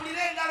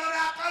kampulire engalo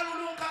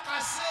laakalulu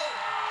nkakase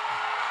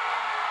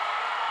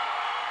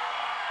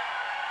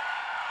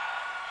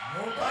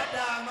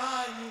mumpadde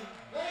amaanyi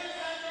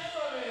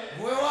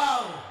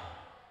weewaawo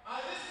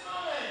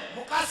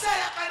mu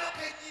kaseera kano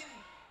kennyini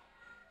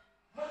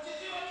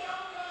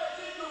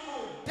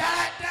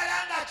ddala ddala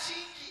nga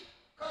kingi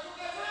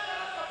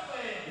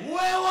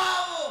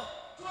weewaawo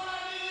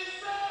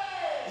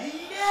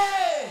ye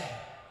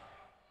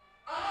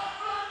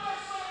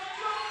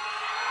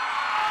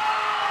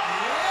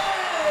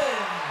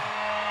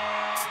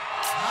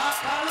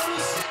akalulu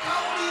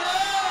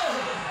sikawulire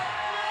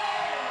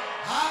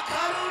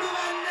akalulu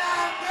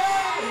bannange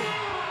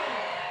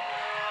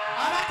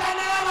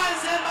abatanalaba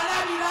nze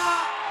mbalabira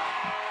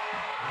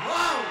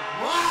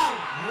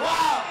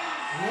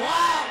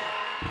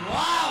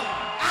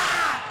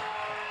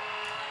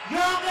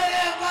yongera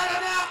engalo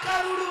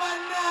n'akalulu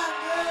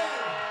bannange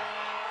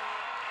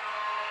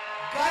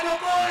gano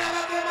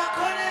goolaba ge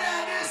makonero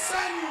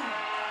ag'essanyu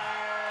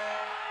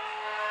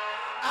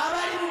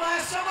abali mu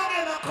maaso go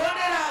ge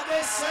makonero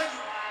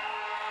ag'essanyu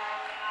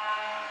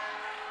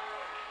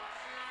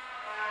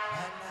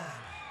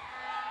bannange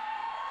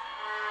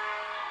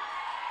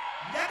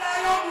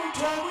njagalayo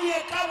omuntu omu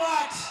yekka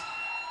bw'ati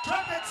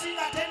trumpets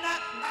nga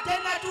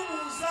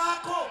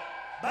tennatumuuzaako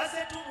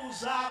baze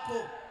tumuuzaako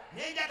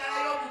naye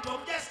njagalayo omuntu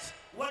omu just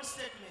one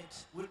statement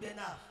will be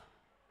enough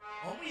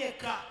omu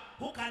yekka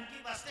who can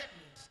give a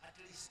statement at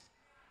least.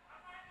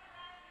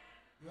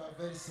 You are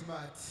very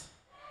smart.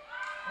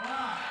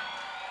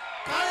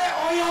 kale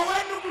oyo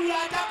wennugu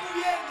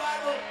yatakubye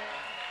engalo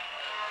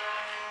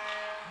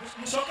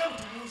musooke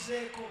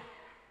mutumuuzeeko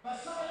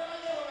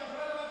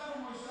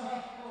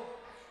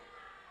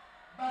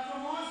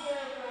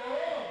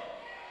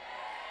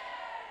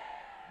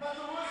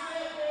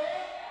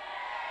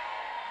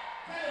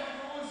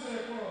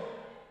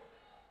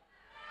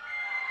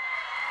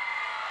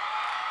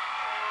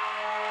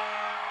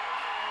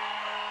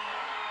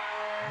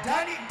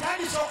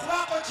ntandise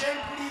okubaako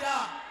kyempulira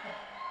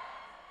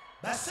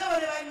bassebo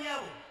ne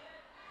bannyabo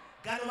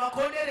gano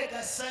makondere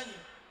ga ssanyu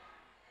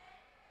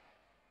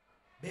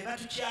be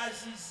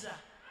batukyazizza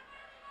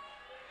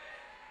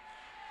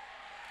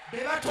be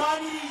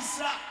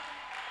batwaniriza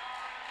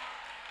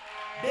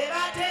be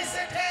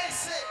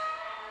bateeseteese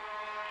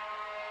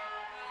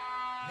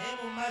naye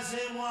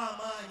mumazeemu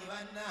amaanyi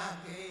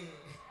bannange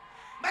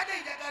mbadde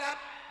njagala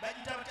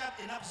bagita bata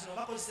ennaku zino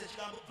bakozesa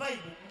ekigambo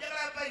vayibu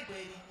njagala vayibu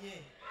erinye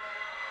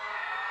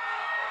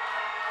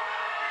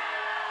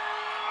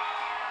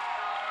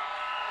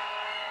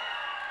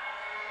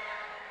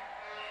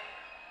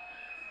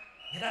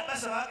era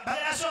basaba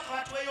balasooka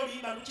batuweyo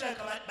oluyimba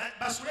lukirabika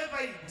basule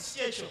vayibu si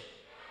ekyo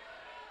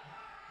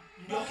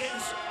ndyoke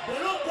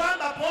bwera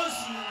okwamba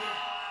pozinge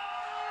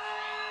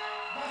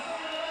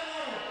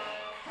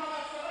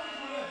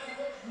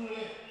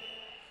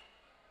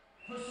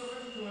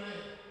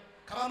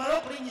kabamale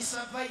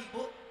okulinyisa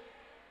vayibu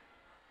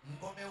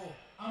nkomewo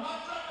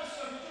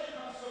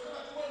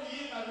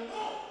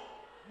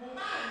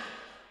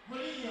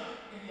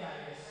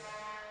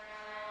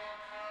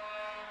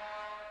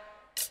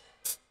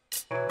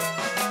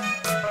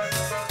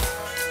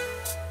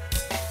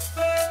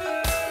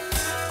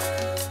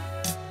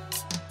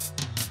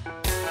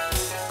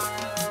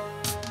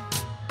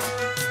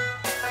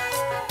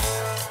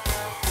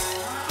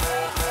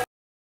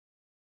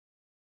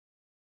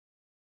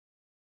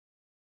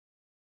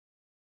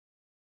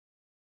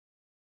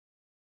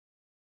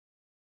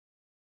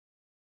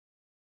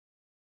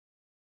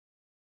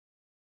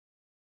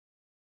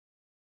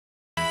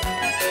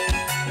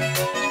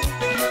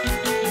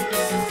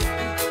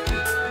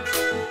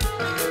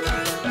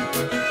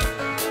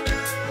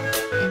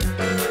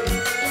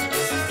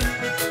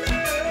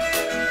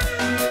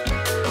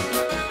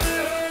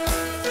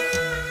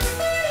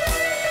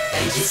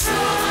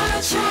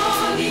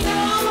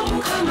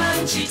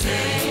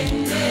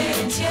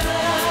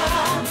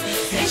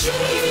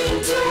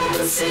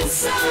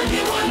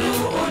Sensane wanu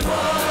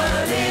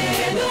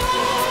onwalelo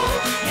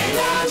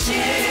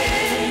elaje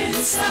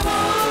sama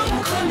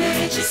mukone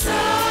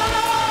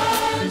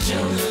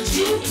chisanjo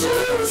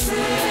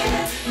chintuse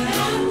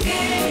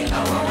nange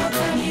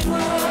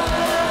awawakanirwa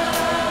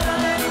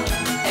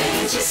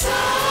echisanjo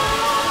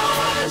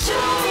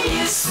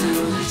Yesu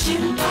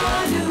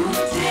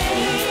chimpanute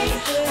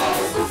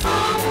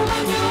okufamu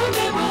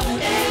manyomemo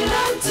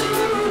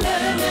elatula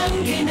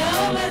nange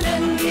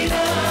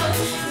nabalangira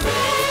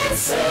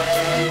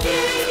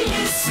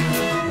Yesu,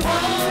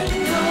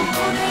 one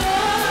no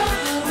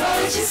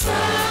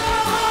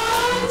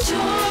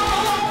ekisajo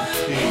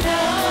era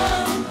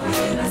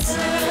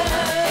nkwebaza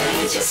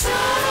ekisajo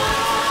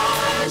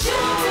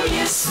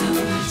Yesu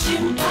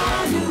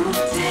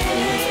kimpanudde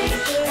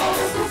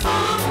okuva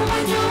mu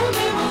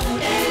banyomebwa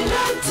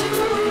era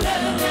ttula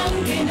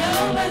nange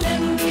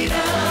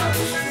n'abalangira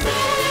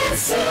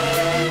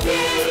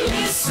nesebye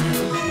Yesu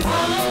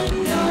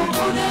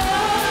wandokola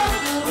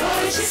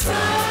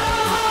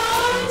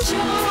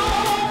ekisajo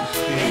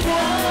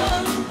era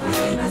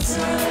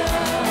nkwebaza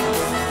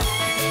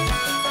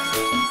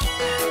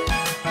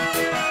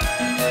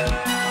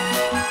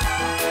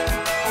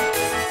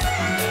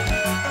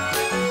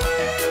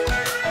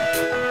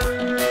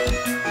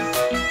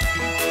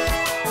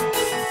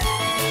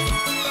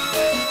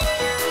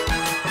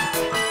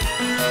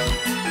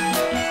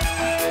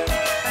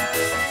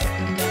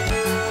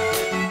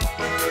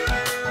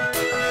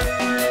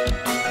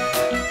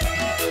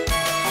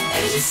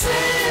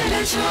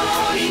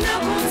Joina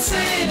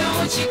kunseno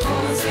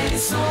chikonze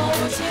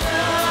sotya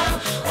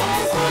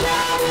okola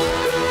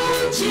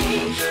bulungi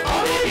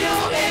olebyo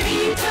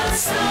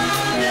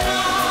ebitasana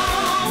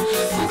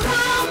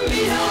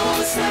fukambira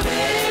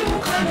osabe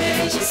mukama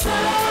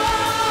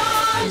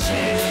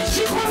ekisanje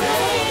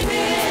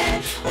kikumene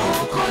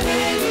okole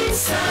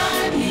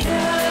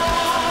ebisaanira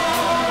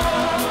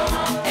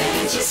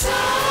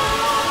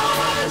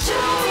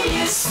ekisajo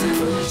Yesu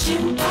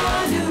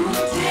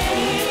kimpanudde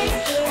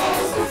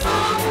okuva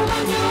mu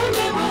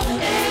banyomebwa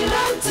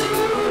era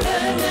ttula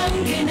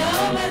nange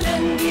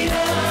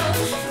n'abalangira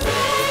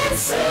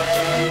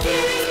nesebye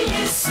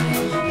Yesu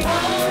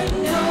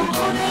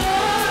wandokola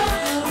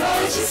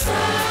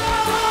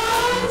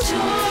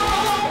ekisajo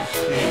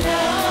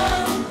era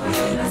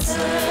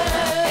nkwebaza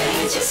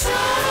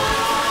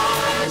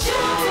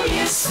ekisajo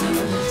Yesu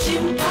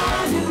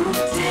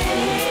kimpanudde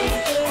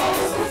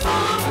okuva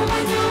mu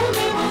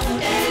banyomebwa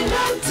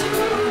era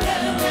ttula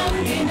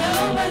nange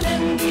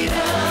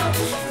n'abalangira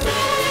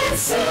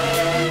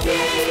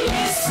nesebye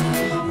Yesu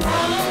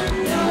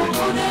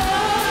wandokola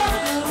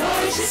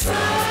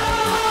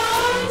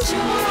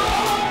ekisajo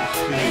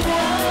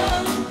era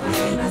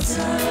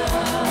nkwebaza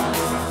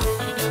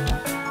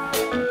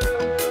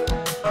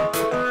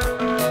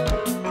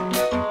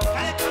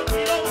kale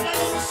kampira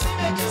obulala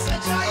obusiba ekisa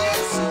kya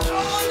Yesu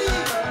gy'oli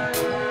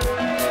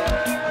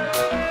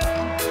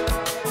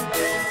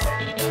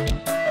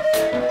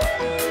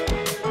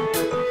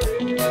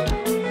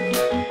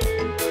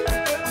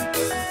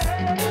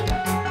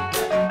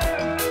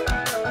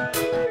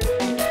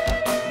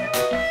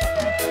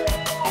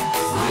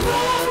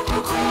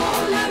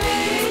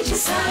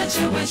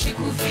bwe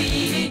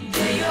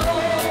kikuviiriddeyo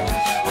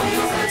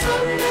oyo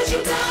Katonda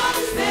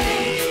kitaffe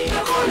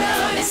yakola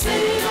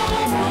esserira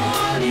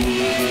omwoli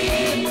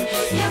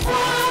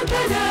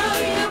yakwagala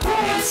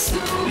yakuwa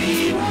essuubi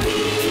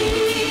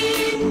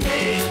mulinde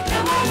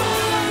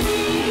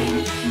namamaani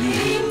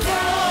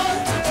linga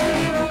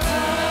totalibuka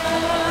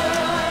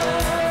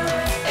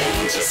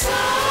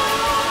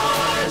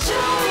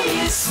ekisajo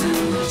Yesu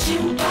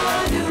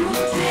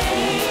kimpanudde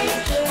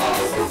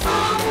okuva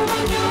mu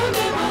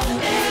banyomebwa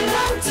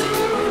era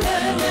ttula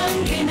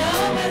nange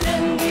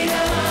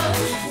n'abalangira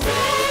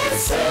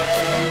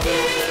nesebye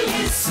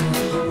Yesu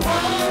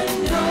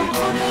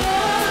wandokola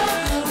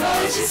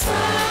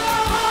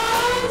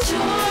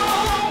ekisajo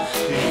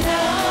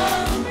era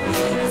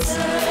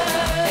nkwebaza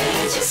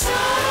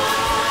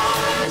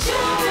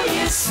ekisajo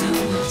Yesu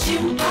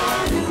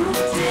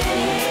kimpanudde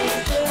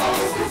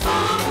okuva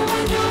mu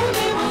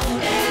banyomebwa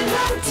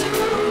era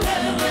ttula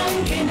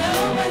nange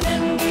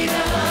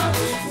n'abalangira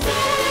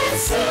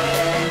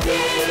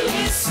nesebye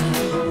Yesu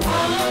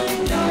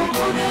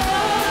wandokola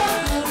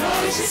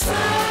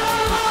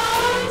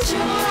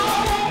ekisajo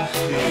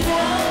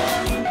era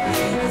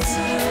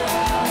nkwebaza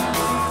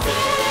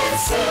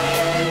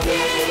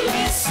nesebye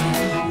Yesu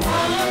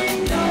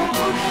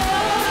wandokola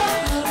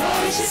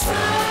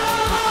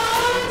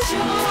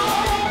ekisajo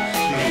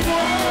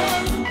era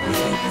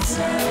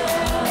nkwebaza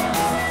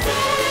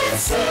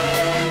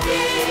nesebye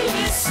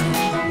Yesu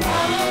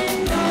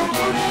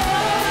wandokola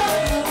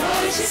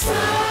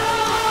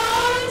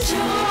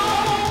ekisajo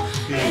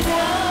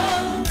era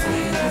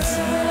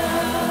nkwebaza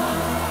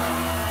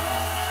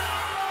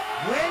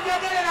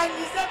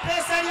wenjogereranyiza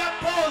pesa lya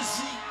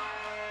poozi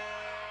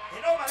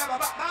era obalaba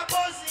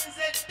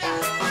bapoozinze dda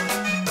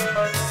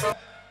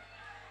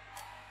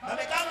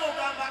babekanga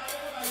ogamba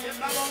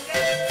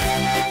babongere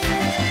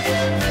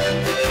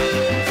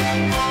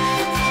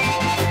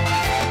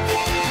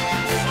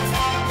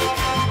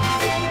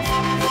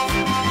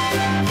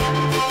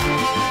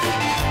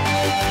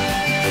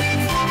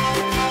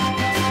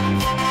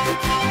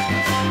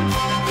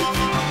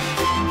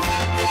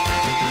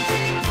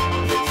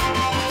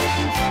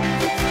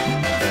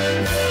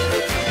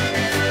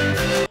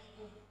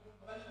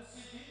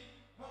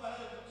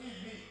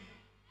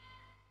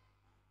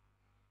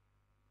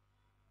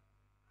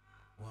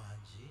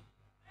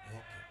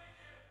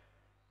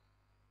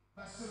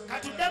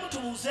katuddemu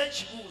tubuuze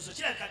ekibuuzo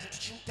kirabika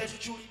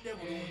tetukiwulidde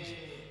bulungi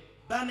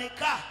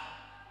bameka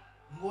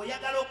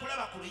ng'oyagala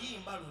okulaba ku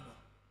luyimba luno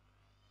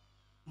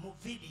mu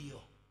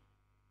video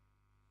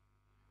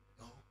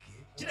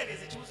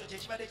kitegeeza ekibuzo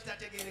kyekibadde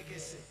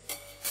kitategerekese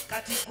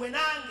kati gwe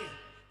nange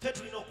fe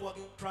tulina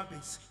okuwaga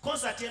trumpets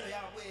concert eno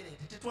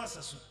yabwerete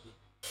tetwasasudde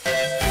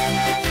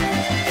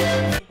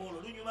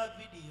olunyuma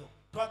video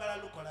twagala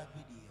lukola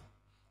video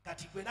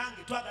kati gwe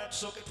nange twagala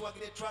tusooke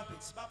tuwagire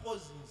trumpets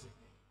bapozinze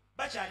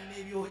bakyalina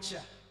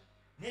ebyokya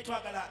naye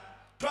twagala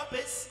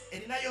trumpets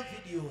erinayo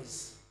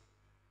videos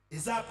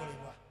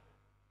ezakolebwa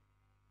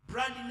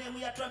brand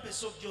name ya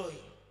Trumpets of Joy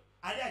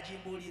ali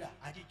agimbuulira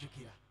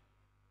agijjukira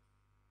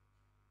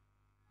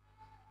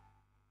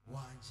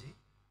wanje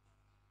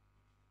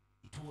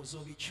ituwoza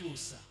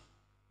obikyusa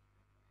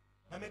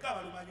bameka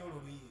abalumanyi olwo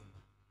oluyimba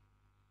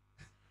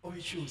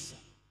obikyusa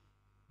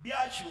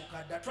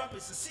byakyuka dda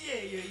Trumpets si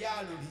yeeyo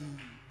eyaluli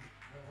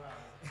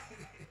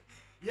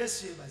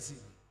yesu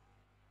yebazibwe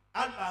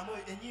albamu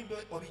enyimba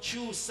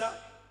obikyusa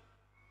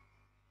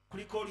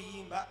kuliko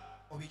oluyimba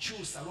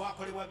obikyusa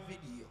lwakolebwa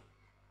video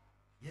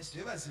yesu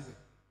yebazibwe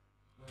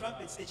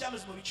Trumpets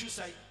ekyamazima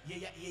obikyusa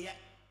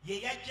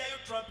yeyajjayo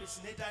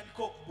Trumpets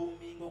netandika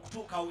okubuuminga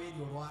okutuukawo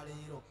eri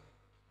olwaleero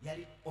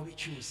yali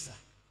obikyusa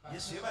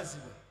yesu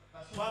yebazibwe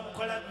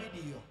twamukola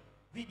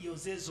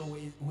videos ezo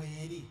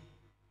weeri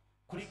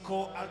kuliko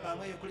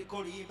albamu eyo kuliko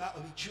oluyimba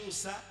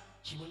obikyusa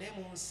kibune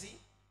mu nsi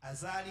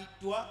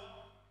azaaliddwa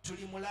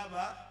tuli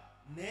mulaba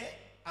ne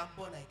I'm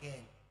born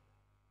again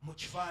mu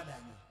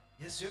kifaananyi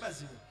yesu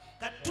yebazibwe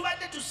kati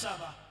tubadde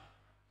tusaba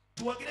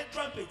tuwagire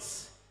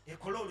Trumpets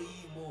ekole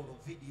oluyimba olwo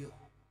video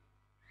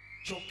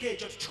kyokka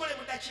ekyo tukikole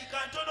mu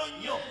dakiika ntono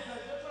nnyo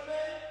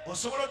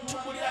osobola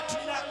otutumbulira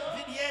tulina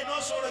video eno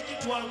osobola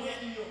ogitwamu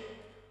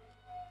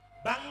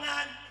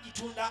baŋŋambye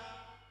gitunda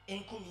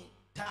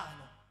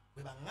 5,000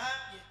 bwe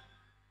baŋŋambye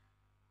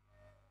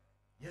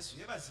yesu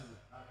yebazibwe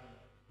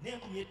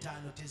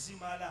n'5,000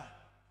 tezimala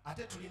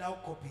ate tulinawo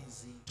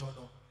copies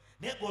ntono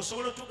naye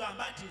gweosobola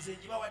otugamba nti nze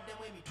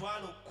njibawaddemu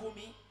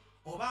 10,000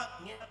 oba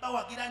ngenda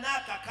bawagira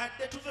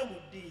n'akakadde tuve mu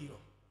ddiiro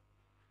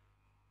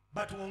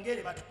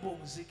batuwongere batukuba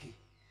omuziki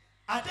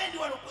ate ndi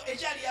wano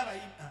ekyali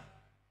abayimba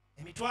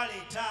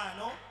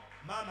 5,000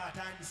 maama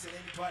atandise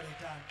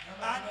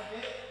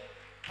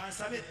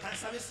n'5,000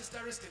 kansabe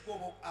sister rest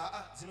ekuobo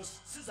zino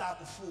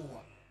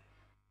sizakufuuwa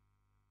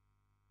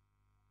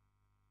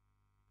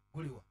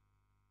guliwa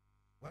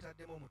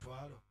wataddemu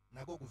 1,000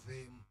 nago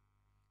guveemu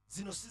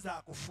zino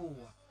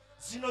sizakufuuwa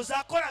zino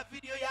zakola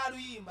video ya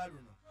luyimba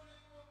luno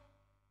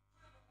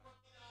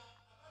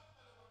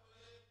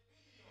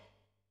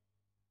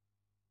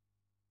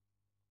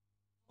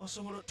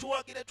osobola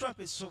tuwagire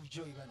Trumpets of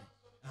Joy bane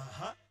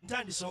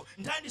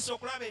ntandise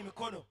okulaba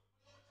emikono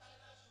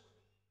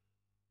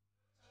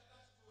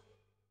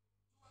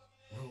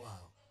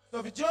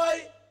of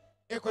Joy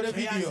ekole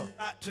video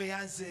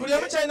tweyanze buli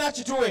omu kyalina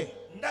kituwe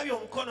ndabye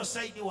omukono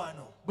saidi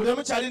wano buli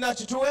omu kyalina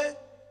kituwe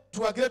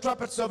tuwagire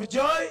Trumpets of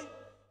Joy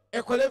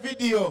ekole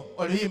video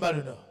oluyimba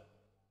luno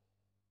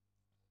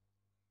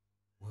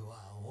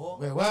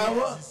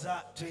weewaawo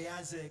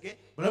tweyanzeege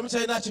buli omu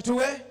kyalina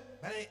kituwe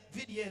bale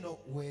video eno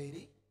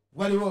weeri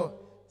waliwo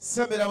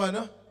sembera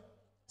wano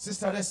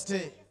sister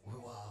Reste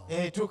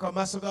tuuka mu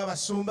maaso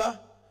g'abasumba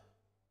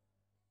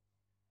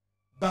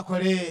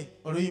bakole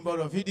oluyimba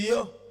olwo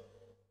video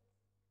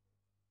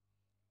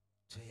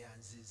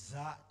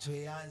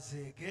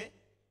tweyanzeege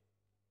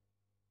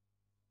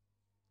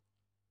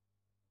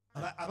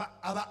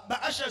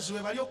ba ashers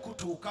we bali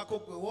okutuukako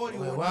gwe wooli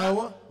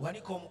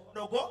wanika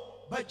omukono gwo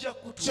bajja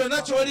kutuuka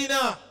kyonna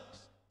ky'olina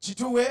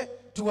kituwe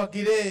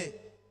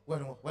tuwagire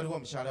waliwo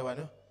omukyala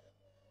wano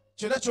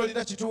kyonna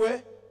ky'olina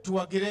kituwe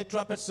tuwagire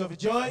Trumpets of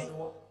Joy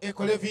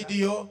ekole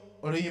video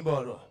oluyimba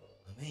olwo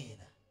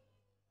amiina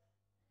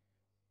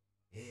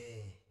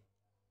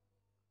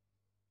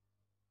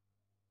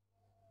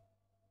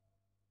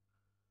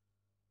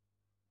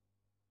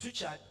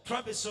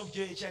Trumpets of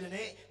Joy ekyali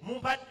naye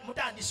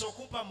mutandise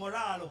okumpa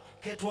moralo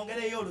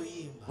ketwongereyo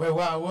oluyimba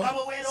weewaawo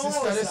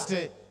sister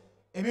Reste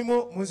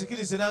ebimu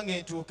munzikirize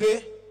nange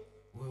ntuuke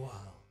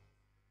weewaawo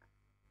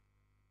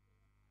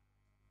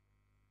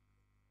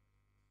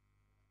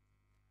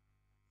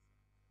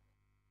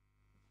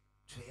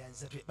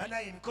tweyanza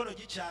banaye emikono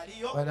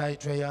gikyaliyo banaye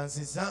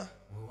tweyanziza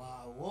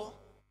weewaawo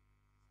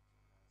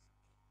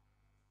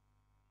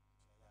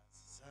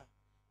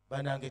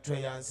banange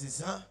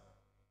tweyanziza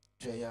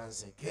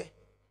tweyanzeke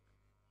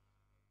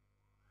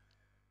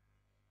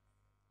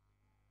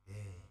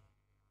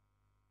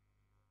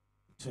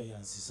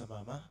tweyanziza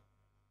mama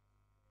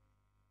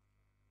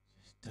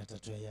tata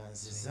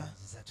tweyanziza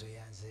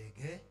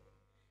tweyanzeege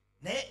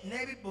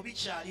n'ebibbo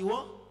bikyaliwo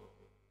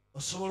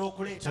osobola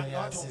okuleeta nga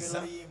watongera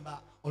oluyimba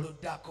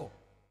oluddako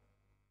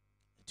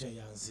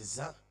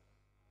tweyanziza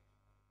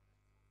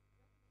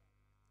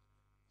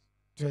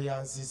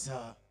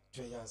tweyanziza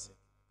tweyanze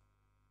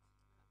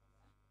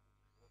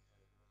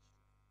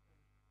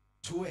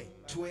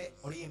tuwe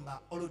oluyimba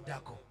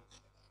oluddako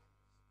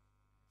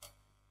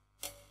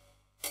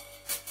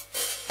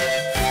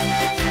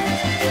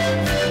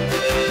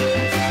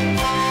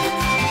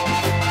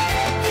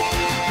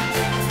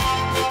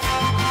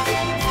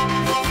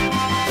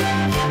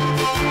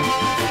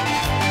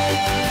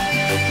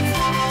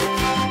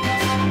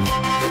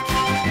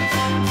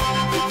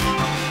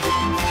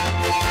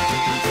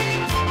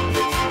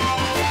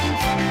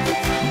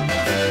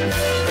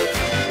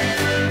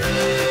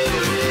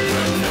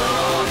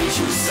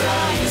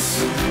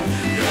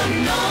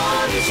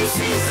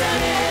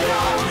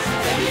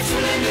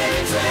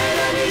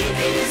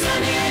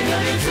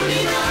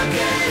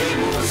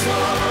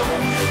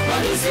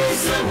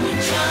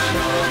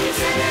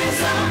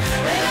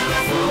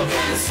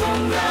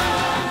ensonga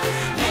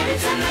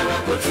ebitanaba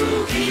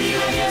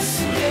kutuukirira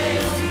yesu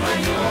leero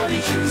manya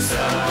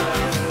obikyusa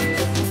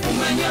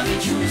omanya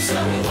obikyusa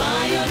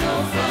wewaayo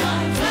n'ofa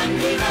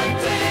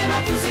twandibadde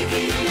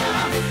bakuzikirira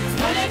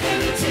moleka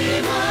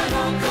emitima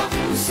n'okka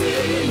ku nsi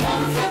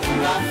onfe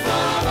kulwafa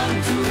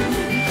abantu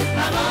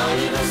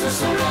abaali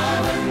basosolwa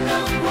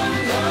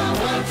bannaggwanga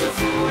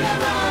watufuula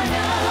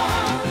baana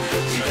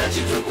kika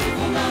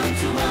kitukuvu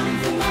bantu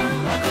banvuma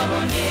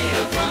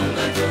akabonero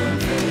kwanga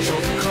tonde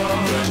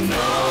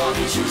byonna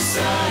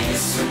bikyusa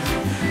yesu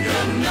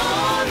byonna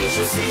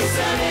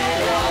bikyusiza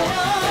leero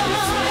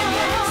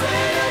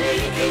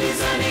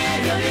ebitulenyetweraliikiriza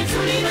n'ebyo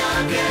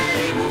bitulinanga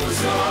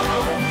ebibuuzo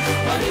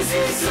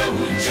wabiziza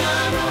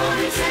obujjano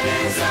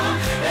bitegeeza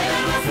era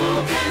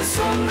bafuuka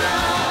ensonga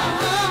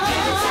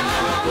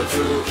ebitanaba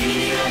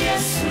kutuukirira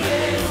yesu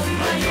leero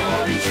manya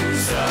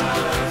obikyusa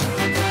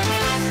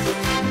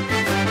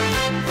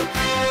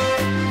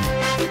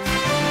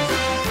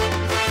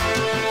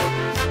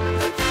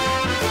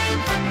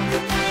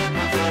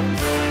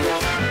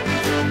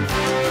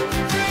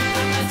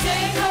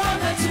ateeka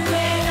wakati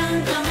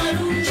weeranga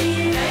malungi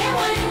naye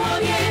waliwo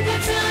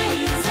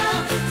byekatayinza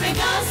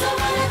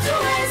tegasobola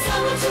tuweesa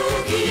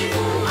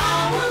butuukirivu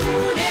awamu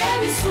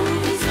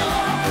n'ebisuubizo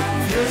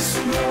yesu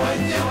nga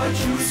wajja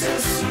wakyusa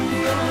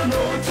essuula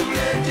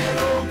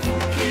n'otuleetera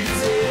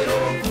okukkiriza era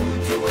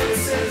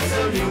okutuweeseza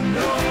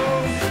byonna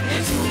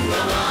netuba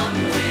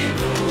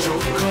bamuwendo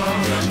kyokka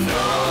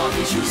byonna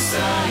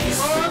bikyusa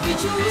yesu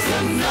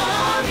byonna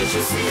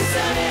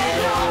bikyusiza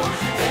leero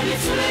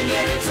ebitulenye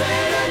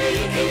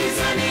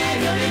bitweraliikiriza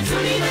n'ebyo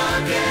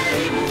bitulinanga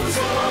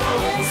ebibuuzo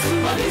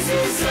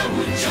wabiziza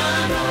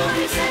bujjano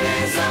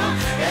bitegeeza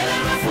era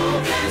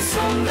bafuuka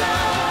ensonga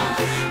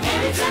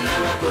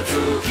ebitanaba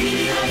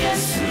kutuukirira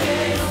yesu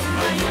leero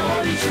manya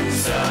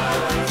obikyusa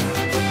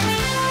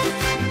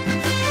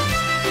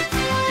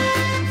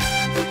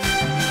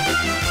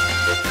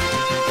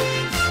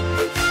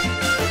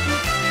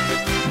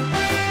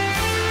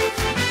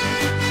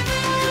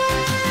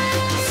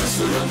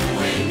osasula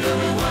muwendo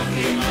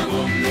wange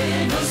magombe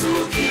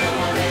nozuukira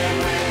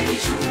waleerwe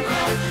ebikyuka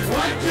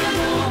wadde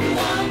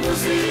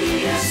n'obuwanguzi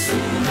yesu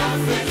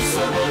naffe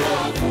tusobola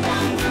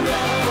okuwangula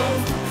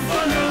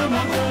fana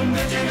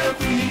magombe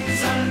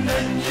tegakwiza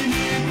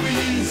nannyini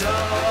kwiza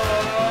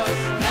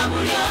na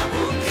buli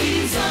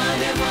akukkiriza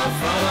ne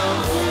bwafa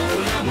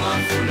obulamu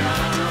afuna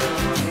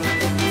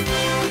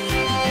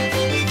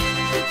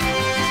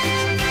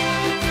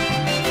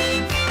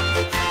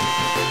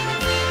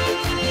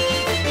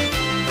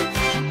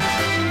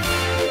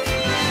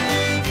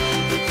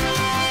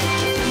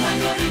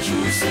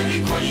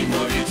ebikolimo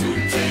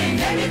bitutte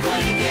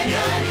n'ebikoliko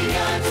ebyali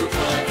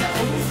byatukwata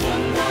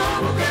obufumbo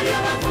obugalya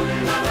bakulu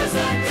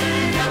abazadde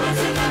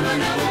n'abatagaba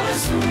nabo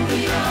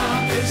basuubira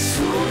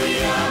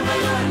suubira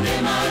amayonde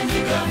maanyi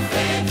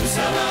gaffe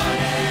tusaba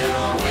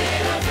leero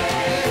weerage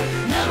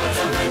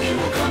n'abatamanyi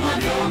mukama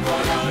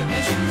byokola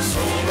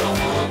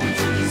nekimusoolamu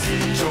obujulizi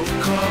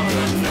kyokka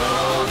byonna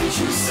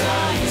bikyusa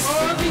yesu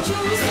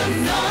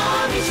byonna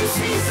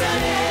bikyusiza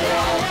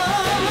leero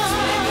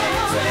ebitulenye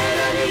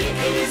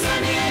bitweraliikiriza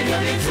n'ebyo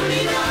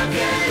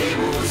bitulinanga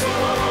ebibuuzo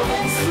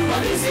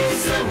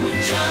wabiziza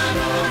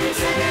bujjano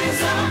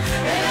bitegeeza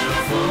era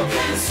bafuuka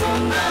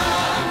ensonga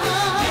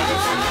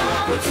ebitanaba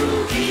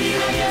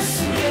kutuukirira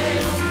yesu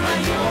leero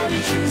manya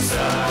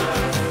obikyusa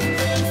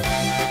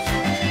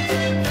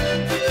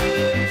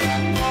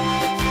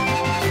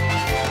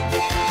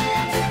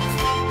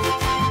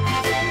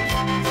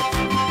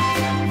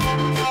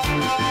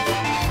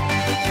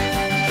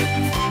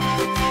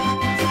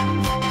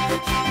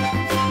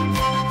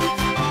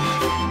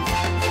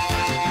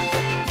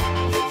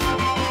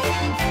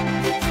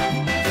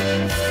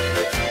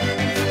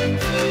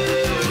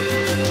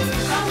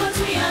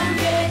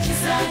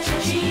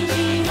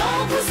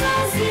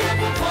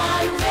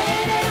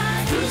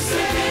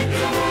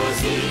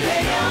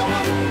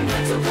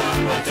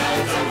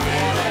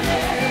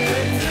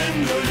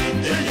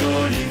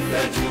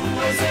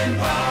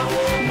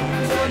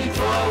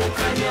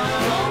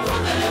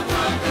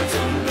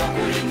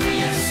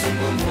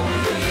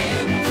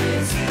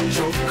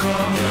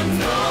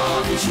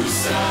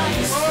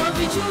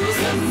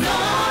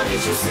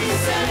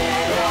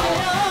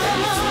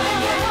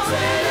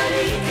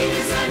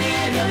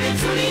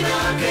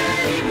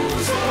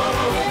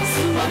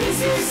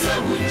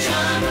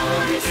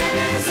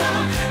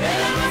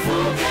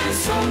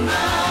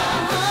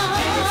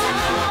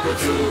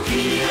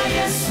kutuukirira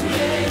yesu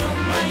leero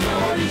manya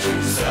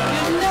obikyusa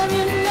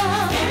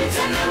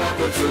ebitanaba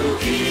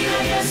kutuukirira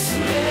yesu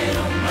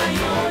leero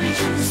manya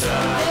obikyusa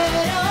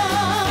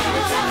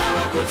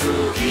ebitanaba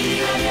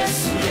kutuukirira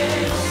yesu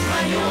leero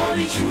manya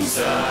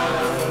obikyusa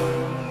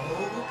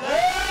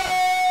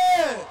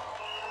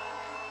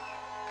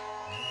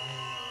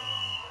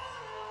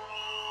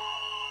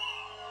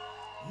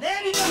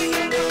n'ebino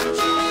bigenda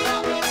okukyuka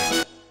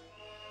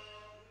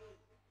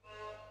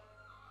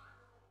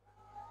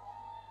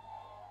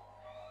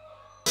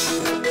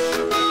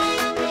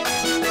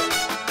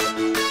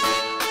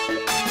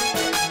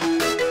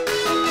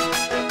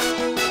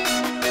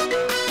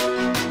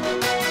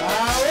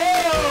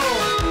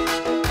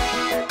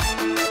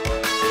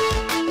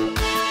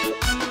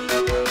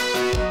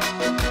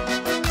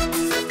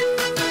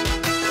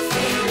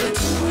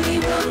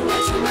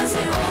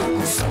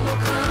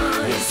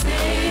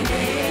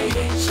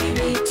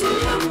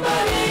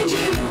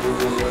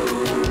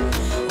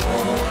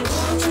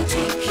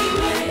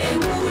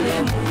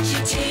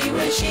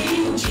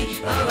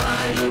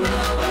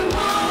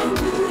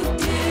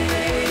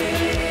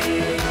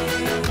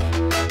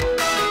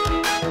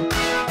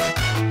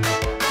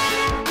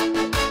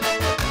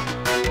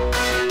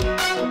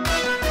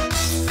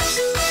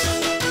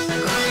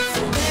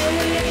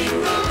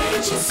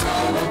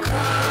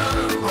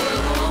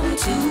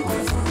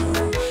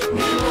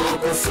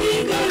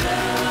okusigala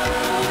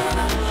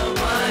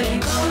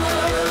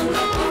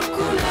walibanga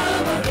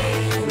kukulaba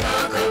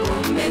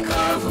ng'akagombe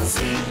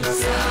kavuze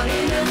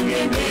saagenda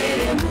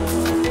ngemeremu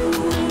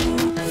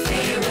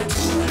fewe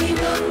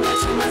tulibanga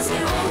tumaze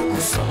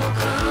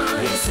okusomoka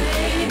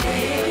esende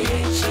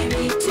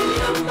y'ekibitu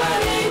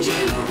byambala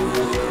enjeru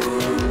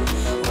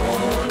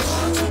olwo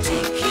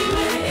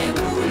tutikirwe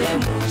ebule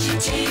mu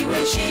kitiibwa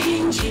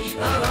kingi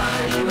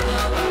abaali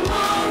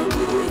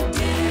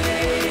babawangudde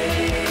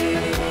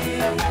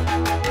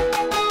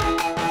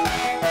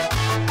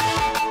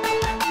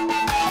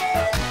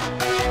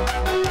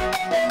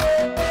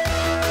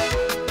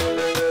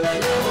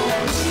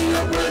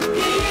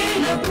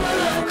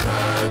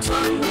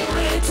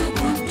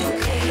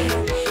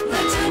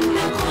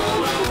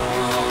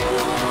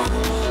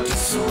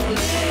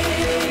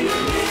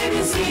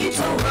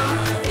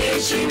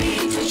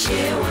Ekibitu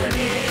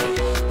kyewale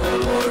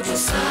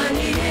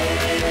olwotusaanire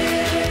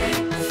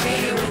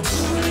fewe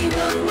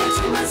tulibanga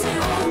tumaze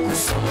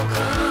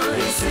okusomoka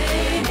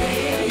esende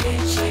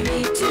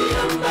y'ekibitu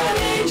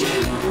byambala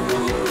enjeru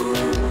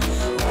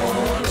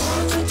olwo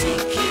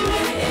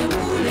tutikirwe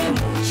ebule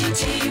mu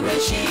kitiibwa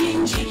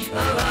kingi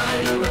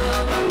abaali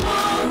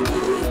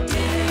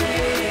babawangudde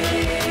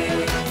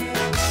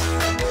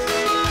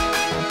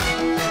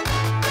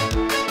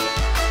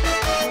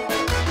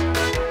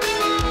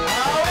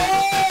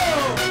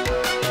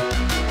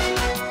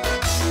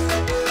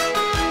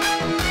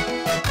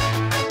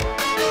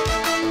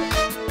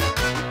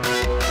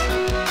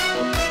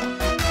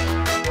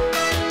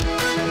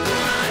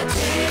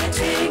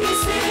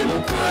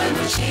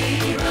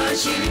kiba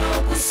kiri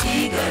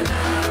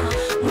okusigala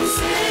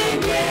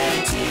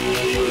musengeti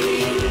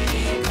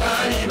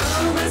kale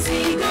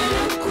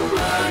bamazigala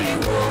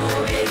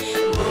kubaliwobe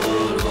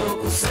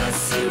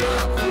olw'okusasirwa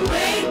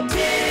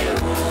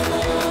kuweddewo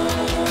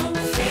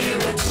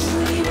fewe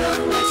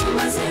tulibanga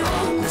tumaze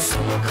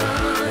okusomoka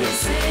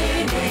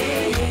esende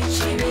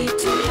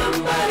y'ekibitu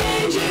byambala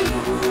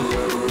enjeru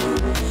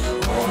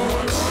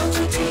olwo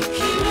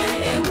tutikirwe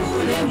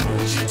ebule mu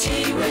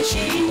kitiibwa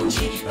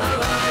kingi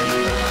abaali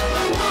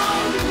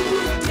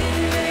babawangudde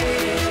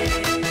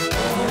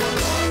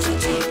olwo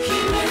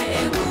tutikirwe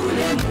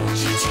ebule mu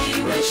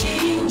kitiibwa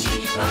kingi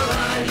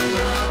abaali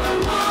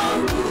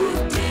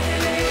babawangudde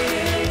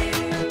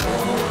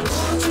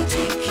olwo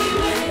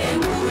tutikirwe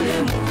ebule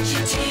mu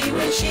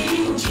kitiibwa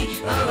kingi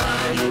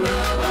abaali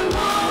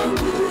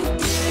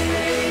babawangudde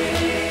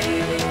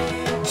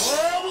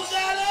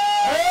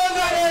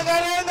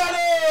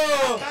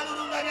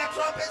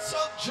Trumpets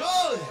of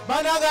joy.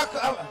 Bananga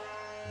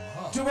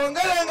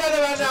tubongere engalo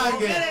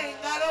banange.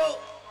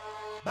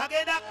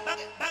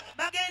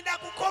 Bagenda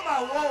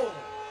kukomawo.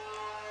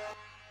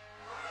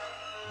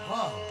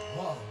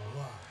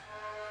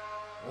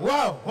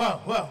 Wow.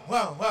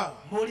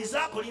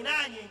 Mbuulizaako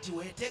linaanye nti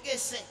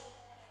weetegese.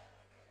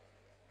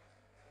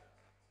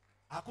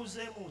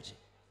 Akuzeemu ki?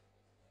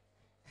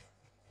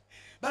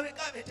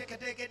 Babeka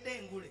beteeketeekedde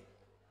engule.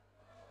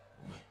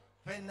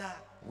 Fenna.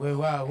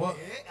 Weewaawo.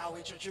 Awo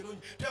ekyo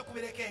kirungi.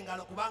 Twekubireko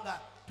engalo kubanga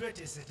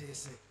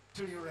tweteeseteese.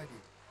 Tuli ready.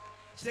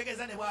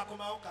 Kitegeeza ne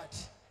bwakomawo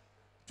kati.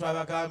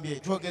 Twabagambye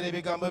twogera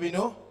ebigambo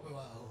bino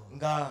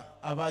nga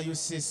aba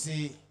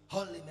UCC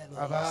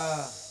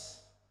aba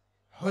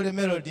Holy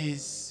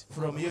Melodies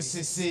from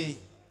UCC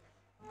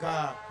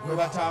nga bwe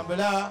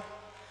batambula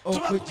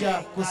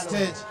okujja ku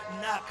stage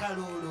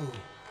n'akalulu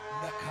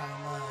nga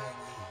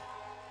kamaanyi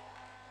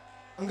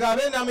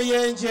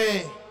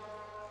ng'ab'enamuyenje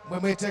mwe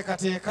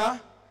mweteekateeka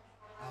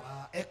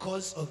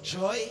Echoes of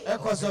Joy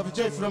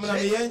from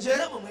Namuyenje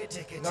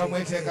nga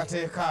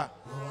mweteekateeka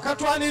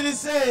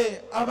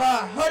katwanirize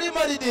aba Holy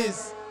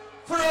Melodies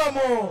from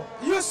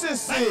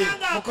UCC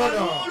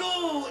mukono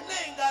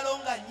n'engalo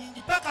nga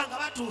nnyingi paka nga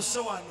batuuse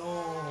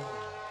wano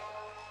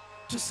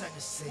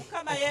tusanyuse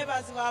Mukama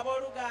yeebazibwa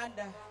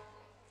abooluganda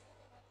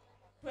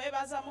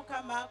twebaza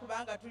Mukama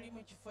kubanga tuli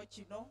mu kifo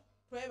kino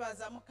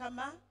twebaza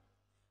Mukama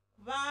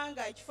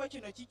kubanga ekifo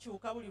kino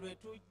kikyuka buli lwe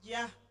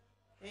tujja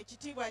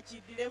ekitiibwa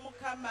kiddire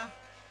Mukama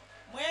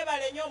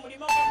mwebale nnyo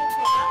omulimu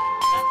gw'omukola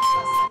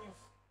natubasanyufu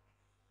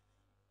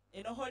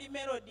eno Holy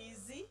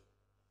Melodies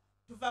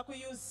tuva ku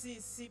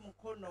UCC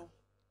mukono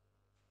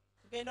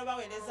tugenda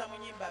baweereza mu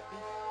nnyimba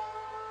bbiri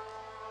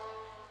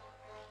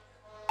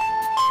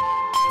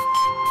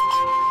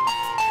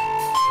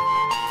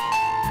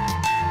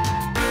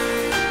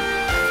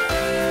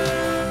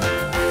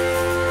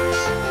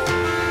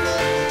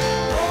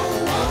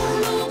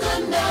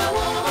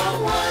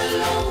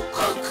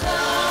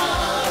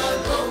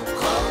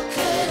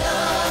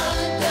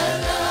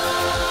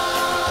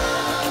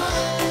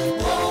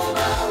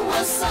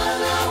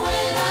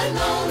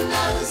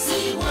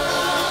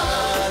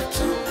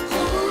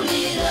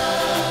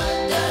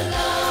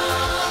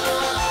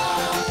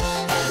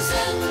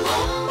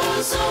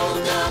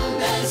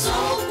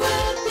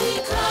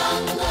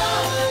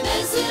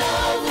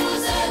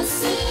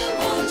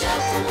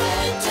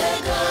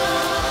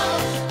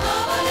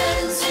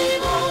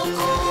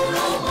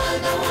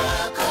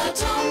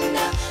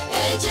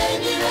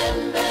Jenny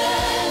Rembe,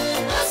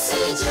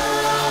 Asija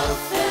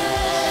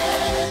Fe.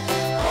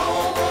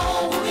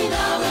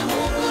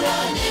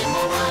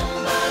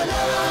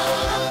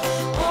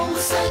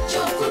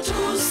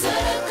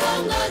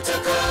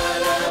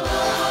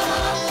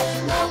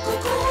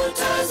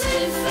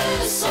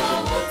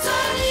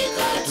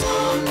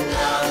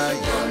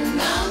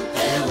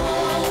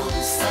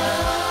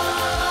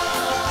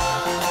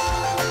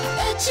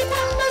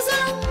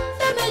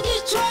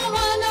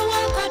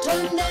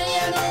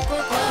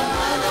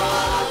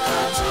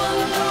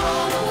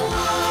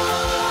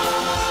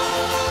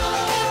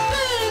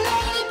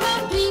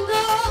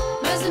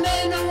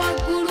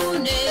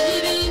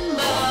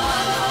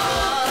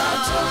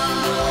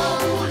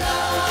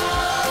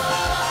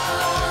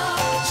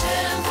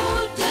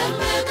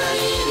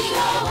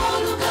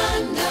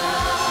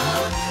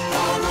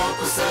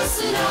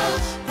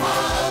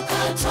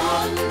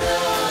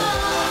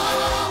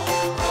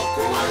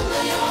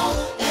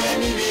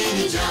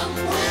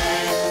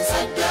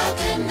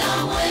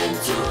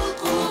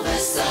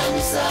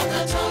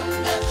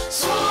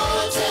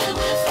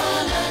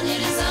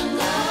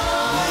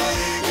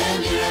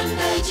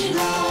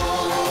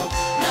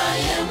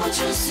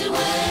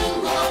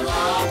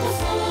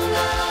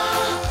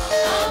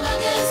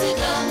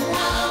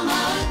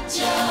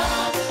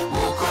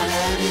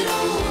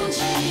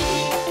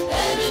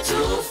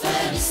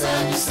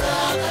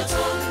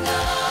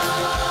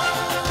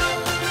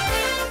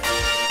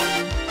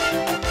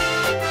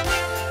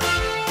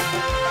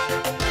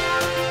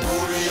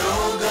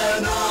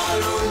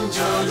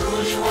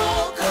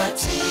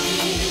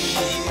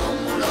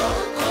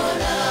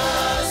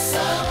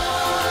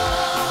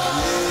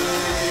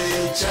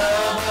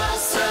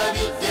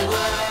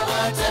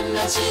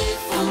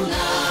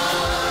 kukifuna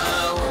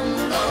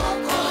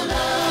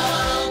omulokola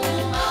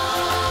nguma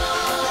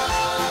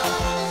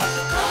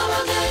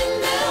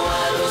kabagende wa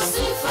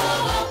lusifa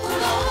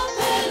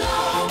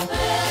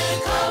bakulopelope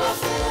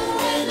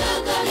kabafuwe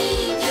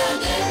nagalinja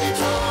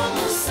g'ebito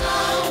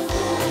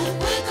musanvu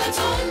gwe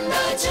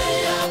katonda kye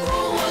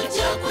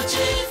yakuwojja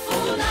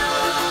kukifuna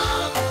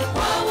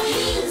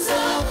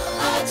wabuyinza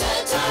ate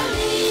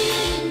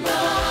talimba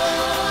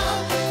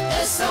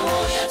esawo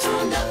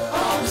yatunda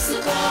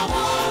obusika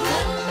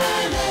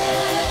bw'olw'emmere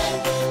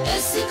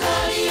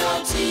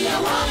esikaliyoti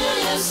yawaayo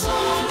yesu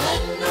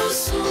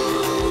olw'ennusu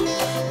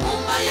mu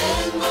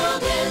mayengo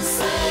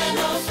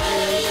g'enseno ffe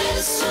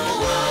yesu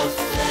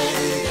waffe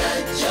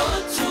yajja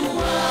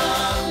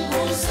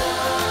otuwanguza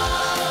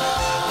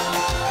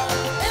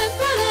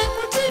empale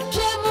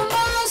kutippye mu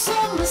maaso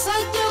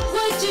omusajja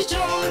gwe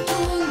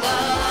kikyotunda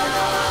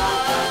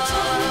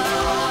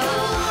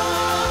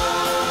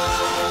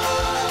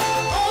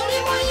oli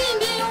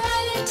muyimbi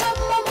wayita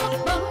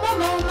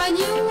bamama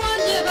omanyi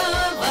wange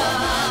baba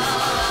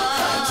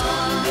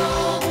katonda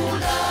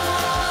obula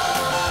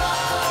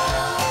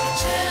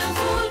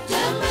kyenvudde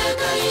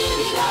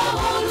mbegayirira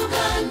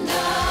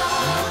abooluganda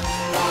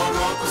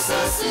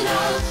olw'okusasira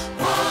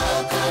kwa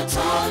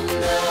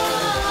katonda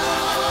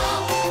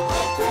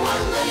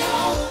okuwangayo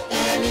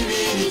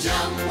emibiri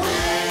gyammwe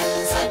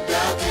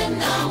saddaaka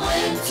ennamwe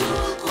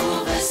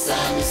entukuvu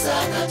esanyusa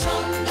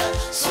katonda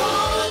so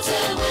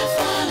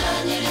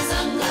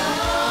temwefaananyirizanga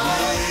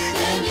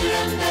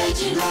n'emirembe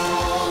gino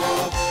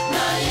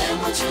naye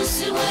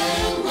mukyusibwe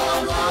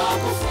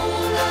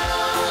ng'olw'okufuula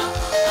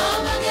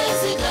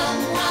amagezi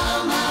gammwe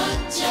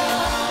amaggya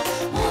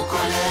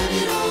mukole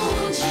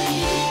ebirungi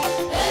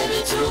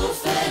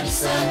ebituufu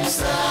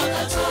ebisanyusa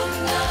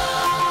katonda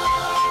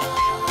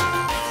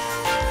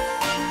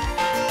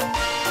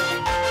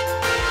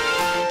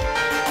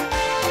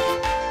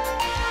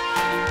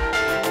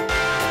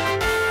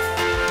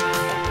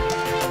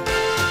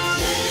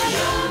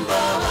yeyayamba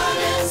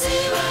abalenzi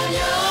bali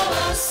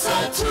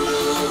abasatu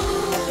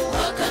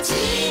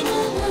wakati mu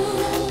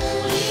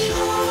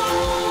muliro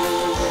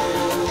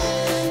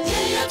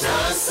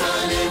yeyataasa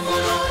ne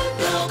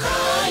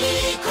mulondokayi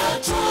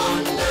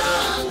katonda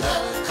nga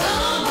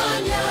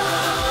kamanya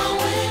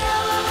wera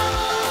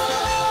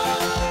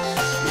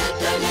ne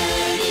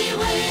Danyeri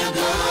bwe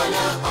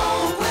yagaana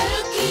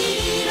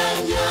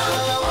okwekkiranya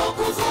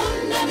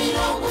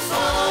okuvundamira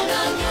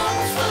obufaananyi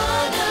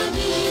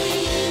obufaananyi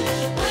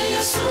bwe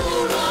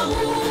yasuulwa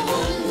mu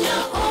bunnya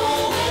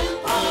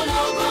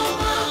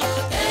ow'empologoma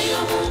eyo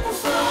mu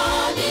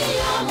kufaani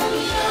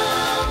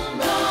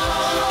yamuyamba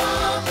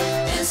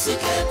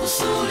ensiko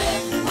ekusuule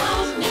mu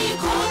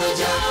mikono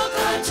gya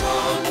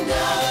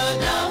katonda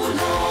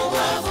nabuno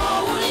obwavu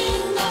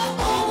obulinga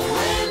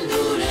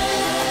obuwendule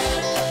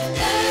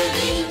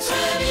ebintu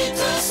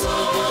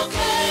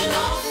ebitasoboke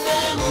naffe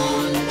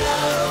munda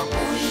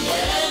muli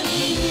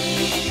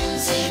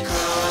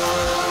ebiyinzika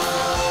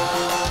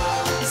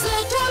nze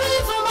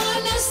tobivuma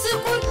ne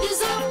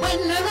sikuddiza bwe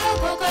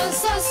nnerokoka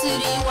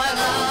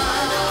nsasiriwala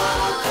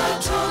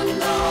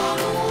katonda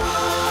oluwa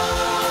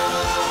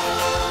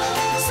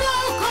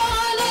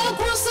sookaale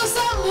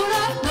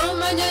kusasambula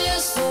n'omanya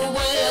yesu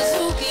bwe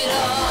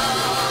yazuukira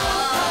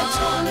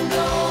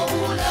katonda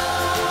obula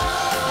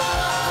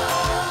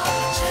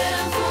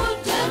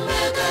kyenvudde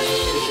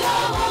mbegayirira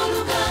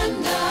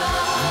abooluganda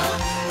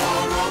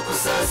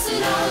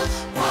olw'okusasira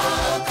kwa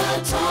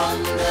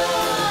katonda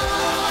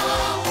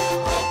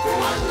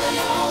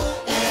okuwangayo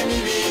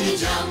emibiri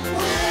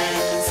gyammwe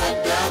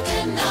saddaaka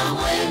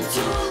ennamwe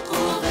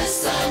entukuvu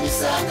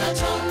esanyusa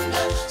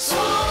katonda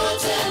so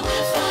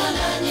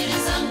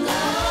temwefaananyirizanga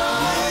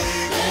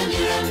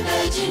n'emirembe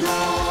gino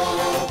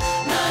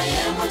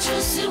naye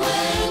mukyusibwe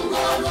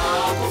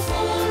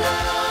ng'olw'okufuula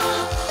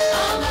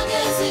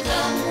amagezi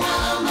gammwe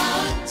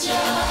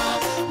amaggya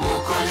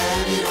mukole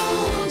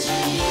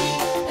ebirungi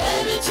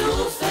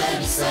ebituufu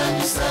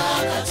ebisanyusa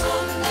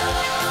katonda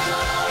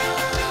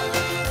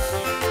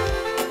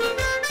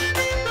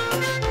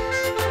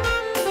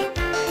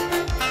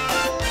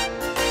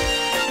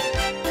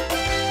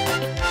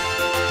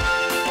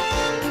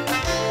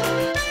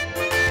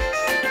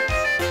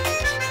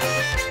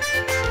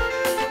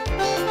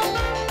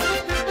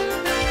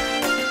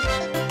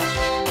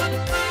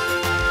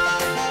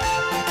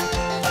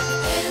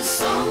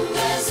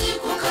ensonga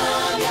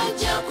ezikukabya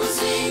ajja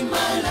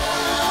kuzimala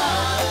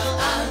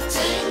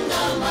ate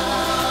nga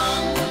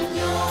mangu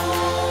nnyo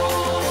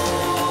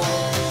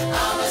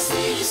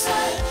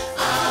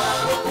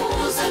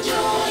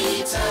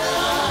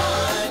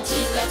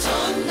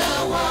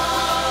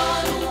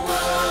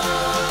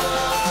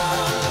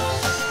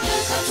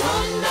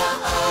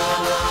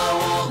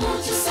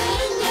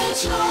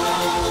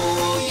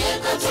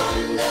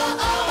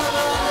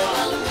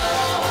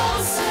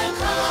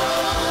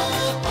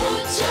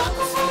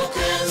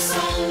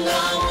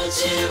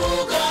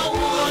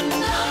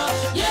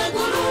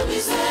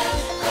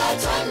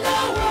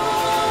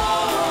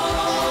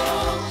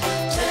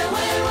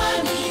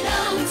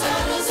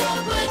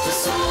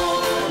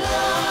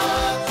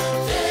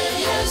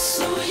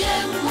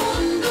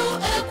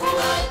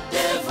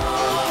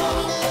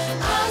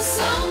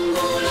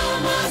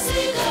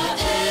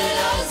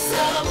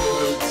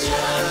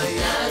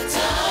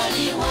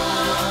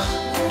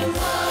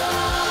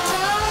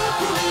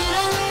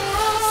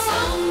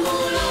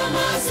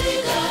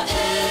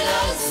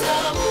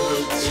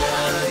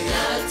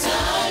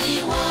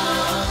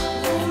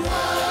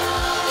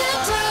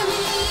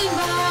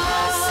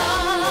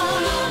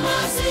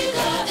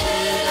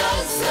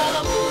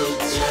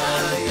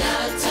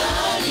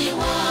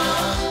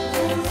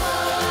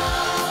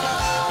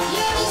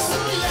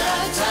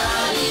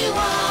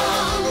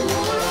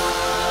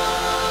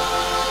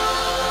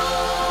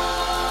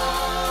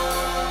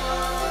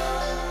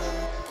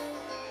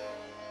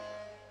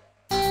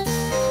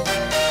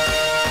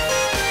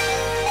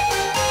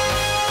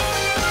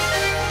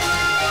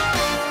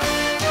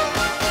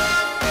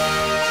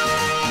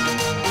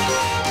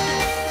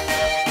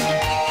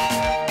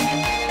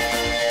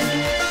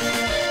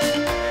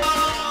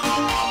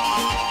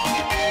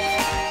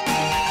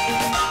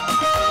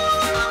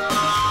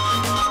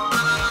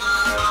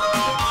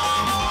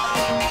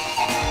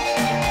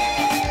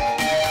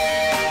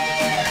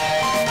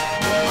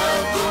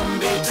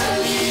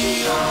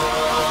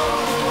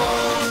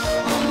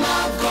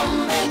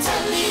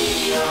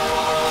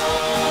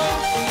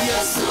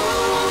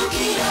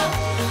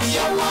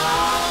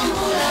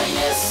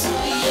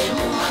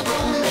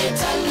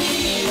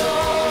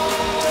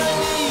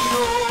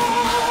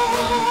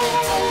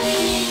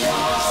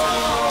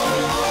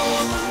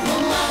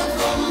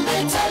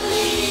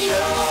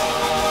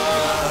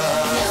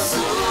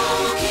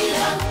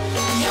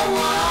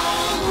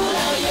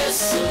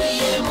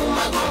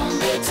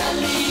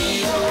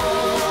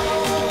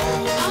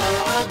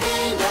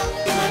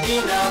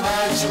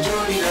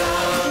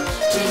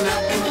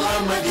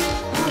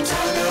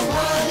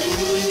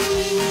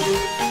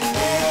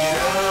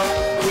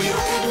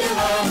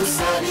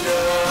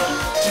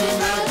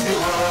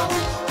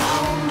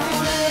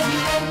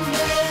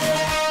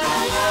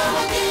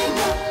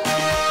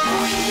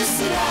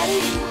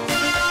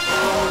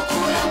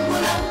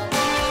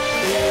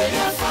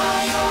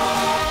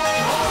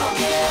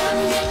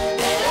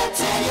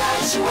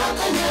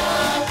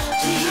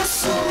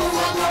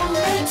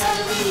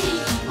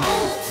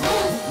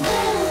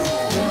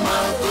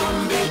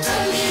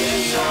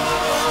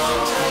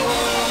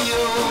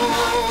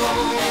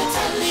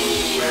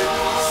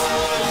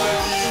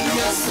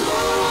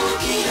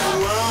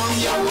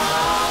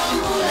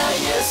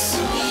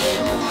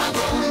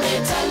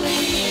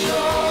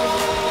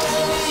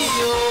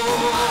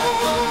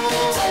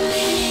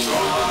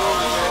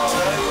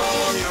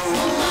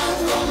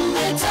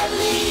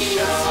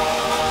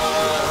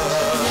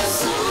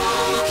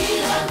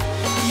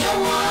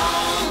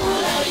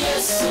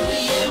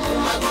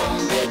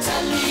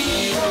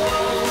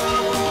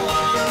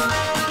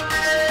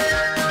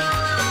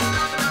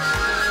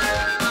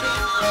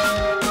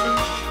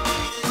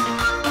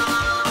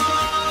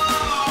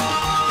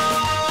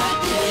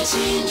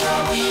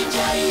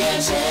bwinja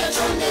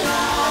yekyetondera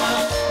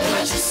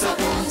nebakisa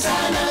ku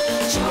ntaana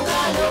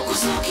kimuganda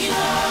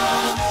okuzuukira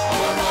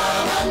olwo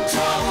abantu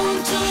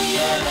obuntu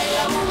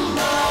yebeya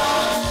mumba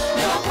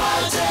ne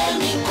bakwata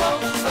emiko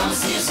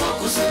bamuziiza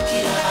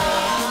okuzuukira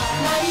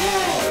naye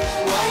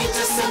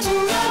wayita ssatu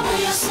nga bwe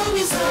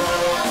yasuubiza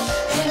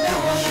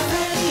empewo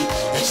yeberi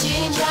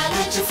ekiyinja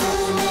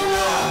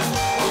nekifuumula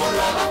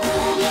olwo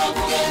abakuumi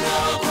okugenda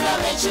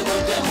okulaba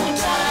ekigudde mu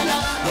ntaana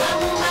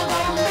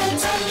bamumagombe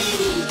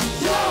taliri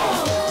yo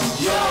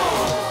yo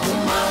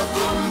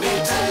mumagombe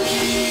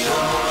taliyo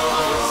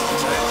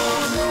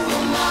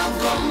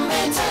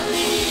mumagombe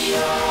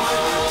taliyo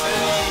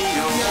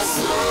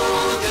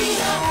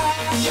yasuukira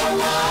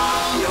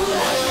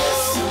yawangula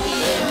yesu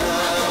ye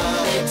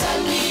mumagombe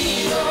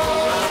taliyo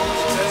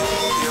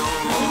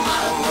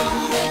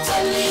mumagombe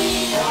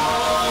taliyo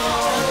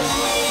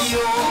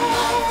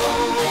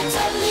mumagombe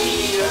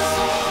taliyo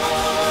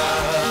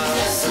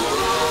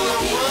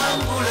yasuukira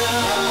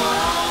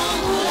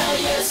yawangula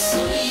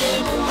yesu ye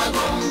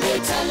mumagombe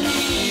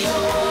taliyo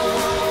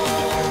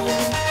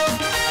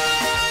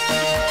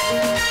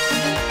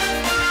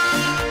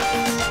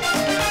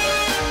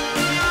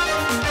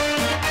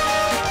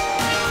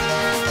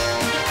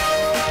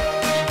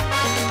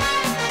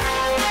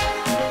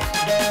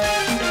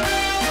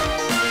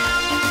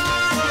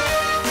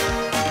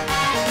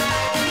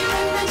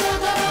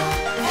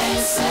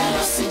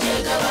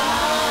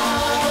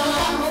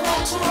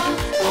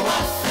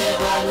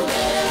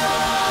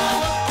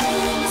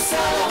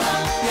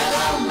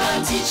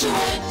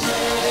kiwedde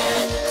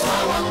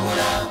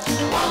twawangula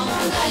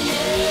wamuna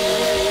ye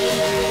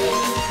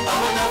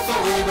abanafa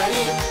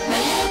webali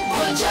naye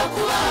gwojja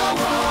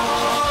kubaawo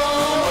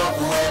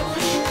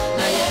okuwebuli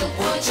naye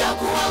gwojja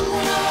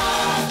kuwangula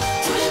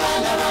tuli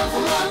baana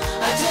bavuma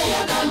ate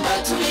yagamba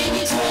tuli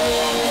mitwe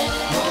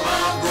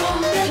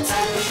mumagombe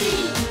tali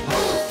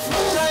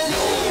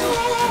mumagombe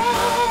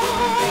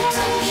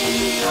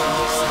taliyo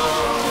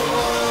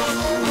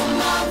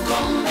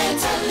mumagombe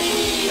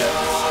taliyo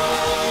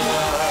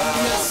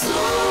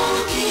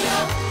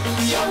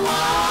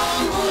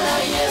yawangula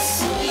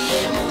yesu ye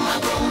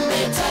mumagombe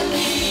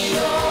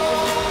taliyo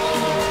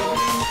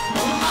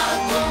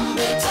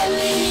mumagombe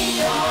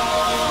taliyo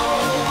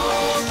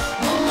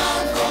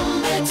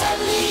mumagombe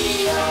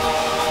taliyo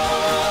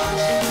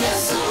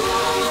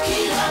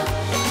yasukira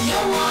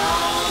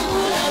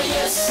yawangula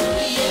yesu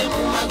ye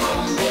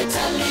mumagombe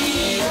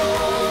taliyo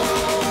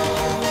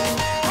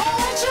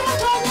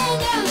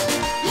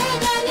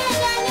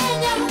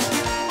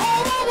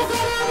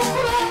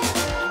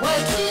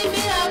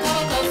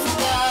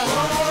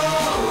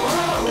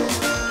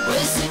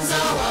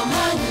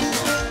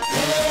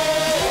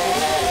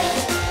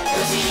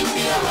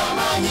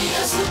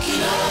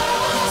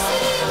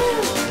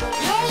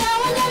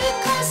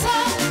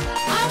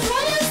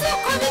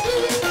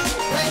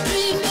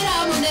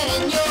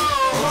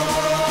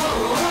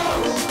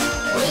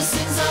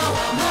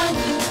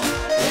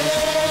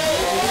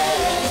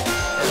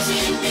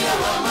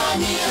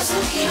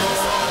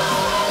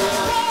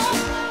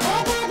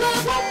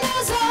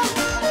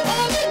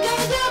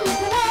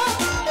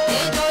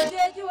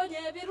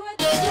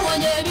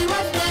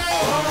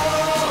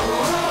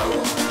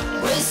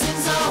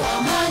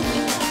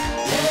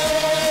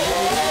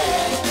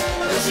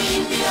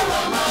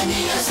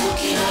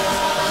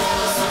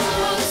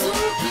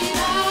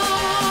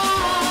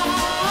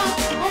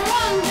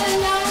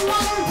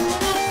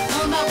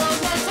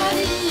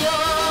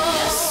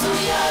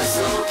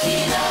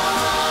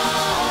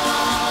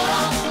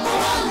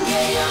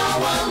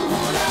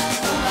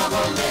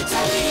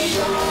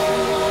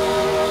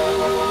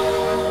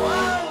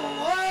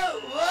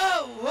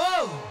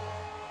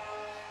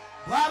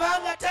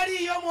wabanga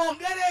taliyo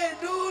mwongere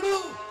enduulu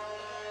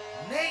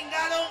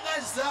n'engalo nga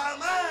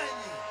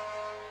z'amaanyi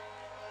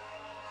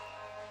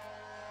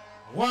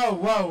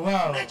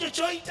nekyo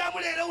kyoyitamu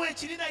leero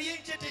weekiri naye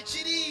nje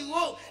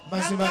tekiriiwo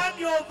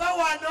nagambye ova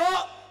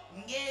wano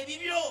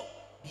ng'ebibyo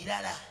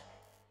birala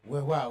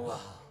weewaawo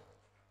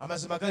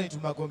amazima gali nti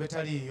mumagombe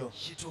taliiyo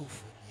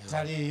kituufu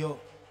taliiyo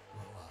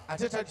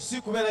ate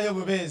si kubeerayo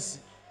bubeezi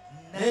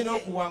naye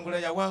n'okuwangula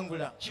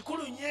yawangula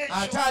kikulu nnyo ekyo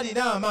ate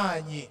alina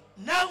amaanyi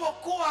naawe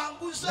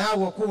okuwanguza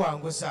naawe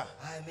okuwanguza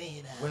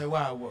amiina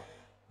weewaawo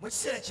mu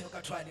kiseera kino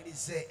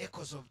katwanirize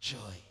echoes of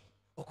joy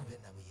okuba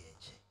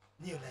enamuyenje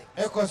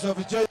echoes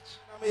of joy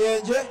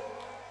namuyenje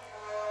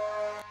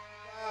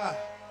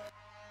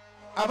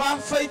aba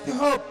faith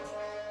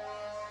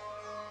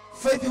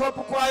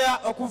hope kwaya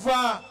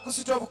okuva ku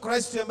City of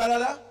Christ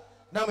Embalala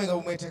namwe nga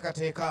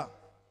bumweteekateeka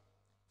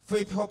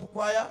faith hope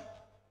kwaya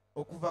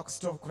okuva ku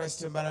City of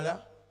Christ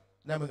Embalala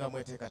namwe nga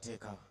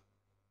mweteekateeka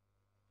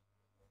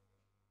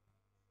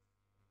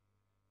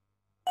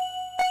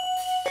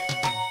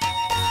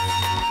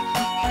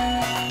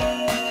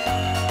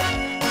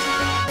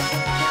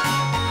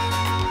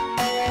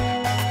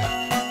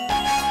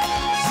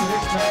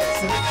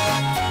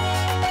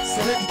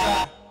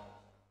Selector.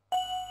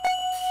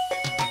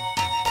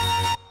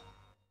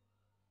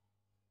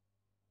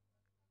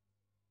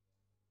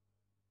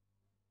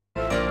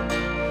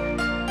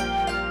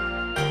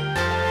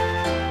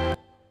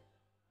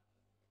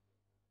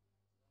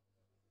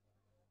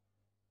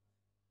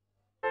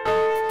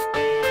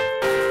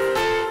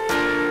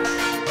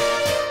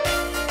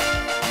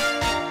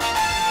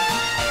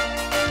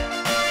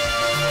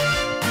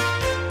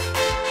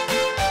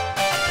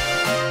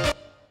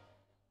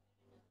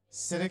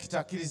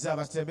 Victor akkiriza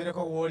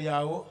basembereko woli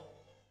awo.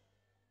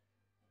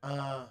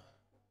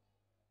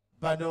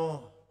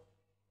 Bano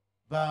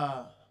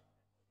ba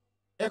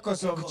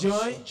Echoes of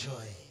Joy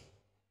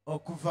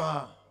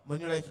okuva mu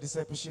New Life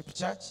Discipleship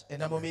Church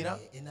enamumira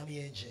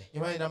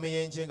nyuma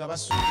enamuyenje nga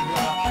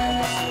basuubirwa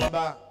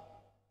omusumba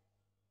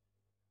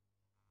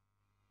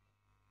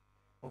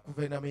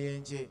okuva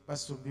enamuyenje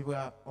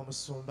basumbibwa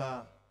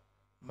omusumba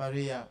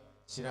Maria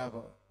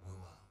Kirabo.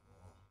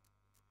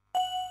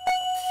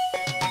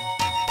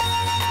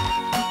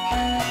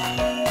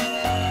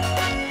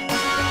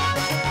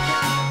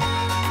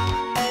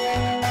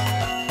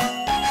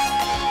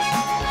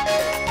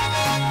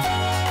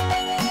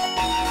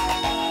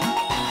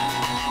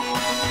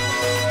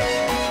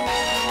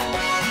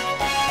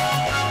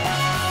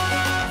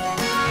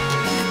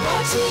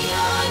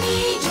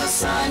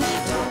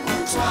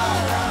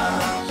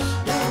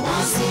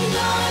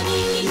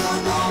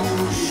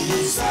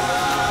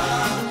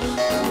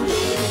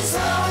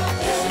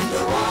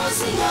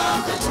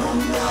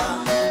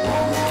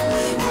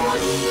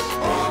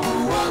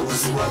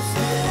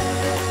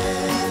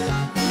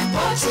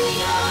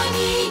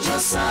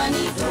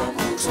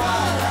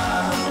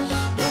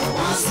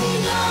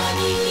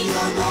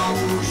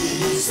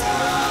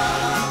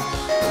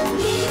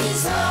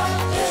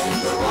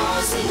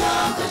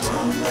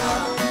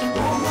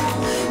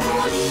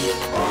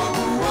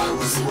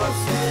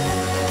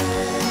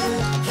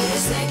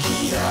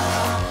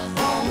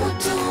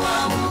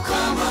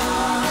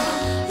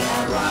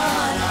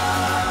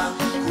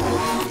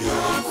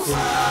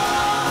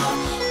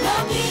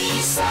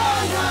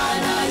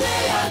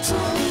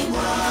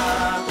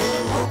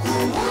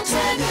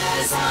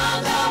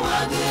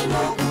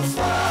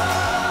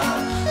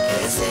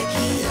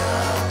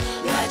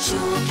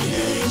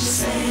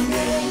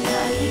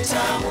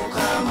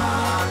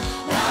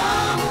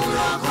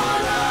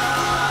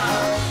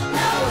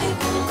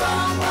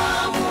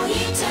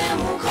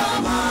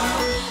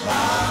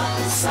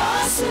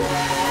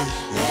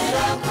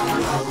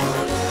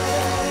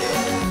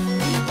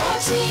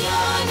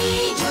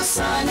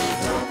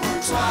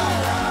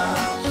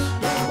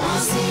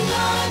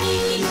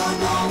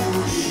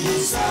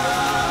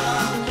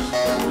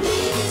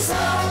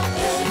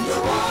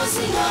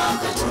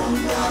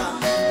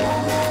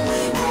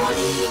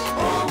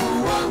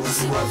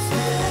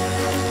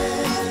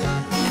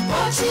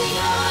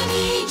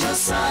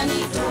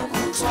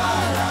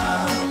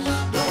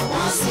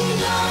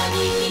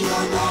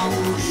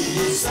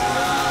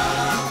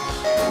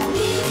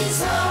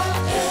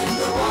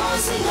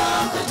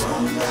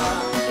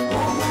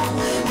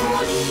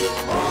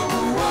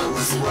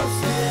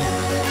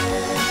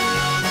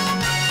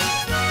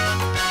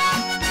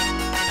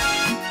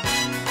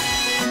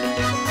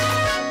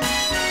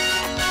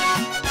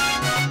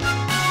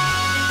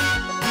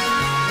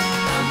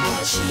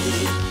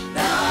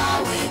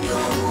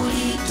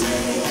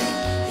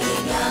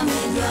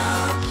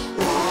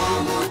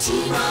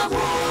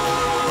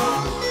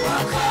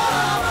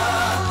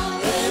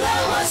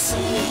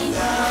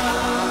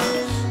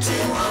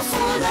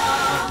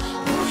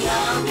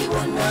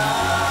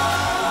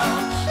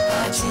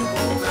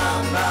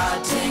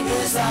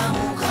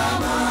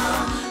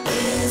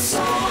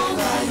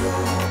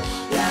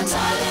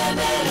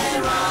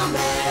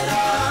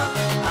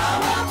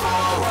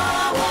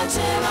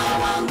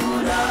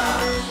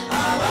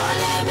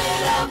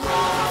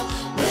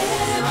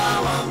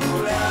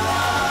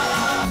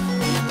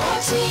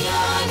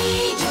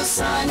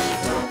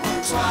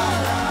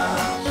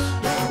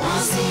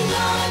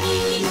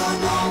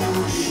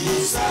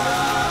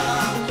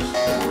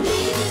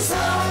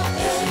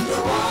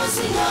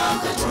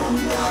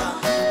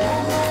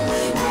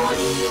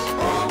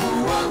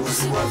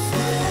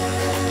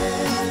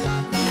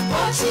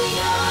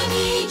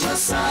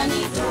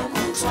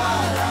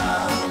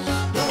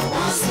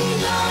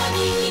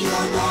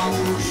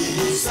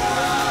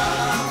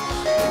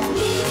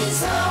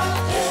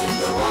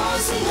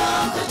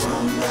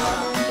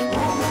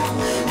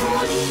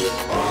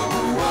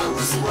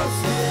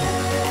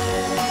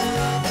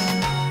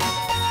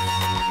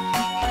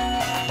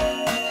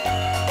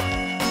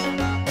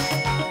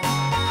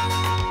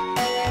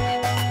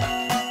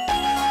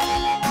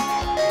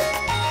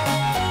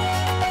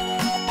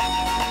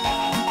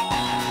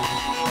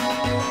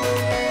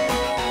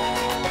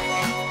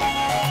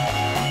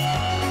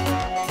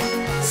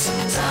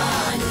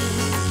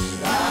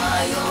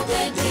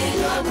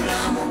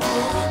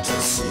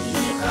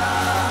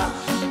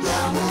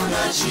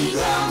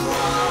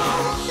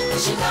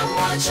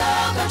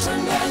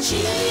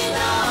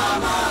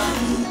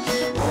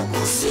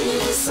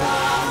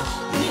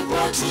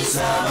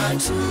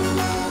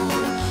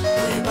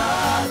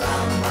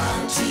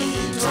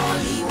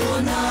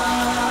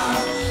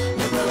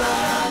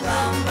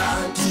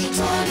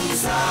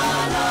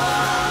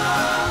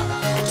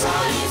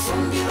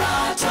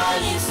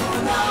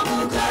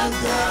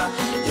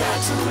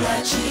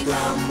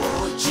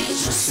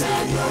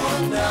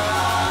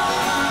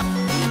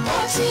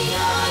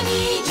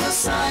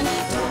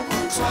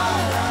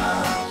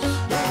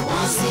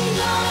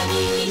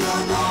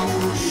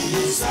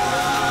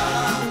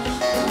 Don't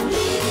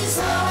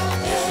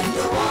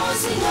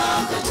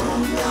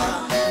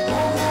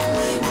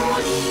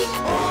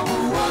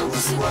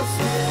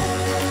waffe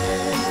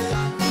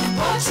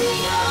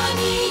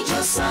Otiani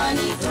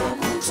Josani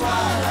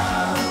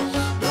Tokutwala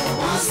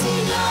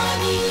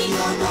Osiani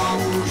Yono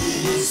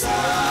Uliriza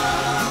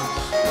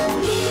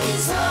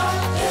Uliriza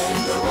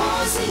Endo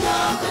Wazina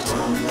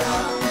Katonda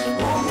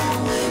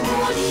Omwe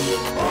Moli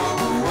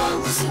Omu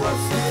Wangusi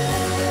waffe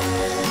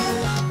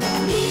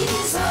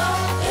Uliriza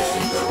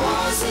Endo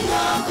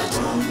Wazina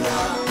Katonda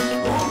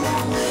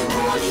Omwe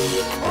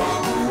Moli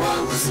Omu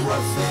Wangusi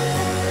waffe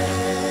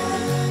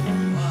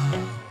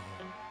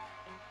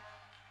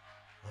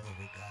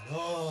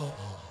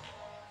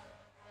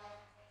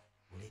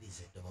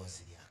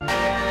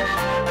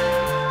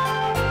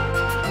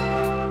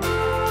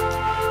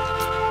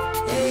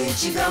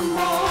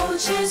Ekigambo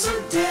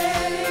kyezudde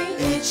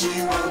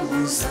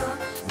ekiwanguza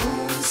mu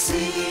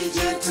nsi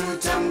gye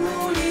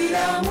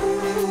tutambuliramu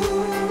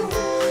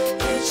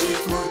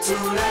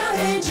ekikutula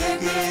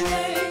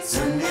enjegere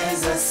zonna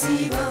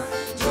ezasiba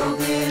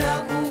gyogera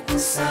ku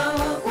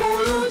kusaba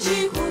kulungi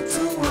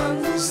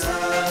kutuwanguza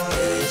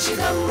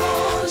ekigambo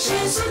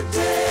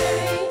kyezudde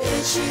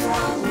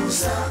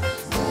ekiwanguza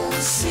mu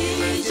nsi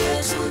gye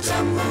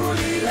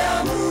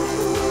tutambuliramu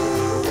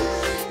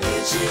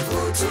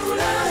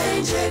ekikutula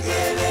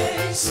enjegere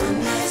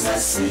zonna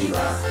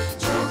ezasiba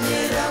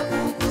gyogera ku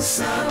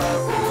kusaba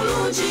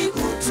kulungi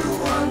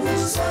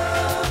kutuwanguza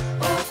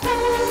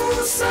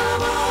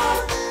okusaba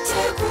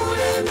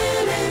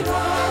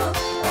tekulemererwa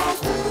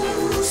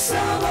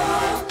okusaba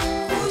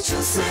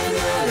kukyusa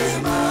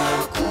ebyalema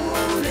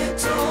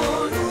kuleeta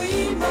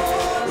oluyimba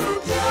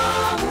olupya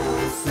mu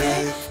ffe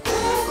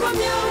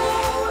kukomyawo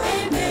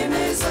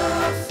emmeeme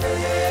zaffe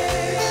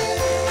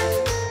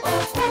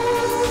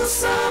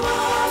okusaba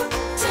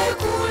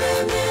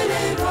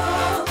tekulemererwa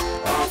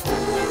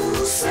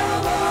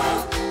okusaba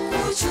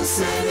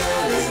kukyusa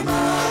ebyalema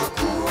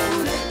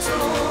kuleeta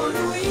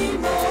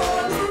oluyimba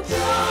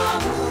olupya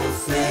mu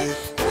ffe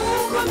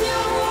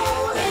kukomyawo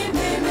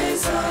emmeeme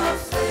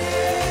zaffe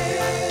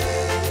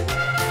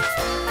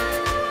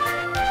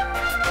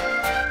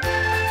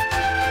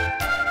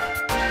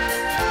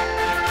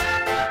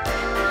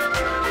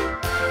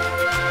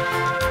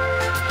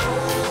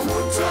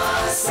omuntu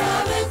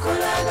asaba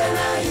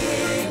enkolagana ye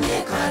ne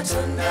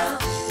Katonda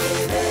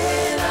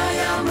ebeera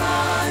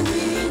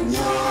y'amaanyi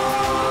nnyo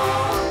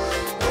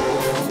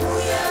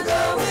omuyaga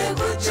bwe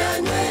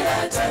gujjanywera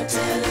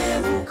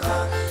tatelebuka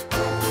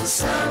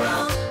okusaba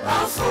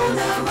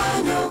afuna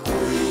amaanyi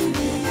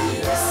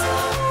okuyimirira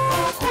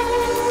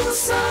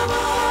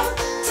okusaba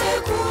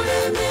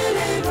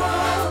tekulemererwa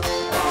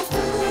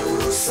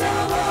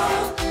okusaba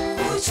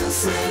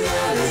kukyusa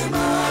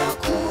ebyalema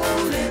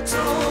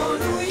kuleeta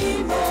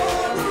oluyimba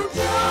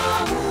olupya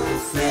mu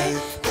ffe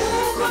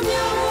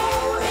kukomyawo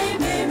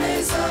emmeeme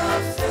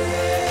zaffe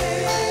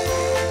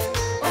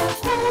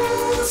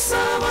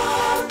okusaba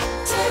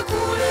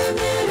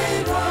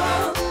tekulemererwa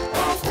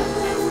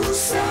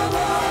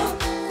okusaba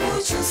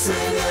kukyusa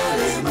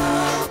ebyalema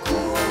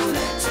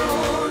kuleeta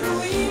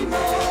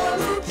oluyimba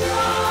olupya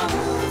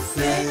mu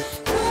ffe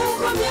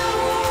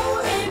kukomyawo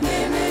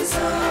emmeeme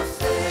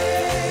zaffe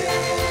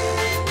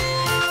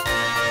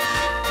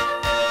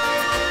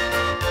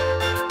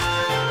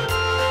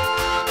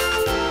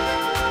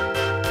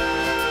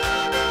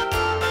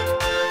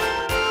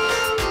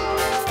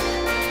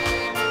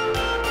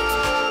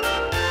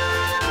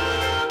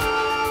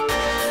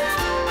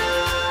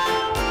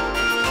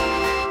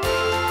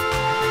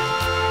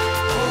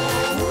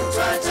omuntu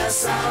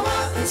atasaba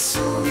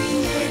essuubi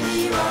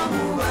eriba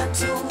mu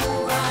bantu mu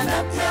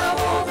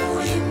banapyawo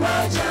obulimba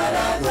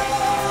gy'alaga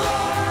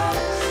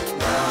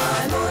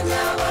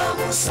n'anoonya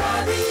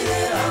bamusabire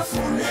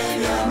afune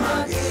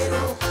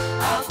ebyamagero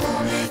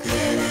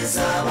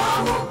akomekereza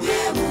bamubye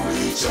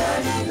buli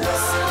kyalina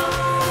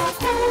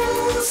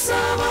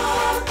okusaba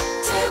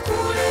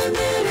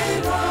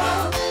tekulemererwa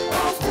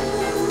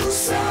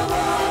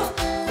okusaba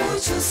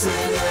kukyusa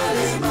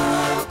ebyalema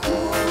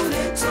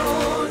kuleeta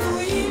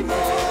oluyimba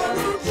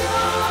olupya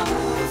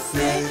mu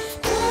ffe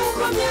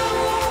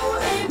kukomyawo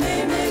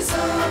emmeeme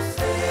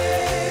zaffe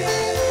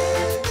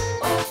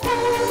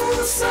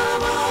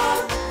okusaba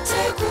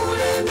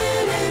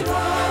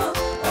tekulemererwa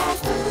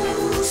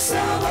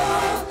okusaba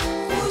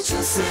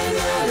kukyusa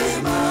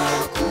ebyalema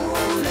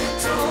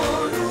kuleeta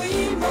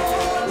oluyimba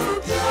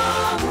olupya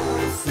mu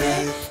ffe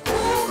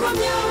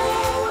kukomyawo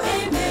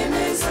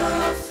emmeeme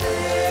zaffe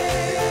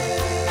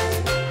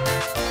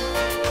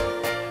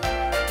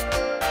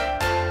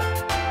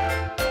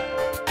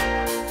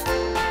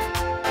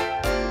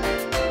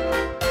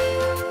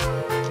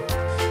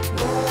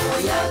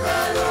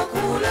oyagala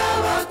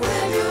okulaba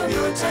kwebyo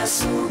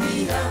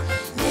by'otasuubira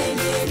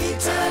n'ebyo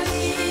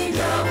ebitali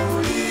bya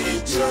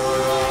bulijjo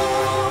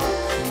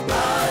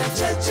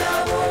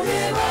bajjajjabo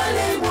bye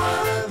balemwa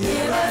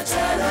bye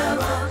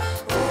batalaba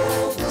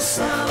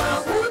okusaba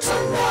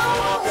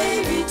kutondawo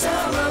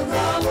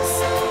ebitabangabo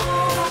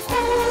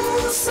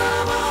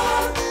okusaba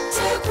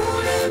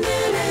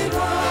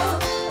tekulemererwa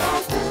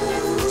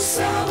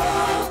okusaba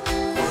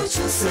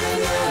kukyusa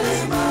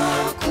ebyalema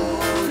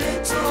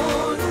kuleeta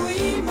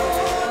oluyimba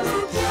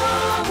olupya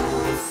mu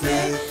ffe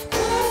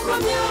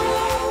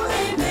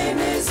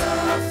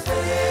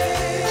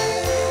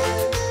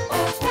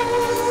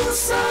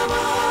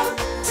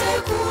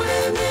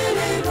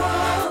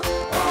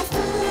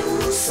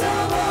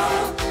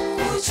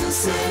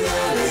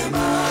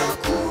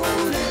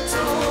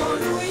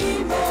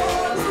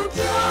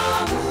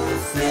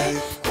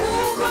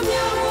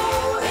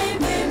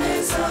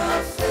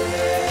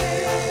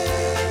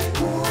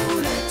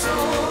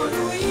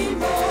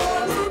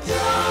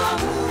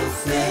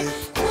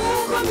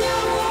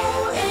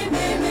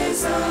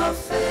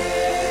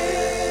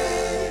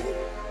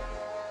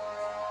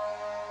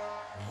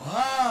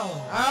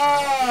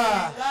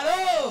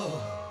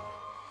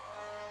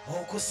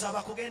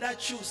kusaba kugenda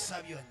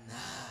kyusa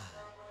byonna.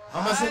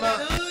 Amazima.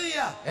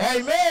 Hallelujah.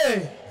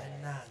 Amen.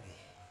 Nange.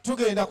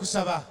 Tugenda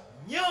kusaba.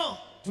 Nnyo.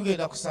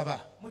 Tugenda kusaba.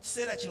 Mu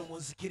kiseera kino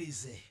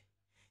munzikirize.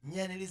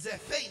 Nyanirize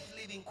Faith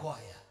Living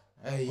Choir.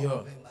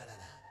 Eyo.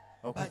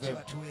 Bajje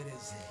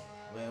batuweereze.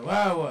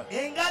 Weewaawo.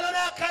 Engalo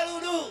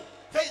n'akalulu.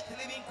 Faith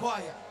Living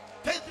Choir.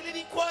 Faith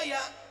Living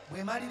Choir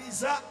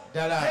bwemaliriza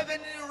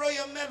Heavenly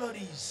Royal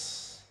Melodies.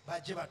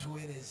 Bajje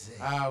batuweereze.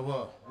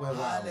 Awo.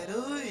 Weewaawo.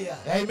 Hallelujah.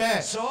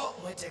 Amen. So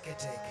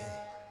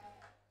mweteeketeeke.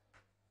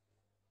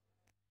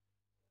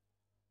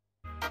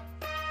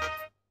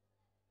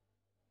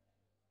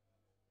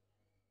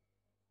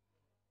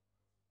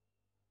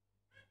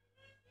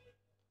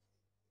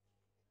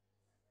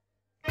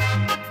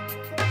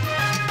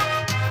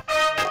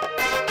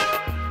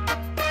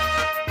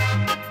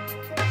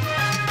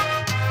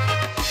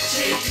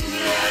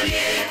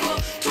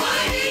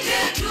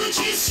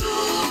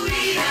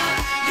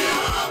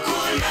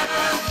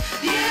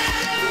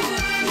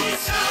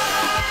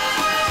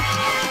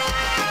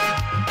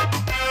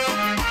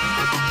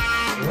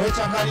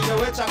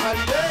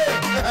 Wechakalile.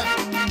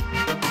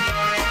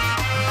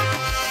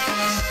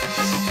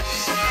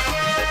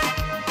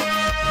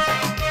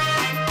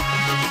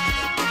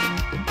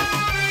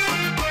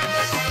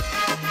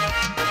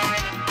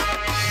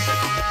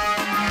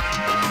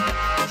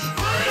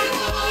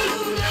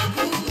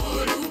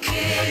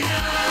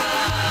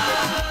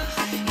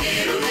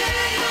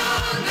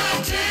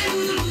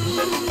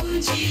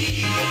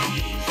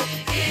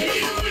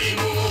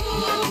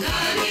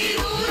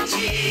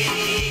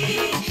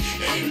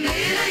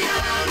 Emera ya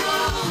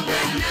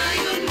Ronga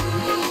nayo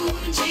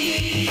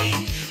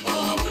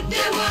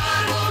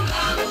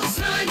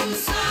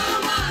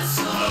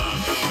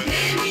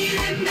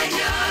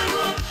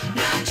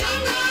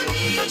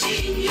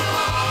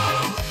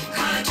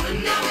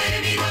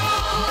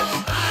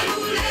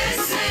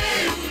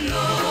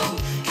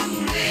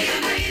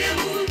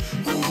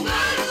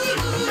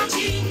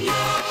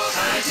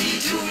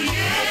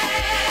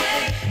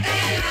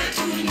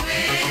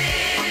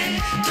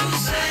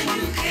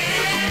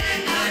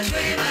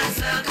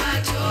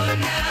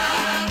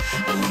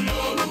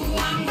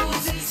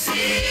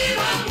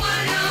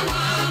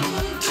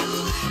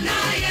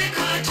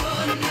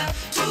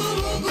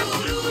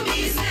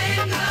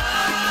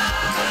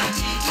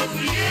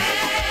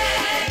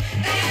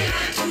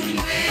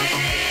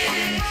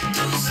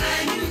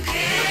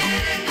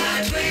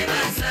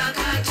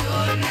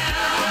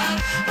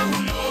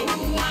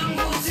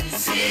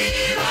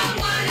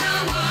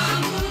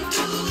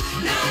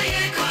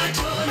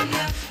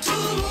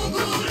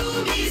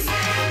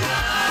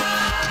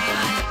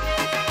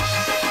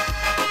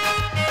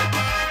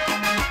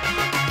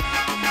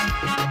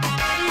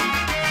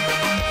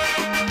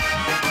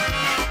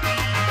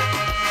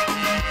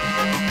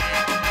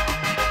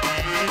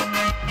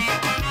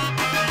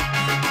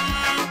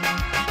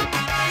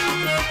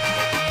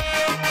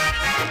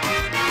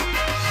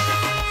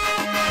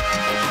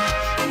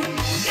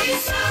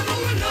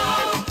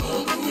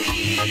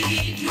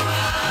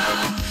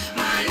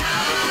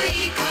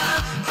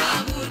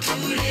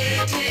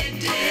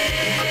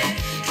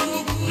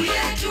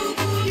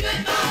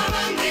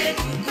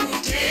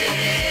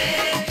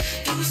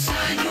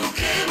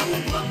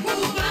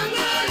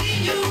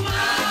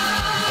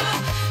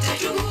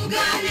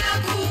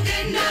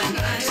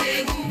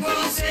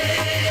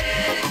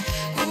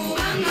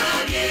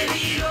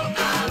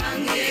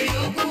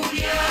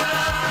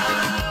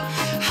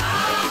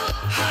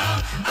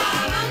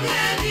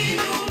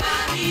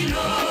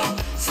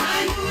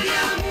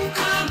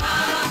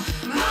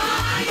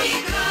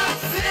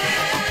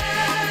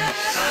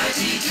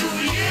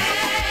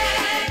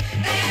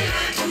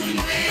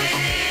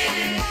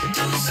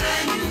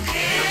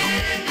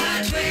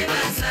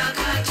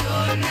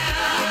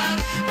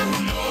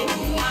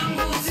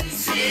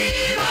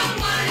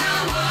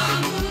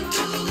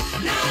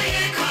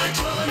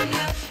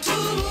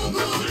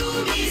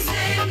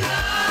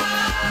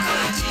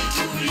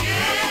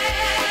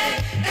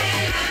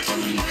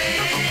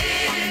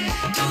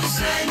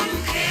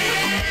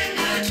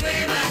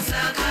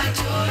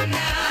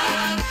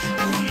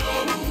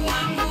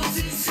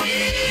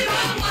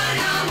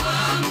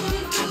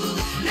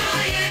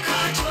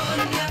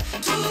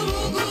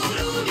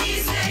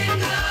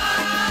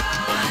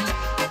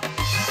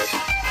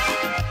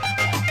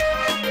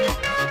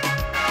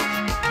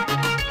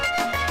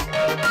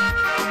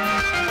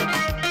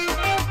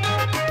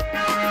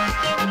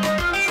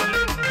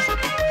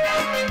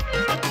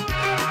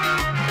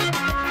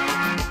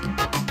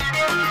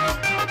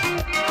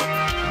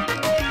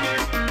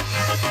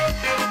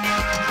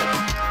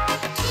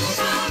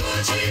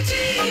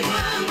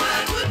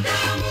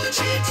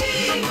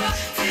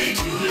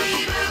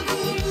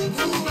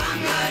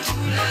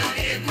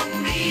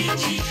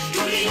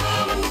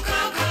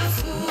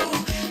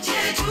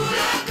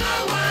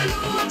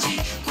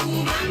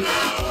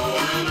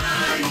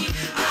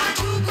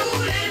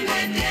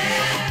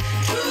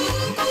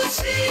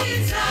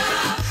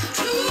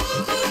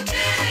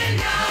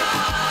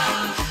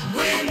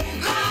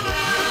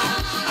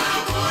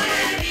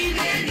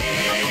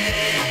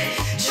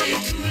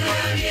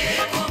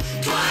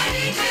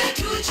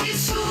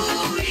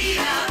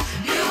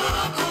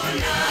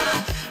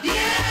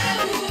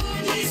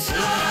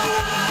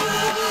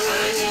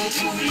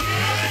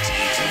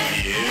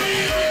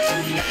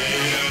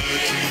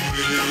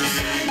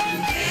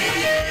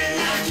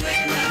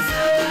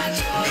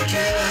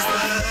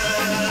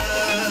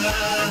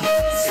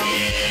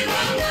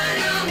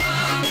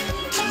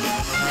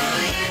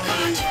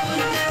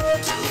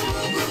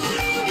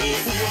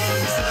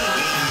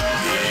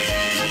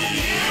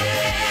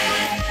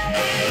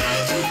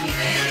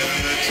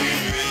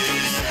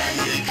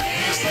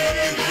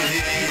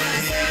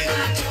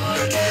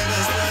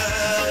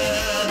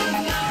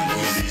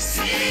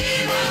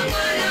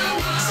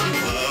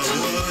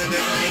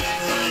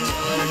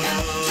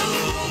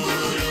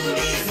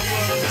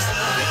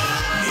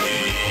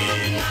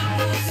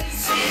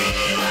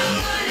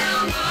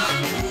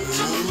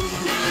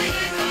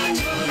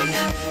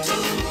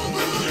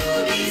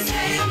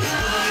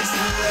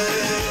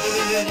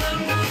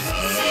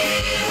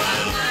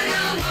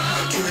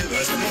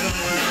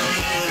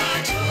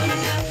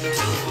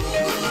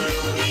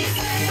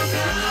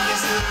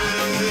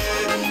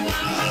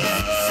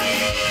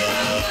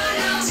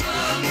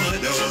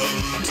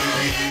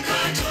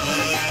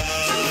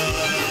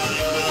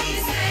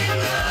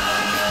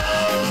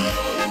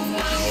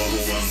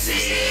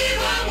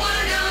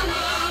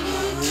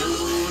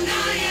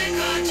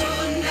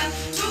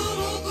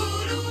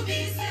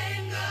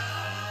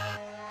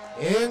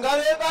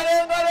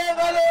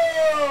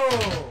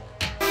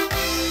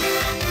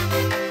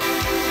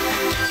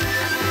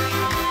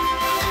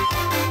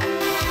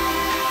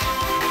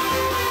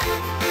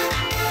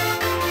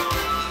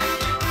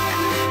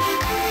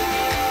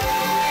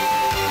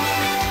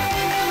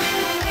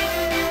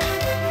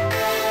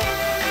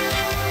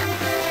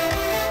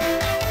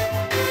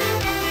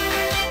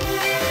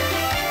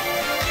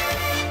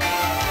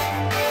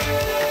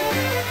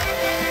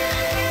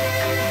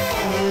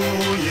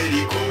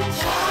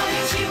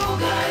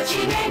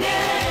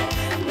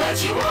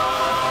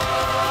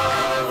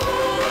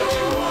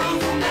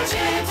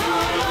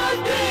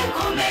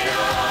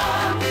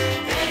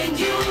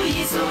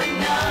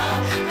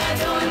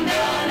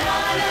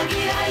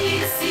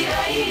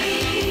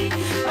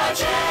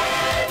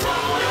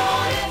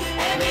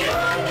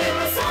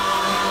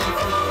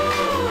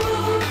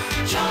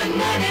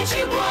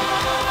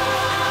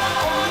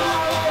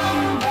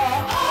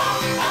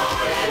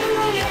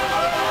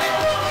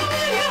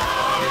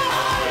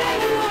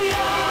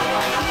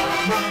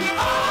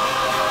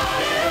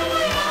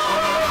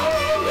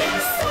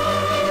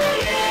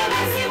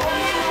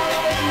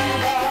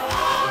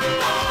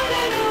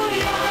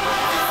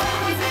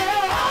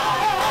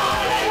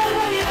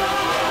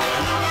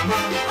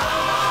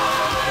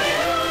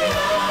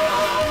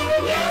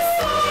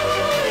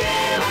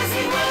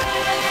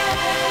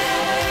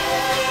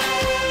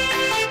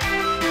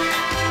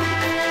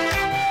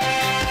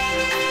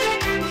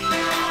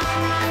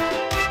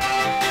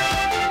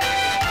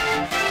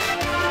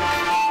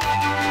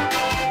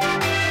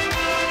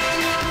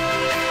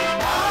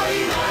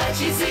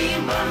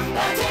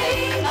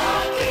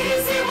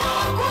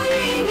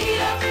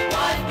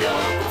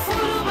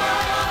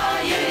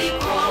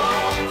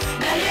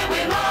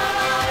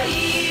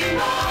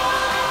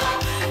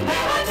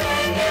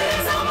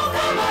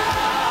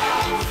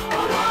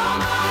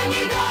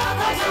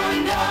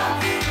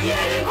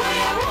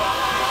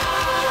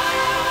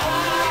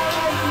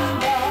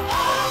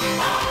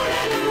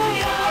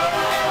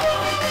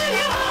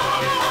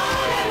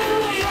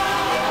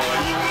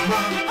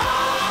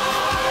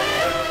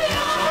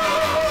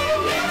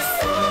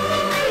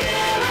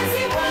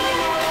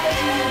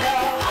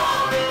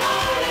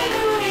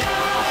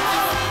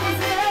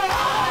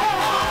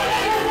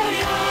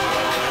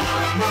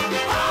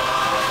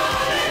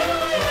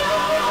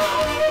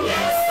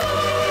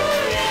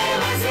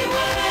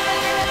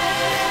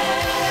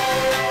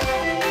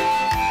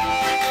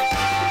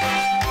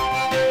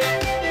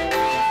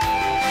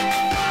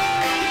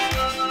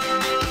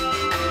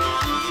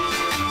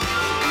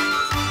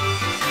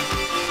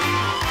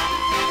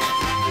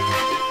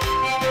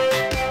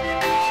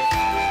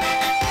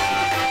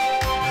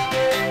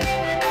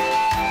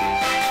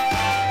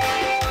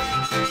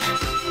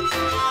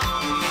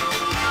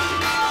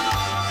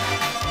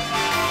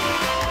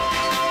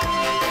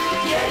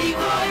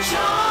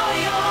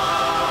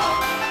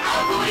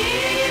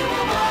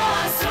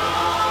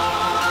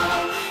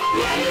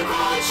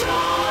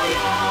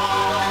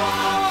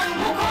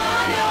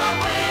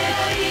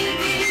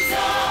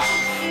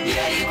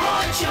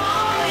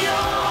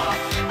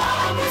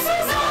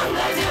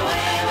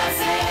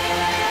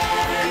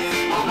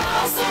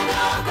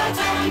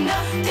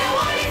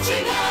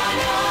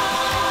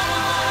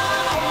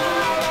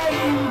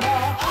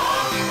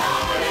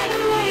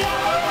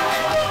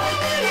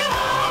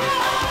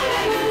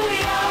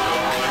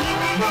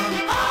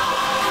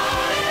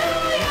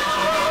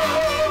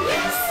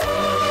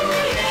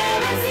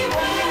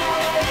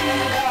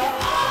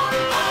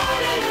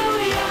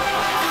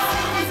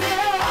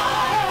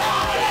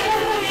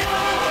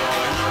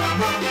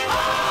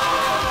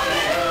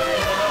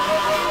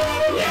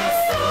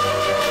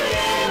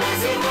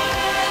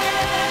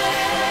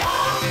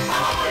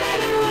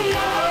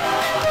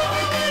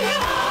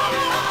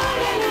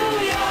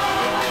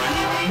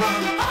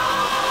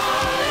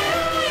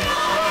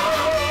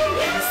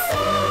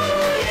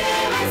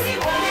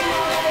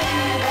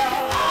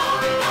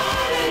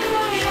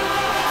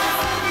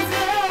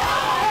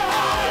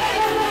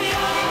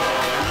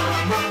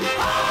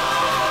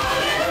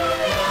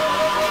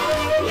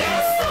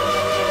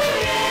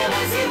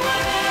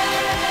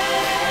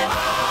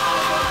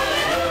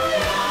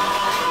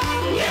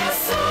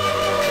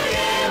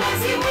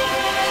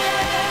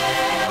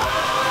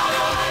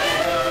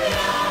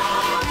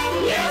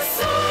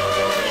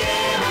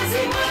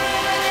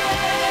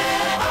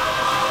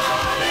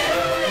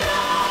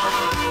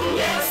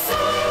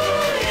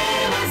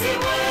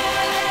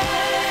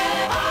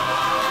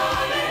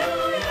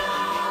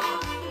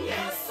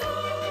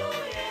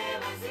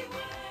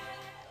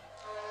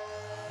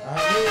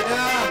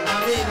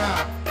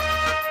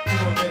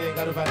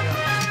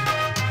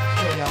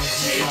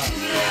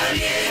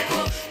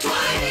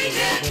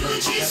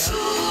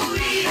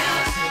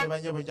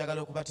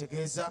Njagala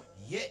okubategeeza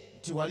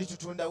nti wali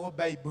tutundawo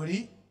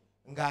bayibuli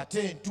ng'ate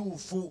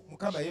entuufu.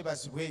 Mukama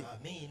yeebazibwe.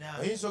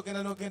 Oyinza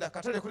ogenda n'ogenda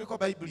katale kuliko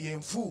bayibuli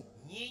enfu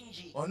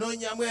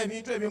onoonyamu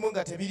ebintu ebimu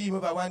nga tebiriimu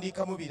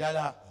bawandiikamu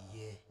birala.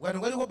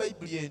 Wano waliwo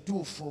bayibuli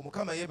entuufu.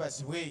 Mukama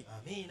yeebazibwe.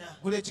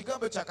 Gula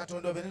ekigambo kya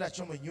Katonda obeere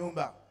nakyo mu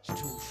nnyumba.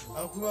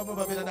 Okubamu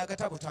babeera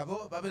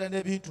n'agatabutabo babeera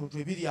n'ebintuntu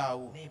ebiri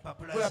awo.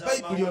 Gula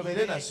bayibuli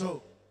obeere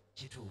nazo.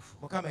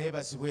 Mukama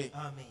yeebazibwe.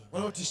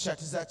 Waliwo t-shirt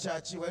za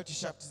church, waliwo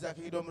t-shirt za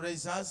Kingdom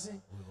Raisers,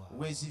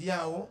 weeziri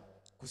awo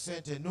ku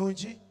ssente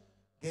ennungi,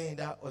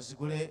 genda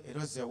ozigule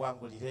era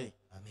ozeewangulire.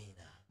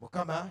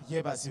 Mukama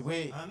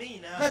yeebazibwe.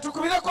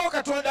 Katukubireko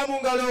Katonda mu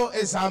ngalo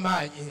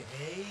ez'amaanyi.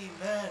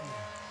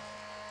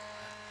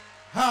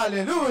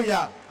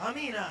 Haleluya.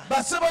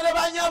 Basebo ne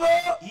banyabo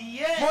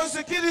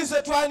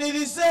munzikirize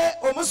twanirize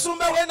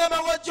omusumba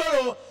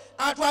w'Enamawojjolo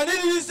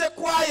atwaniririze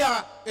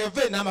kwaya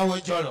eve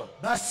Namawojjolo.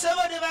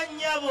 Basebo ne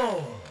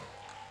banyabo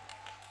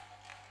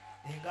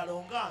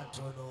engalo nga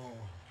ntono.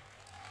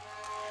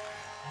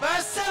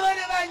 Basebo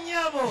ne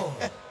banyabo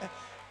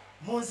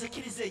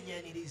munzikirize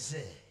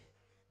nyanirize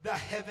the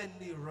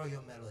heavenly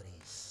royal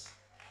melodies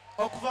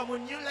okuva mu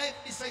New Life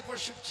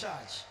Discipleship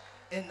Church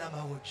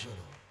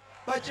ennamawojjolo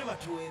bajje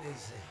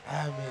batuweereze.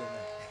 Amen.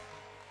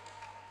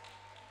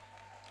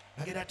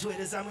 bagenda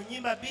tuweereza mu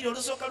nnyimba bbiri.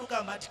 Olusooka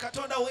lugamba nti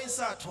Katonda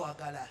w'ensi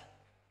atwagala,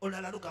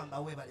 olulala lugamba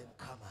weebale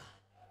Mukama.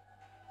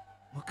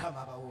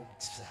 Mukama abawe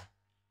omukisa.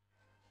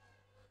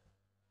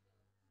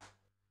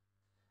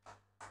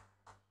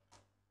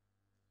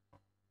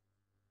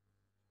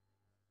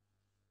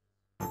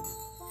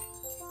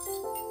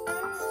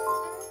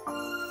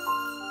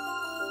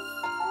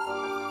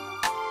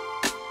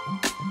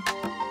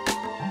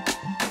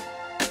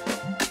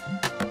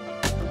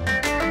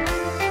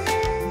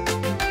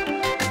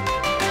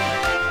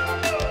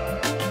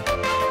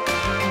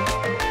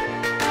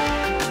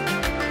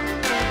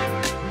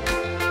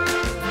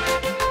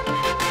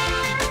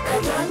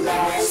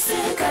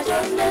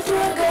 Katonda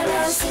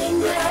twagala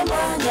singa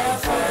amanya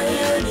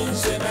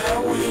fayelinze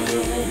nawe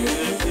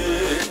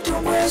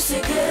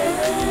tumwesige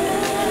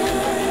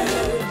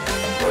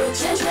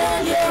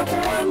bwekyezali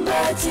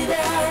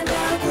akuwambatira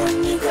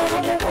nakunyika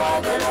mu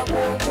kwagala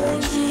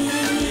kwokungi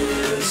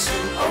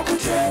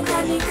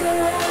okutenganika.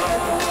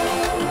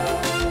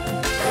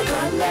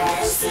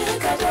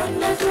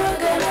 Katonda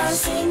twagala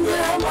singa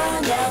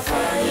amanya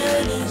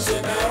fayelinze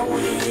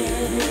nawe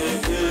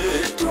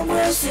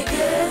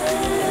tumwesige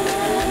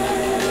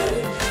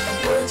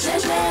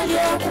bwekyezali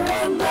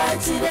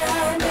akuwambatira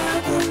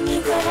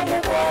nakunyika mu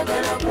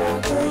kwagala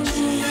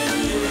kwokungi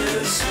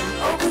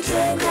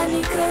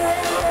okutenganika.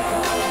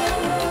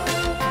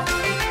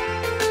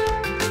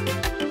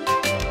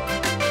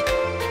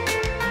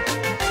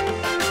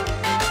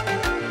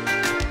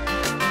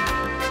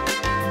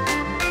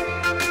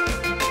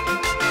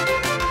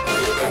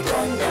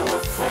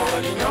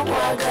 Olina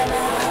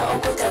okwagala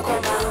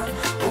okutakoma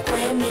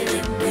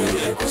okw'emirembe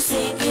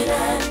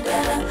kusingira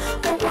ddala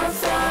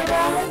okwafa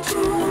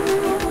abantu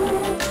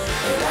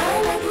era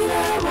alagira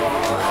abo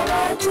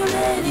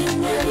abaatula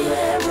erinnya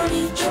lye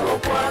bulijjo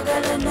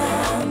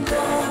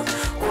okwagalananga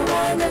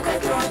kubanga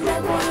Katonda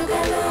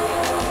kwagala.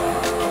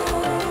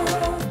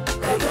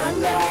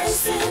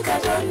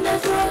 Katonda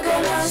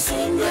twagala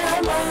singa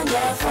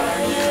amanya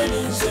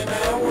afayelinze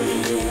nawe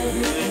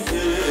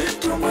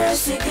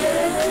tumwesige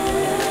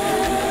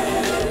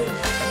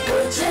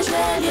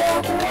bwekyezali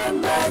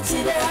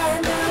akuwambatira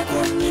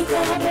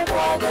nakunyika mu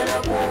kwagala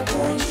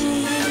kwokungi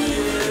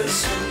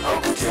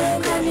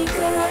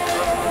okutenganika.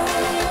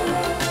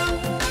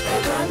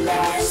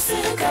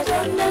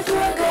 Katonda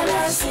twagala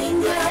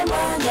singa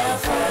amanya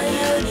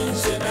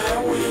afayelinze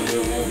nawe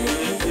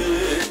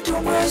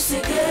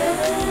tumwesige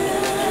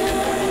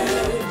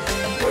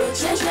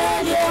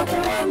bwekyezali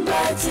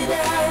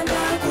akuwambatira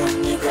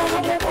nakunyika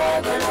mu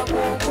kwagala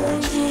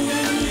kwokungi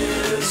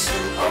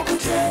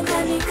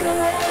okutenganika.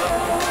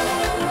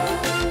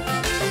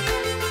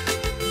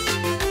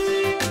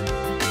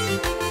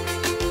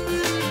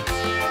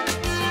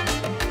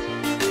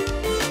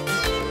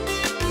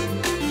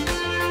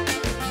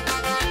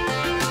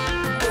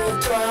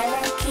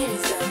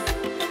 Bwetwamukkiriza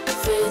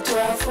ffe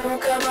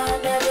twafuuka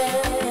baana be,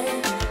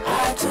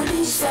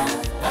 atulisa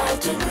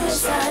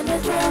atunywesa ne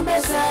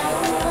twambaza,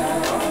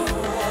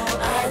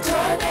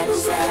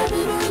 atwagaliza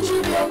birungi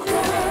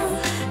byokka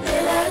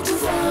era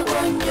tuvaako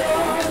nnyo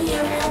ye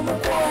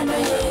w'omukwano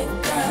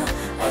yekka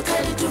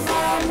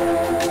atalituvaamu.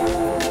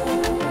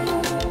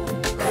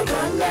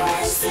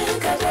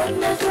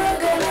 Katonda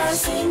twagala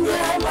singa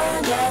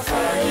amanya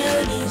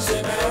afayelinze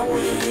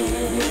nawe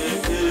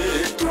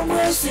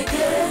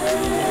tumwesige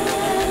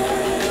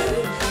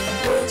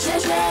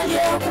bwekyezali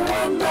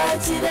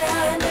akuwambatira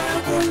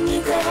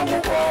nakunyika mu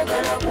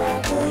kwagala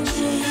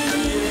kwokungi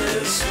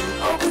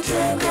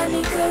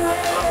okutenganika.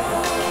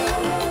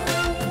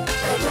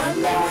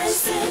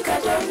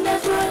 Katonda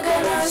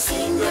twagala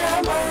singa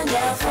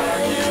amanya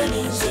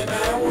afayelinze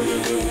nawe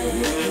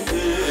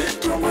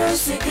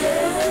tumwesige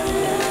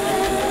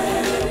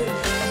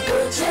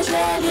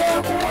bwekyezali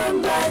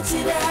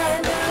akuwambatira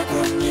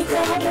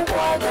nakunyika mu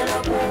kwagala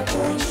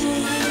kwokungi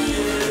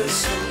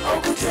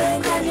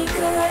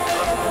okutenganika.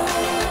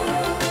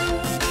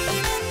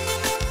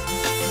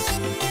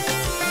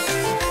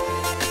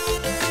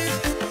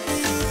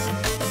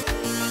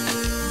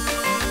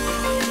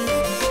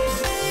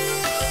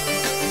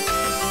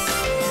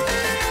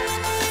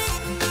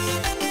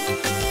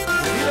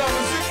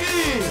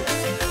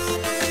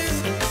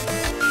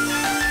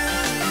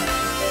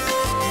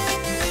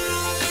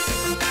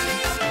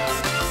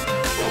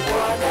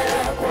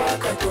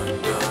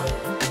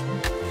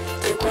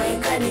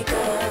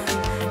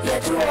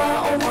 Yatuwa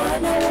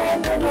omwana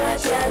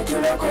w'omumwati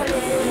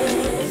atulokole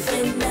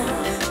ffenna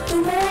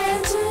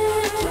tumuwete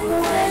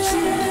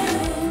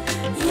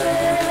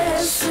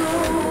Yesu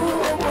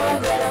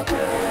okwagala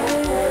kwe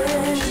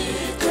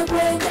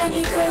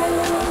tekwenkanika.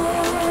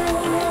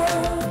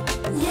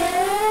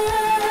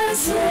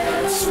 Yesu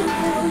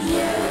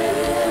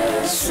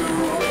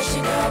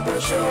ekigambo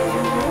kyo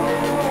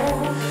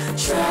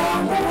kya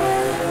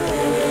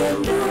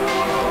muwendo.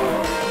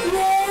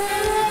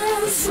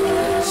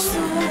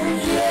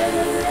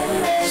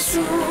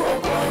 Yesu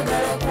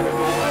okwagala kwo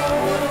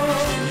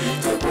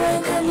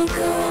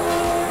tekwenkanika.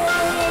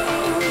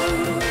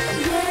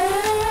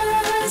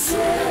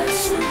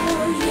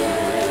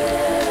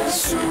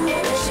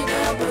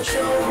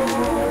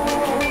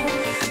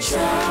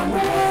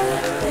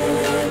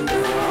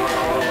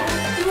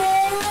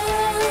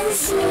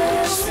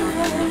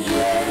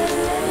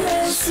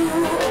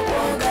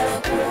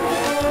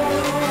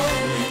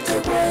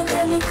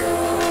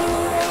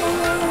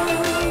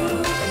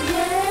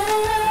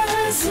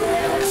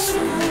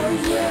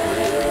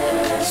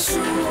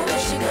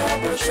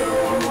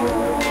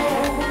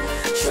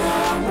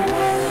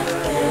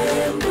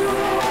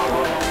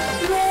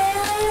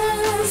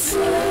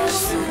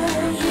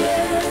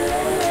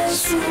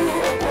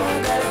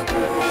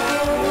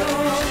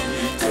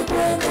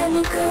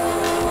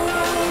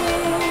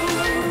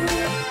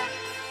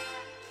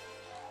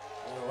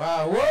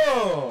 Waawo.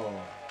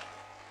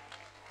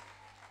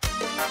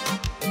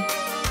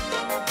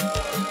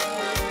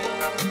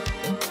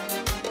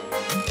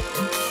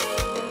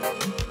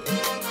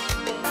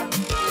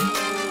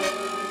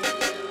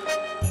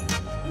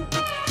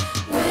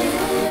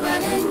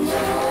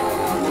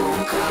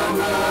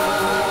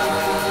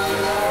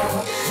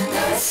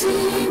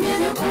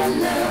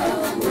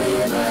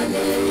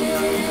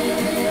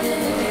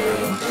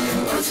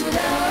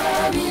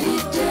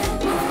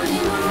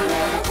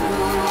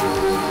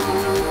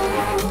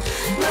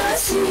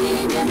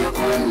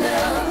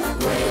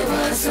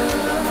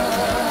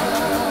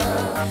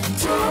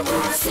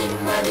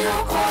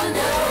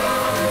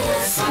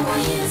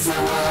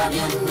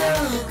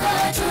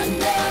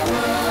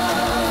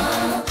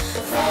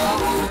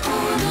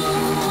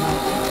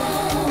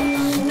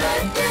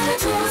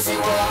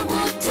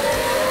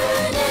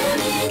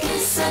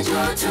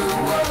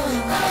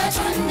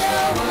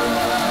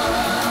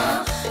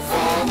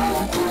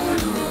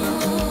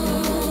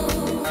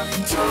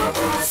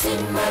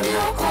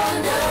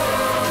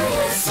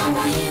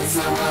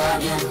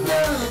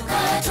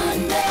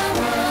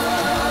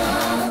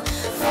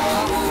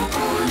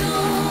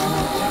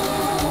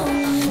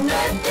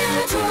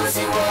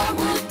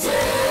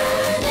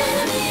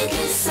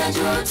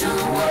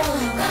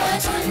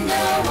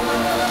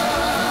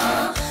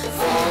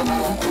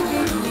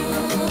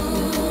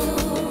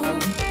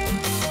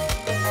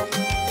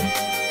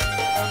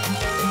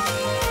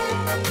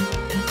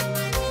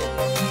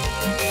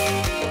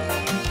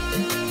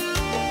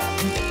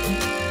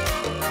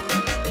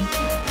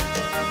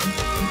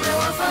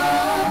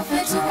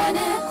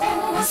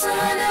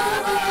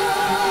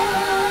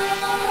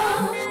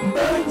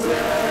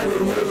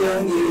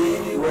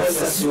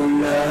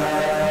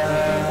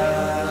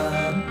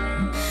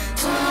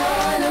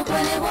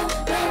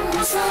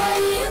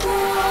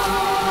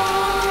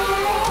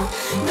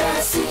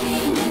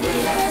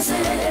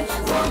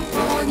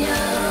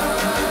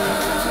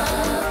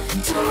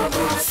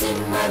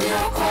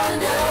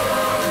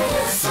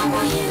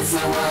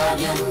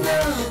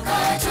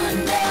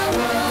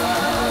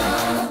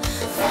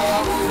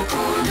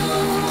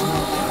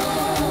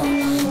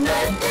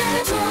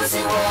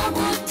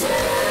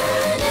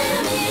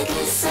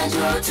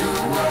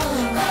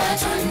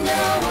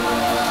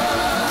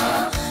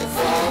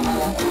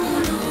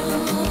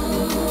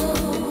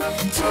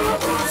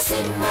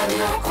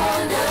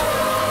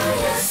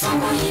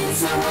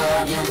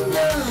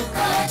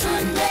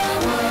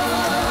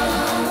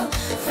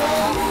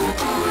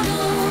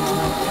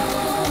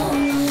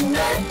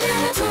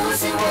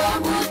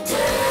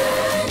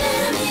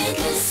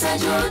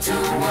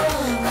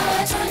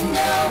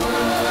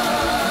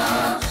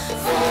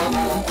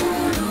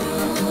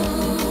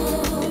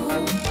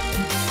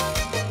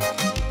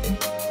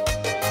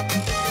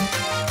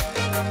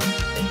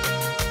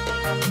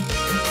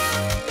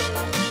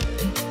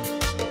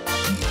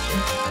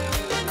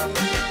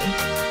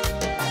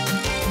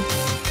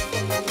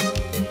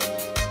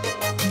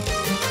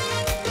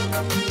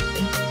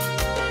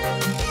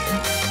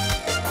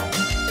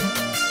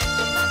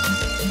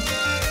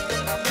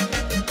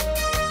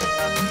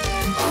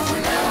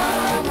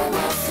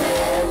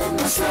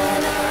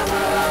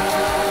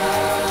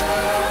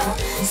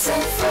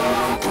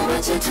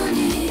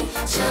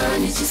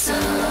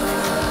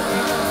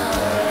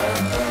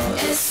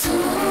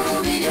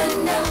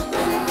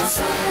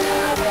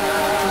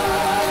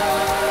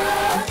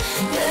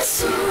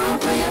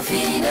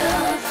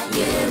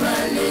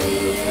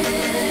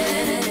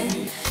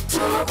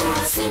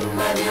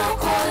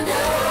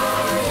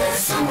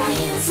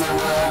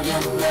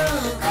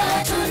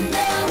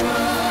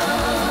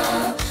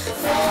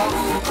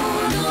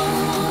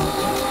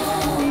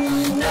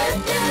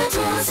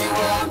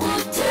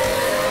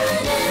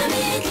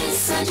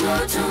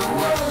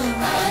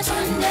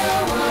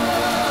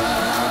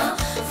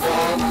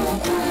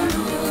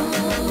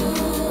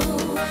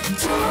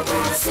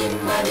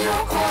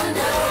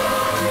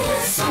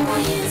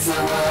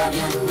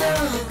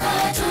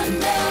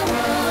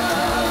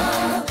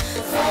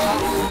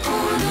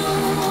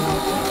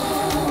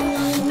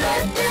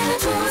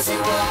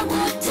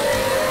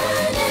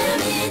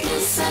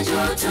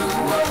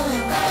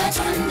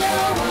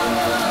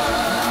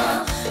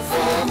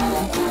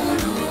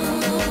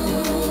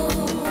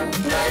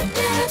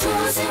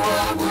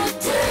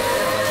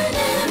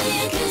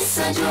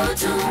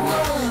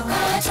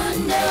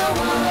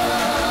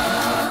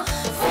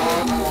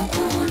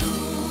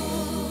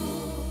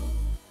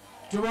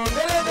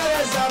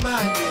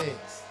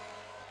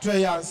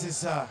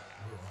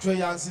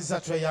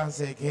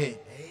 Tweyansege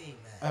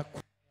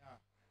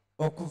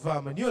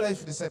okuva mu New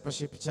Life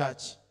Discipleship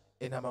Church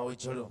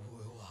enamawejolo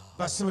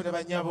basebe ne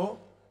banyabo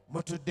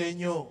mutudde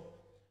nnyo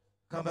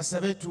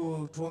kambasabe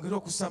tuwongere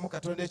okusaamu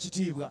Katonda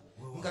ekitiibwa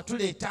nga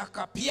tuleeta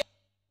akapya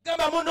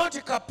gamba muno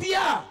nti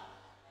kapya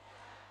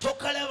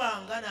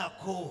tokalabanga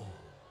nako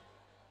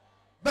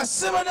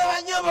basebe ne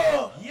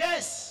banyabo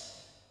yes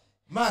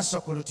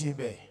maaso ku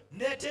lutimbe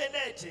ndete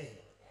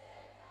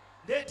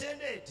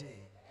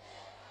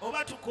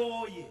oba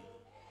tukoye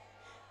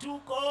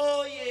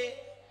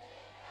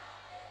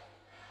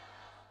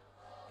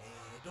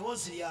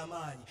eddoboozi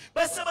ly'amaanyi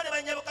basaba ne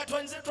banyabo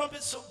katwanize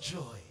Trumpets of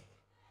Joy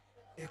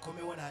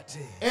ekomewo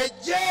nate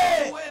ejje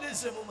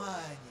weereze mu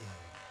maanyi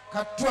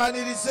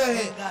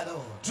katwanirize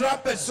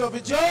Trumpets of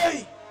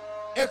Joy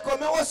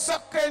ekomewo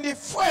second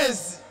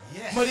phase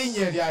mu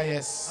linnya erya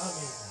Yesu.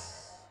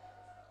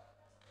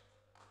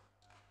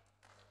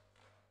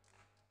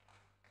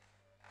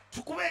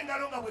 tukube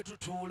engalo nga bwe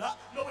tutuula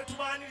nga bwe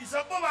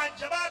tubaaniriza bo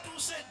banja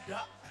baatuuse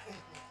dda.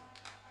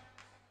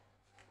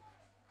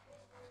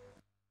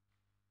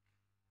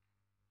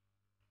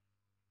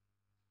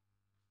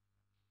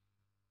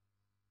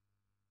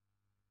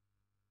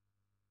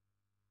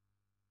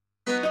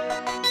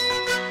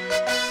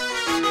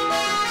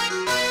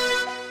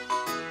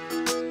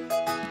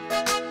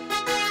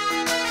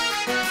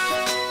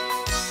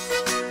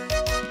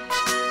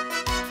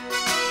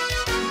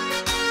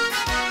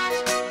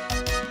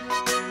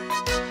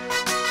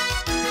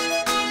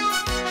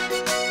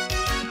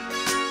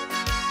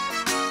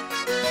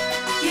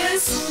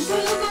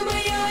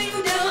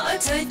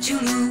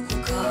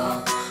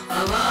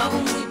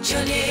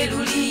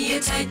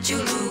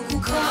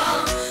 tajjulukuka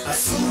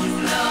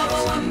asumulula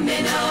abawamme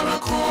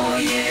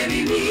n'abakooye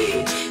ebibi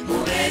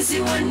mubeezi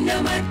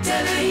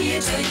wannamaddala ye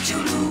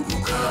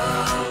tajjulukuka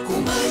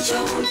kumakya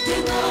budde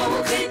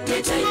ng'abukedde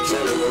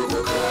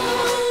tajjulukuka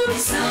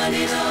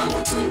misaanira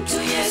mutuntu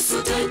Yesu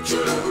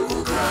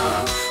tajjulukuka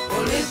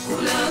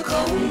olweggula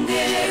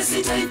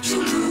akawungeezi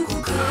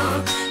tajjulukuka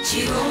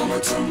kiro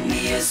omutummi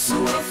Yesu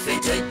waffe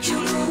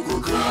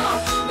tajjulukuka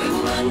bwe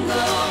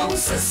bubanga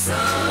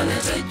busasaana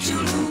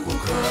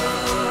tajjulukuka.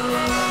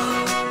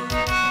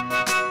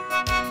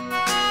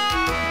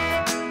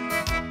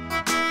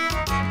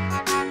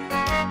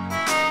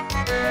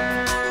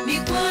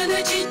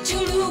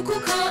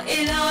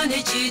 Era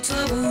ne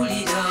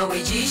kitwabulira we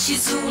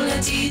gishizula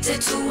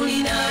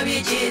titulina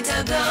bye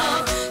gyetaga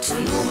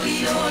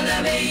tunuulira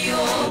olabe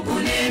Yobu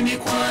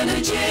n'emikwano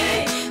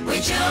gye bwe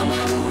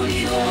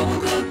gyamawulira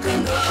obugagga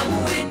nga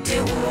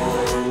buweddewo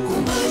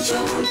kumakya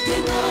budde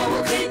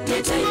ng'abukedde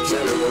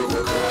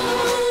tajjulukuka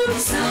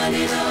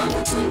misaanira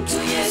mutuntu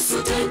Yesu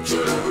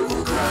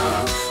tajjulukuka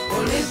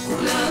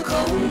olweggula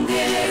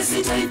akawungeezi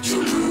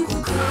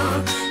tajjulukuka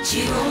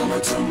kiro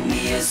omutummi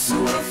Yesu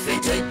waffe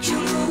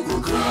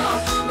tajjulukuka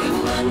bwe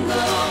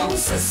bubanga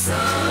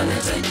busasaana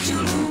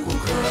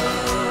tajjulukuka.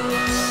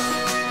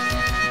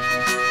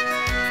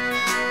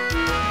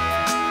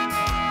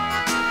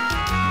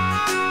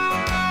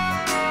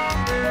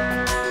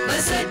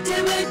 bazadde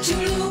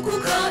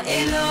bajjulukuka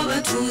era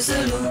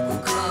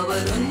batuuzalukuka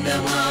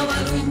balondamu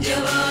abalungi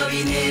abaabi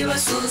ne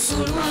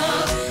basusulwa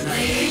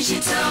naye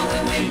kitaawe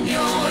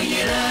w'emyoyo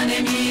era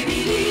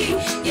n'emibiri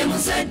ye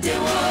muzadde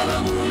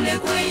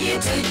w'abamulekwa ye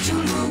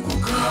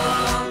tajjulukuka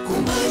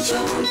kumakya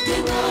budde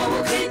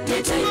ng'abukedde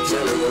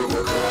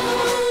tajjulukuka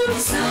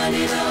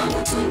misaanira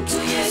mutuntu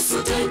Yesu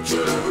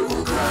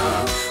tajjulukuka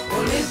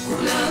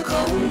olweggula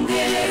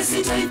akawungeezi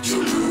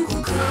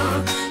tajjulukuka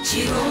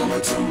kiro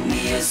omutummi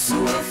Yesu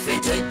waffe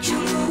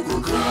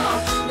tajjulukuka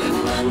bwe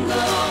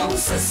bubanga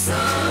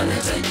busasaana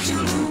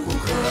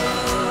tajjulukuka.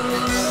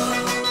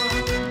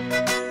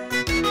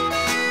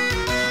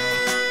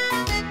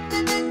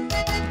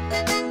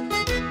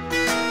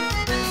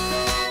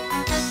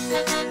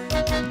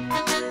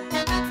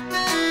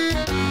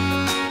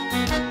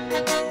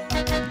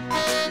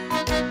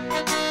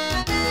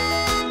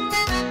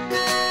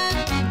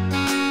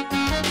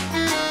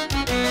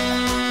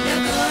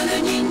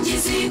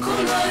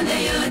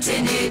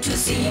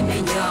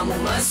 tuzimenya mu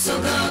maaso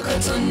ga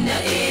Katonda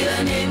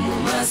era ne mu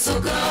maaso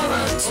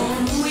g'abantu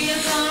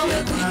omuyaga bwe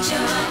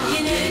gujja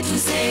yine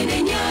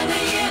tuzenenya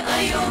naye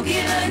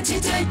ayogera nti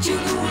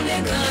tajjulule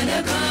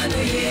gandagaano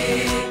ye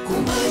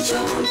kumakya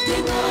budde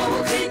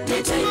ng'abukedde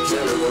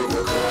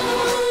tajjulukuka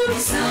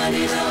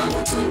misaanira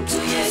mutuntu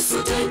Yesu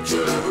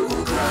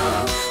tajjulukuka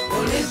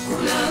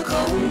olweggula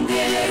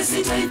akawungeezi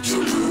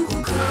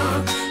tajjulukuka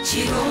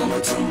kiro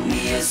omutummi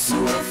Yesu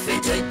waffe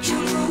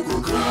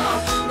tajjulukuka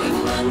bwe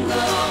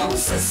bubanga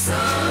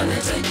busasaana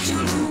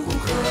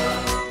tajjulukuka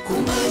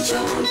kumakya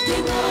budde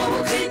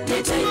ng'abukedde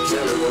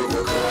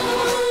tajjulukuka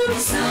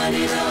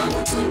misaanira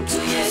mutuntu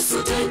Yesu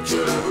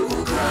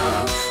tajjulukuka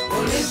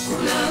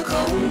olweggula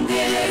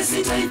akawungeezi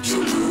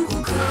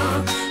tajjulukuka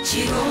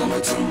kiro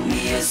omutummi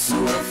Yesu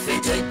waffe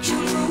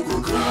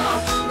tajjulukuka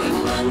bwe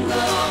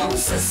bubanga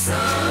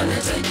busasaana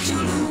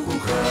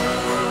tajjulukuka.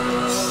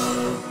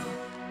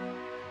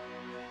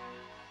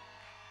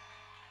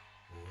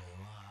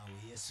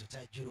 Yesu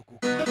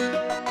tajjulukuka.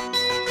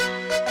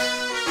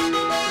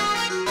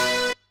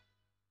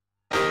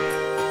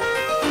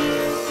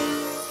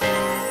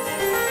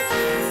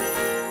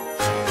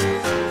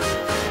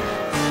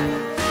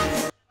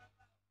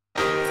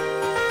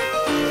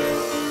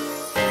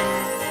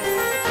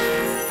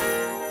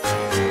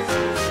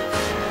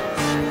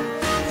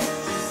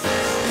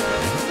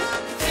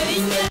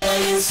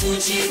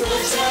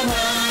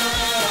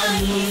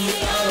 Chikotamani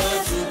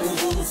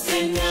awatukufu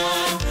fena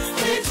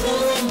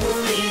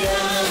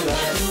etumbulira nga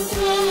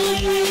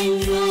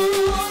tukoyenyo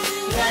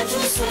nga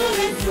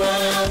tusoledwa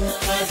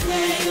nga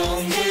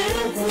tweyongera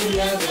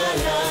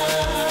okuyagala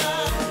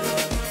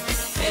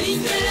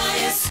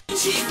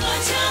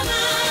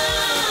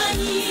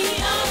chamani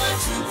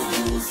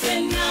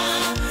awatukufena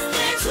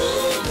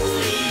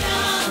netumbulia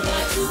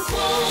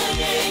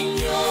batukoye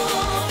nnyo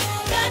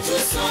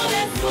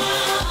gatusobedwa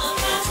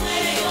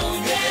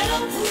katweyongera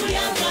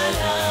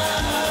okulyagala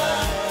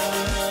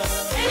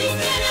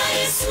erinnya lya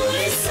Yesu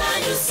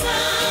lisanyusa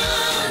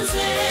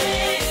nze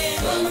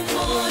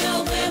omukono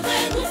gwe bwe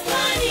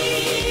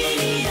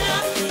gupalirira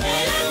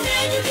era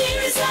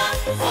nenyumiriza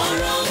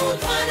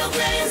olw'omukwano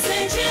gwenze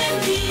gye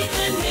ndi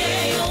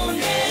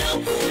kaneyongera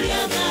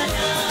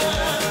okulyagala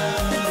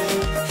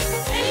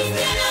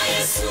erinnya lya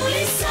Yesu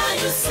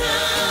lisanyusa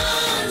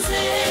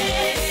nze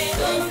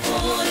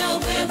omukono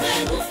gwe bwe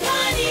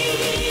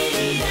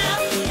gupalirira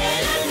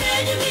era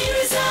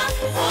nenyumiriza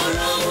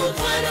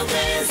olw'omukwano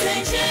gwenze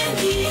gye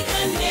ndi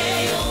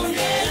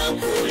kaneyongera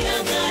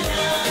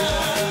okulyagala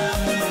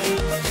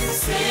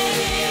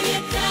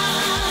seebyedda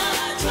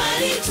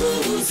twali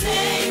tubuze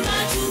nga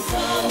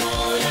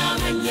tukoola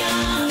amanya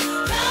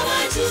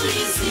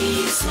n'abajulizi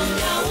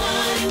songa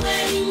waliwo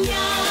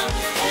erinnya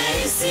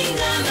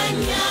erisinga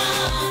amanya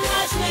nga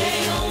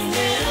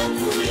tweyongera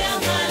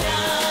okulyagala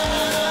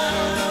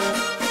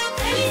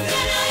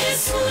erinnya lya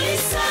Yesu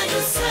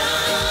lisanyusa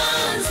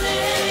nze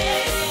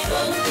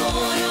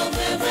omukono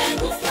gwe bwe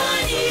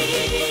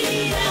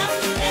gupalirira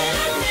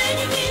era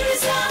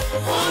nenyumiriza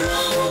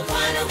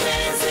olw'omukwano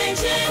gwenze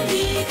gye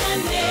ndi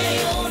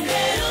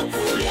kaneyongera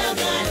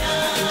okulyagala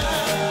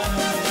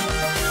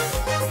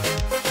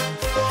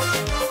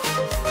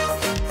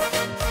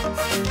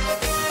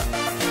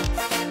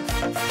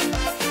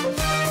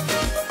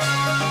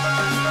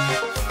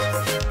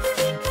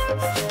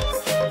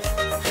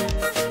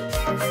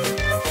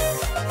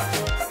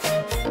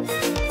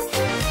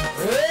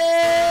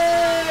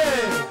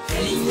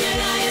erinnya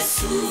lya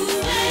Yesu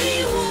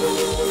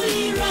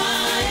eriwulirwa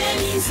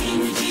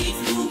emizimu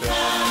gidduka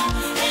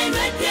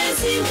endwadde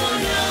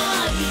ziwona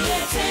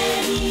lireeta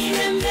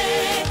emirembe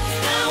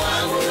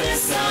awamu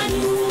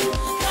n'essanyu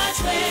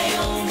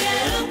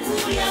katweyongera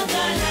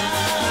okulyagala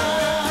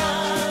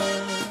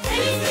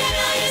erinnya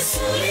lya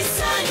Yesu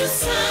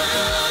lisanyusa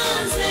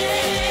nze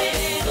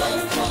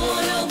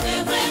omukono gwe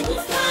bwe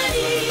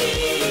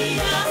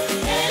gupalirira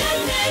era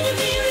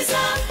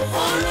nenyumiriza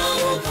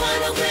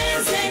olw'omukwano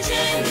gwenze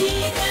gye ndi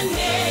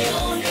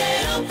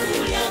kaneyongera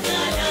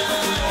okulyagala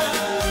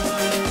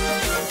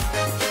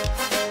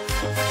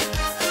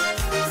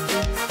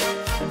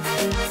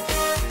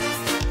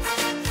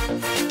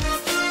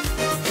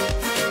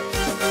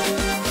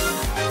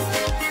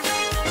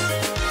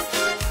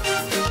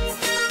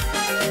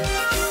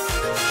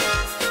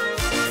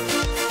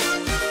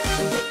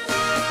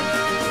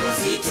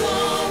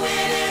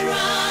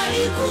Zitowererwa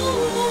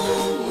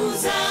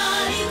likuwummuza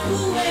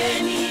likuwa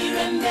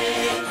emirembe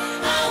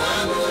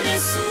awamu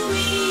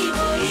n'essuubi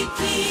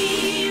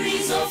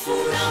bw'olikkiriza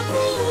ofuna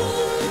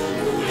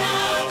kuwummula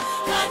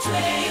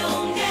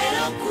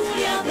katweyongera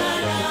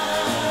okulyagala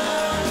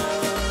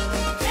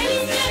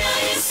erinnya lya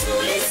Yesu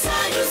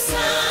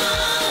lisanyusa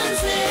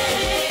nze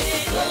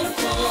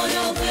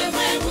omukono gwe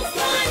bwe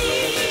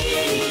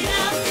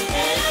gupalirira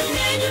era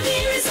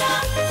nenyumiriza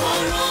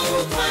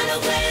olw'omukwano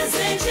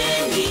gwenze gye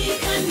ndi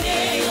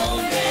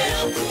kaneyongera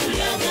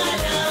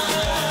okulyagala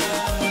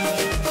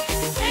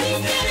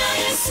erinnya lya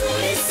Yesu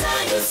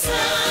lisanyusa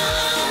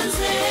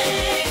nze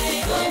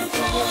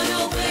omukono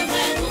gwe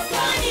bwe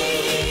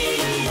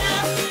gupalirira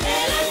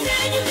era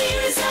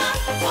nenyumiriza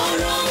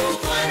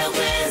olw'omukwano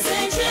gwenze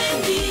gye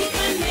ndi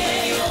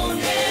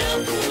kaneyongera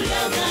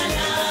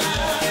okulyagala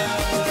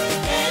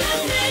era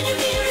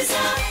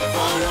nenyumiriza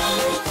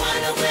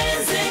olw'omukwano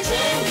gwenze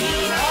gye ndi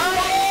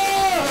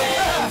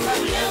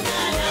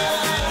okulyagala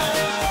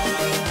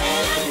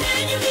era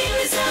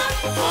nenyumiriza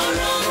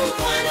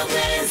olw'omukwano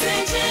gwenze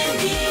gye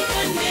ndi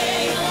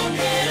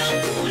kaneyongera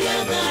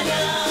okulyagala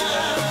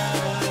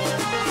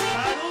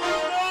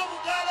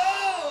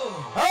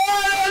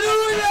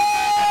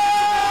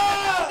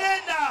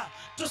Genda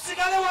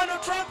tusigale wano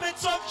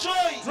Trumpets of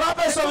Joy.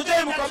 Trumpets of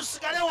Joy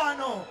Tusigale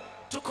wano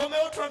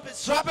tukomewo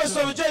Trumpets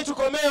of Joy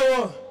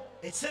tukomewo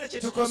ekiseera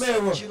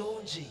tukomewo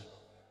kirungi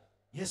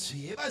Yesu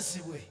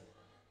yeebazibwe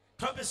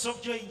Trumpets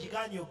of Joy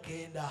njiganye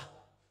okgenda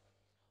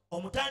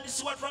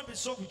omutandisi wa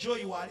Trumpets of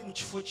Joy waali mu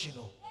kifo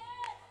kino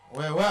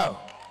weewaawo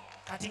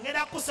kati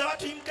ngenda kusaba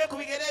tuyimuke ku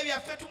bigere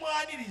byaffe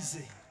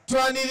tumwanirize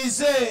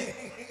twanirize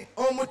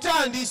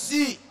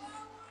omutandisi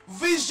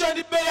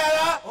Vision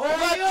Bearer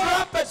oba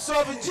Trumpets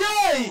of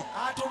Joy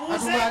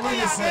atubuuzeeko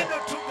yagenda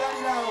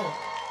otugalirawo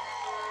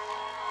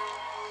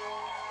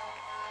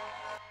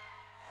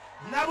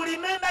na buli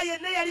memba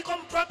yenna yaliko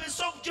mu Trumpets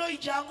of Joy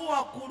jangu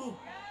waggulu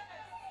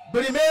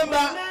buli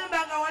memba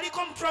nga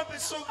waliko mu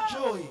Trumpets of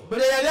Joy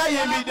buli yali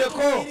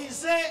ayimbiddeko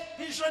irize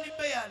Vision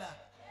Bearer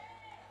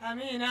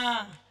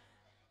amiina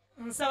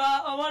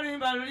nsaba oba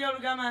oluyimba luli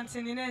olugamba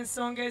nti nina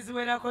ensonga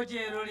eziwerako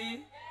gye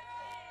luli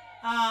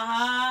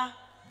aha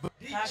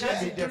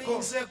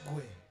tulinze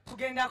ggwe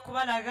tugenda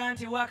kubalaga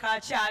nti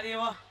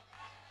wakakyaliwo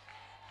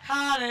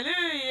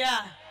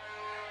haleluya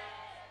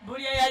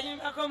buli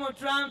eyayimbako mu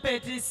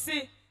trumpet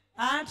si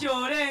anti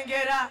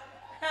olengera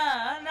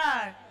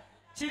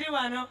kiri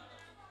wano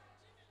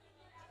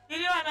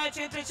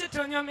ekintu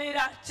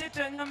kitunyumira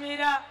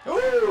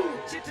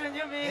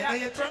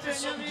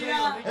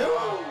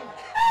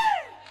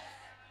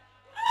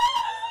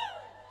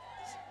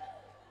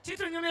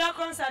kitunyumira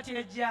konsaati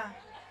ejja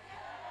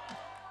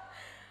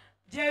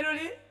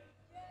gyeruli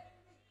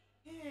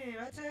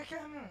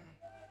bateekemu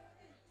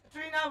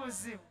tulina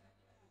buzibu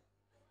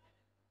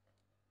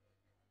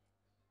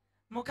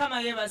mukama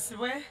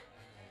yeebazibwe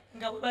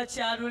nga bwe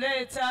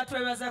bakyaluleeta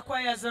twebaza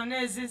kwaya zonna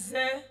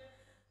ezize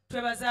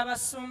twebaza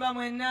abasumba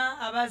mwenna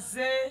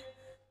abazze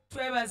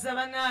twebaza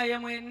banaaye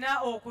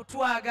mwenna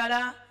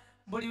okutwagala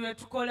buli lwe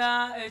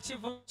tukola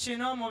ekivu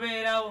kino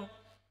mubeerawo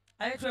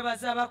ate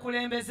twebaza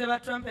abakulembeze ba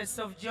Trumpets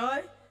of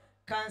Joy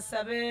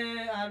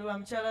kansabe alwa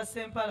mukyala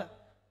Sempala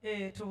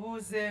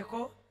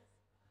tubuuzeeko.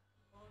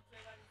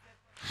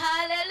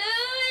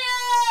 Hallelujah!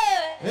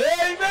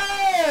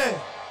 Amen!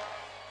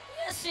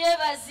 Yesu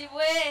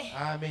yeebazibwe.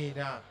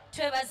 Amina.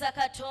 Twebaza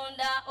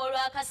Katonda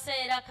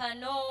olw'akaseera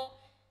kano.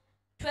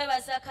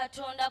 Twebaza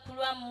Katonda ku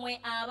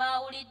lwammwe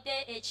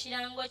abaawulidde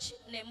ekirango kino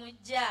ne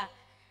mujja.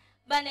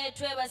 Bane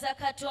twebaza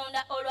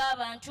Katonda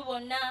olw'abantu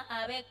bonna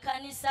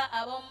ab'ekkanisa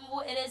ab'omu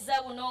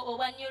buweereza buno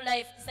obwa New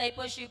Life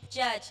Discipleship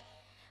Church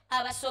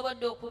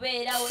abasobodde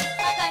okubeerawo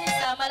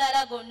akanisa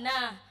amalala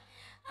gonna.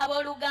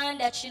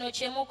 Abooluganda kino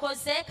kye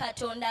mukoze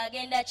Katonda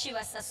agenda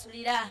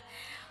kibasasulira.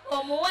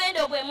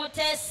 Omuwendo gwe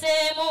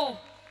muteeseemu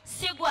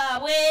si gwa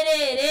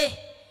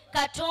bwereere.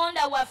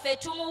 Katonda waffe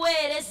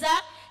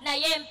tumuweereza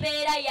naye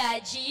empeera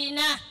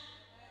yagiyina.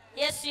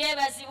 Yesu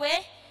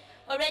yeebazibwe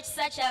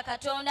olw'ekisa kya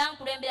Katonda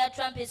nkulembera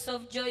Trumpets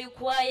of Joy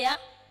Choir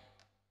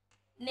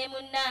ne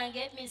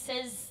munnange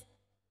Mrs.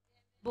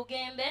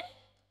 Bugembe.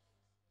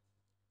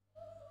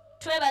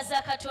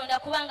 Twebaza Katonda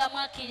kubanga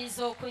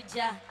mwakkiriza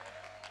okujja.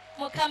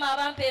 Mukama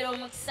abampeera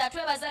omukisa.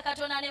 Twebaza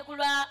Katonda ne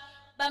kulwa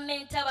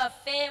bamenta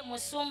baffe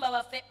musumba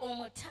waffe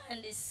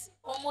omutandisi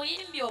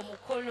omuyimbi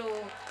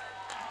omukulu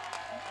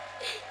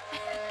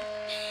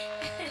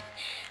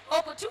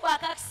okutuwa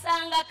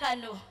akakisanga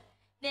kano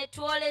ne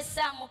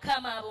twolesa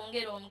Mukama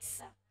abongere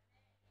omukisa.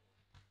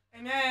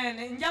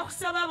 Amen. Nja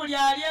kusaba buli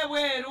ali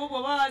ebweru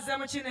bw'oba waze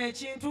mu kino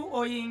ekintu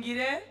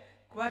oyingire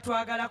kuba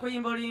twagala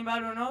kuyimba oluyimba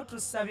luno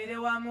tusabire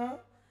wamu.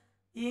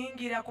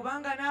 Yingira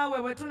kubanga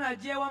naawe bwe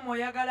tunajja ewamu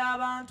oyagala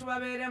abantu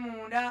babeere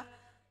munda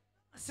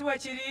si bwe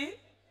kiri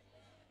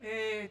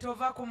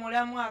tova ku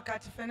mulamwa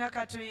kati ffenna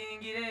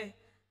katuyingire.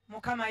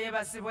 Mukama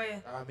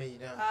yeebazibwe.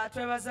 Amina.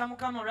 Twebaza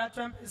Mukama olwa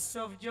Trumpets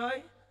of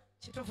Joy.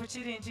 Kituufu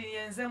kiri nti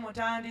yenze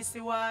mutandisi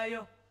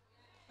waayo.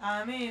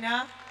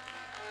 Amiina.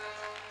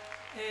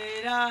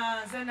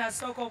 Era nze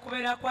nasooka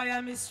okubeera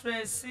kwaya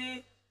mistress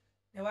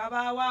ne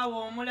wabaawo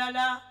awo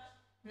omulala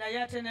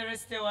naye ate ne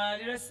resite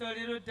waali resite oli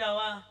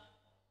luddawa.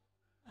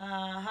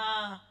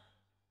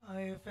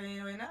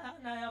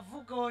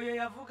 Nayavuga oyo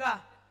yavuga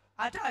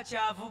ate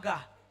akyavuga.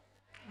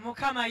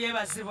 Mukama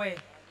yeebazibwe.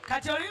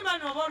 Kati oluyimba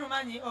n'oba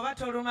olumanyi oba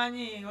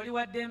tolumanyi oli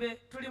wa ddembe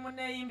tuli mu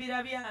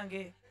neeyimbira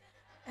byange.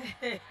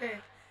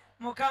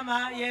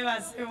 Mukama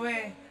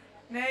yeebazibwe.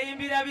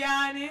 Neeyimbira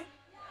byani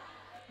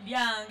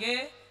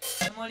byange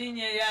mu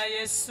linnya erya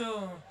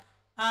Yesu.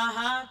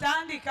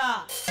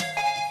 Tandika.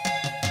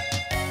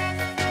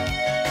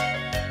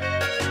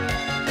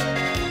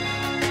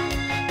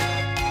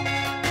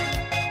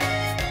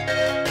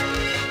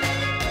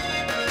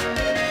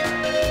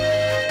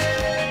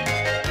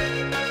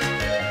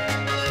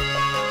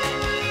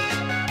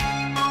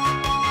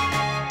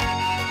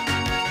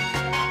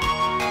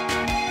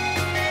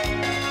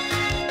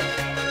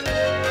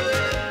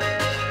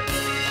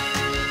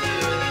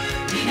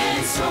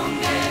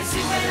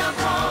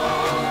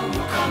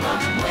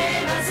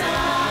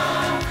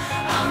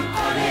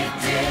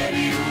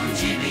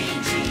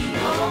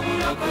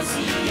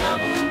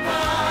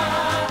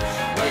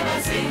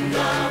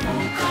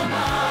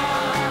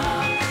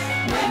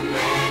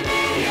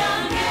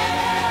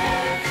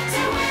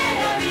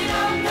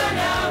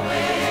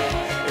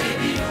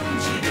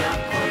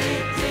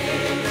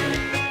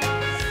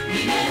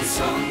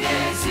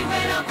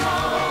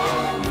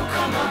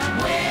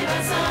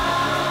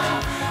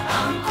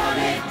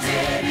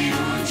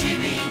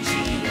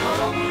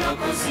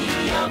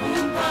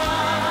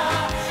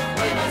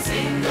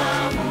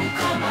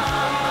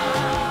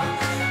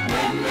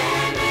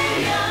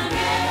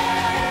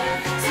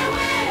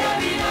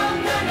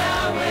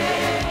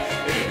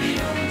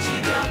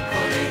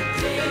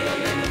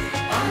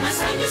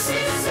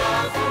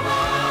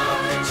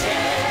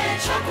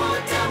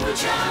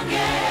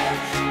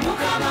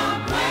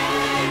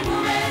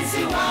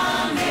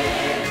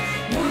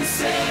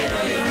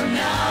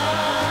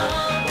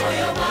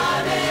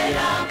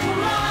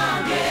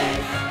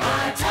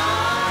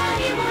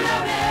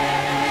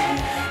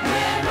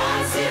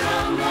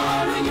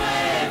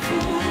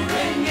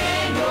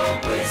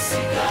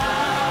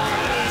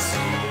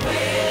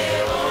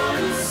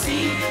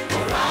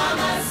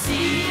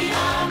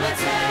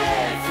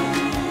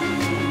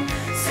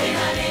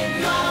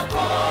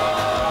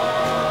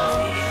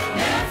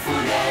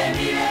 Nefune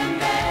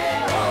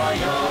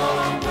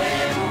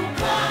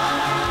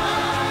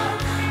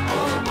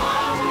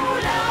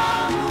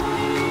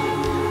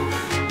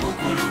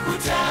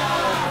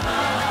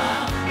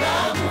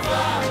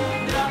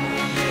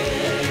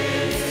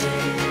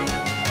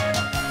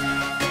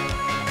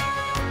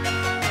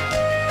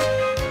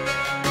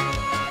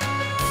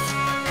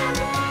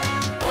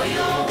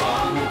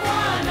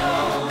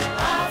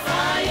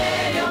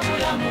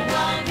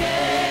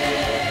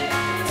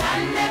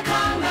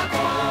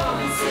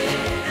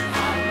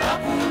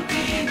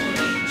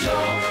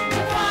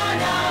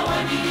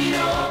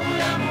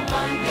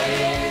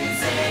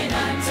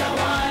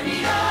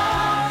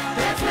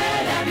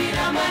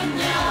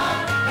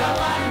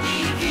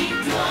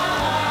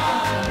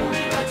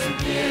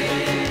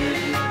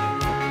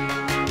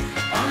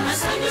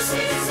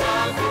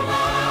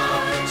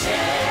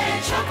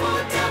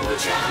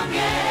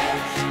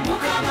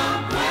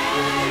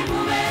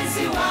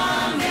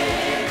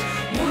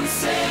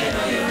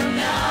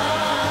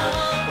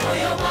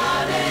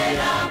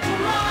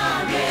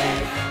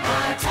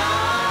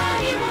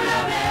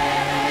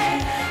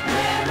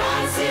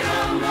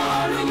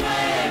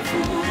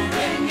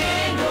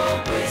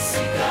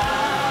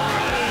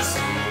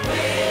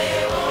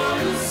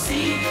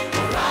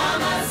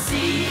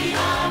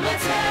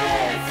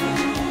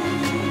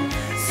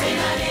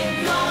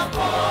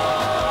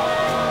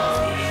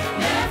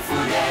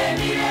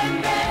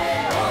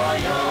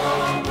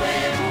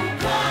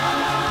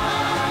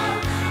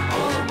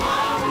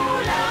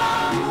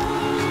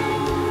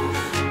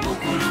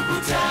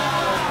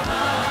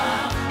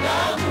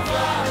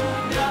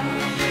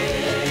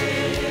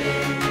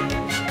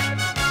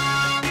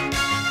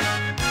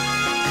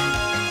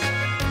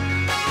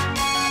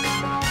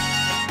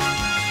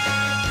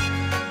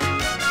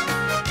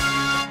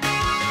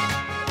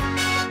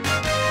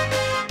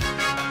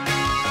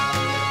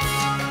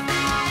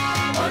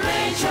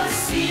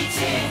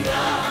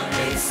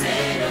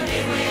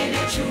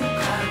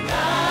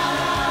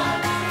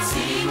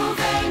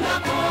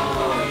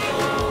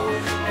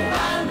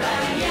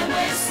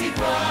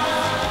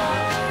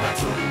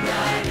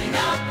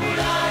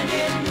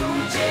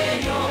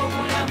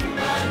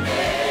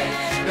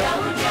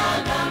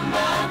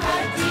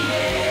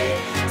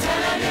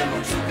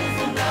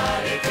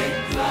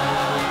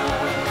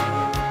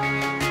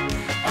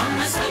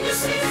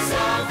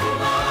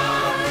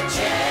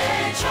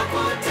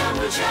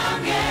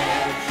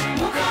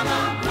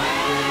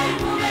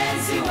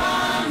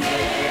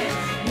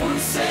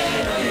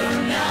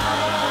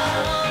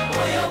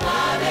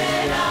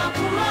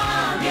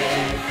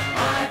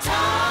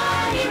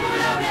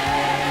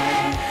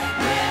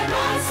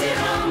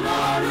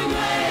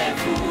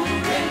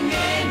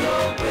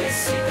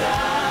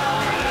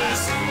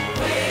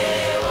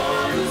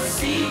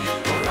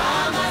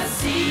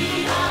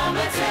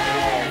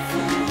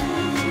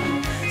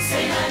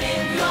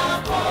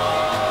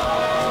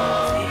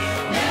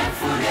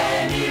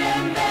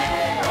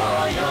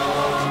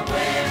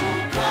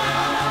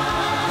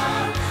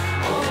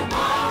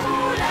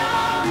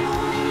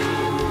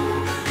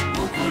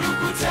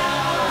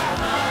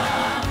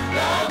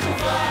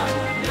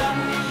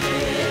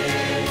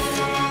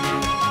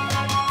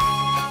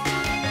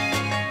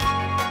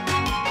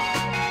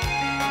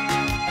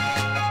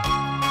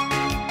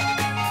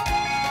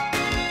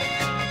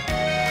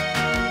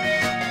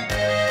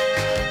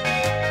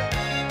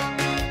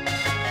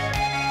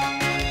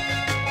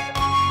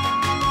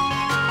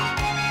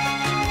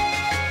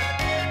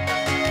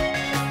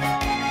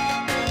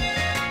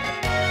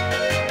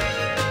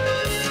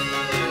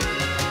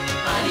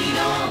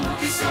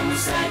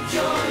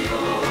omusajja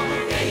oyo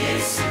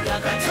eyeesiga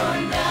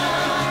katonda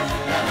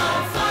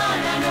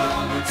n'amafaana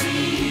n'omuti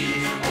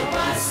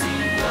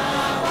obwasimbwa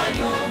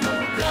wali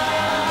omugga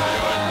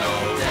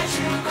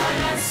takyuka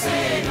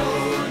nasseeno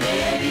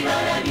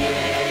n'ebibala bye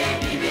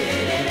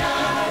bibeerera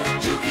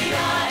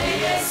jjukira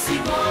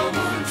eyeesiga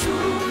omuntu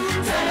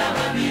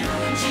talaba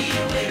birungi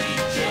bwe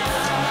bijja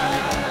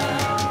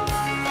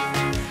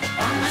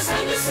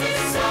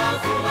amasanyusiza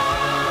kuba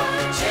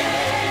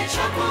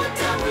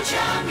kyekyakottamu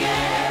kyange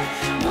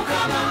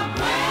mukama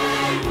gwe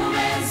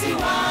mubenzi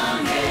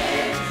wange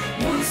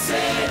mu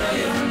nseero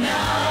yonna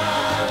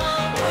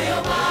oyo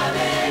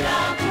bw'abeera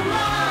ku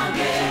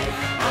lwange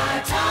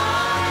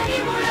ataali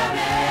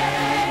mulabe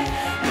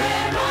lwe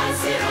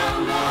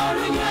lwanziranga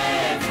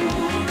olunywevu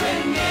lwe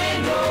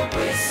ŋŋenda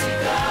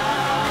okwesiga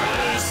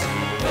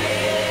gwe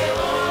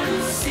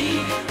olusi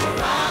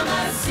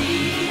olw'amazzi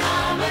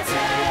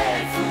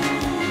amateefu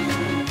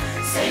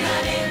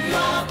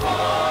senalenywako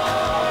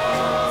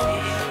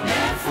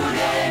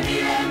nenfuna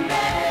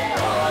emirembe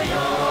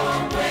oyo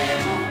gwe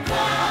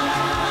mukka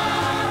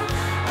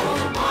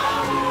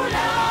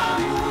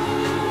omwawulamu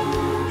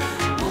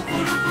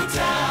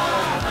bukulukuta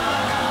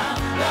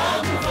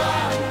lwakuva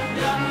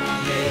muddamu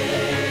ye.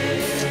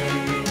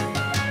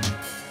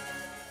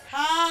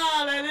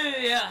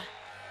 Hallelujah.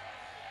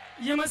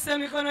 Yimusa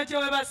emikono gyo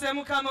webase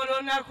mukama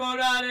olunaku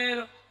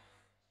olwaleero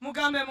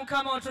mugambe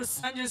mukama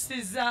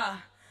otusanjusizza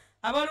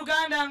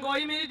abooluganda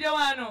ng'oyimiridde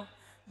wano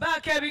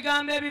baako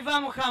ebigambo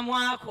ebiva mu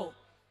kamwako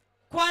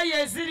kwaya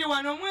eziri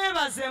wano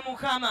mwebaze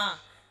mukama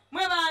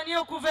mwebaani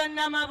okuva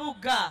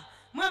ennamabugga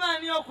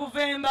mwebaani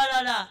okuva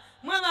embalala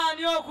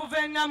mwebaani okuva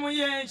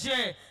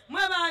ennamuyenje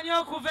mwebaani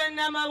okuva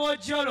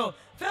ennamabojjolo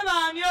ffe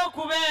baani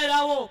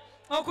okubeerawo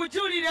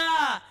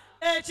okujulira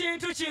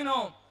ekintu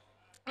kino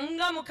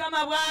nga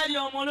mukama bw'ali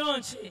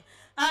omulungi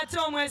ate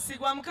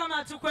omwesigwa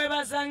mukama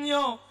tukwebaza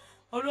nnyo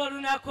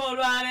olw'olunaku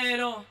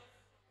olwaleero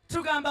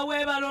tugamba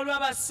weebala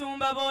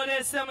olw'abasumba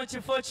b'oleese mu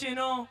kifo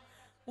kino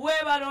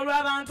weebala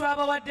olw'abantu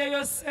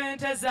abawaddeyo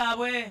ssente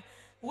zaabwe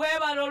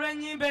weebala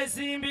olw'ennyimba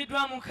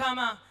eziyimbiddwa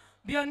mukama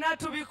byonna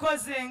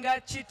tubikoze nga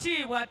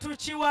kitiibwa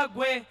tukiwa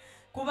gwe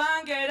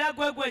kubanga era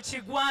gwe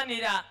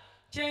kigwanira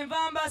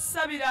kyenva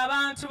mbasabira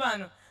abantu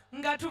bano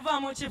nga tuva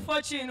mu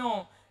kifo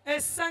kino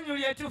essanyu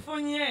lye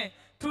tufunye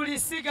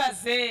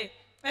tulisigaze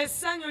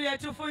essanyu lye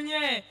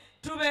tufunye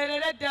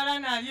tubeerere ddala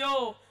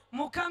nalyo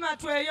mukama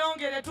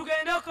tweyongere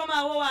tugende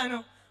okomawo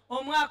wano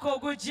omwaka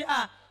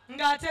ogujja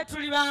ng'ate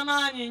tuli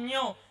b'amaanyi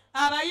nnyo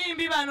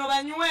abayimbi bano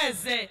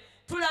banyweze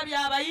tulabye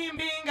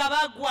abayimbi nga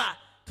bagwa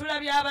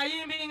tulabye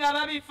abayimbi nga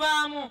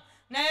babivaamu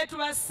naye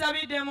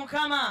tubasabidde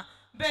mukama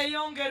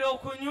beeyongere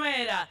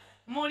okunywera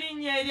mu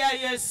linnya erya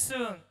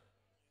yesu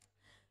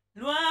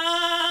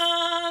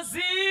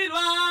lwazi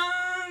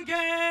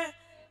lwange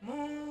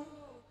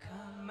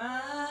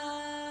mukama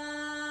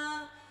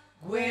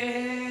gwe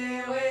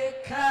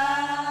wekka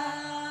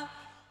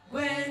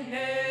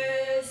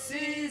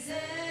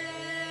gwenesize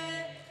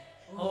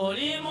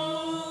oli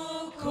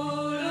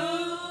mukulu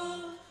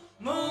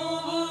mu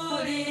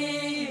buli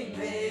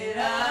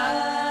mbeera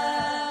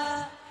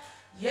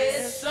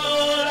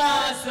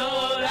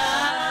yesoolasola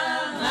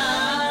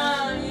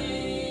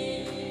manyi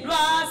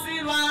lwazi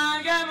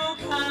lwange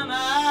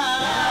mukama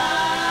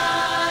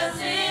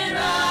lwazi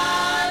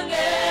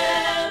lwange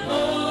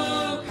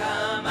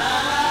mukama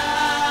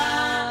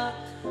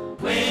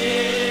gwe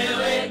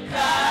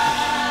wekka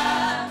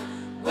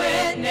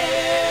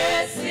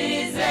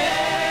gwenesize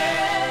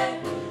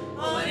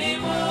oli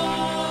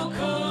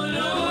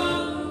mukulu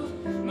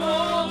mu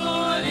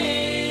buli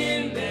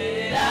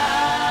mbeera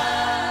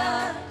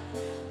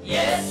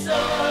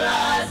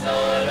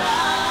yesoolasola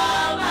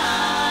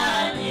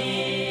manyi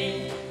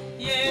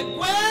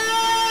yegwe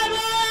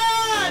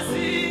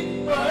lwazi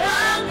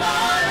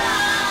olangola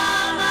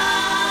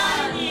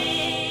manyi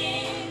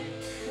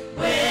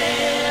gwe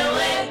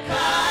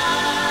wekka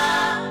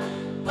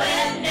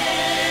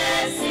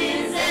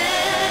gwenesize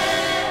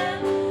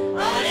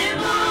oli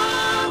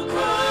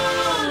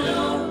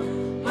mukulu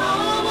mu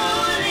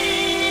buli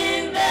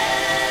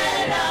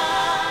mbeera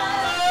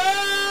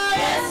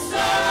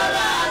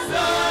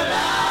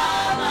yesoolasola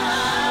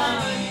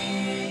manyi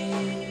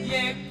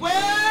yegwe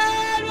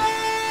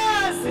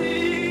lwazi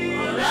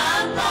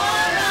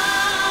olangola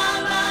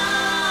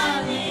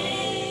manyi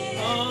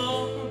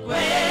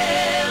gwe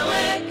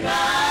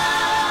wekka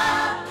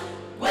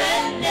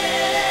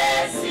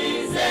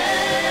gwenesize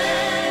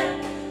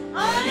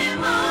oli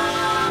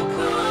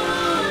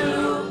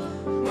mukulu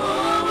mu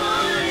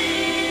buli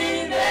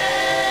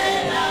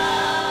mbeera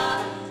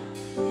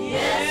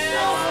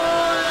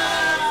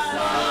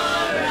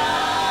yesoolasola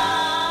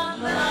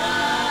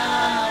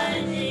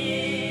manyi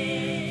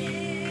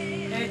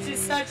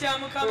ekisa kya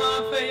mukama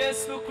waffe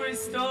yesu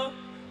kristo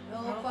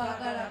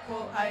n'okwagalako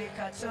ayi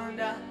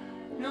katonda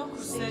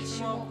n'okussa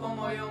ekimu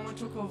omwoyo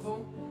omutukuvu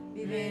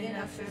bibeere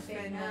naffe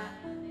ffenna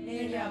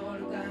n'eri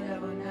abooluganda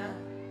bonna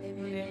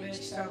emirembe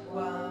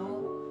ekitaggwaawo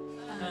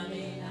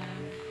amiina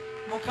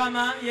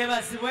mukama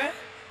yeebazibwe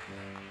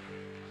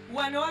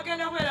wano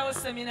wagenda kubeerawo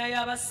semina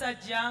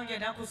y'abasajja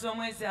ng'ennaku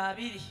z'omwezi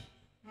 2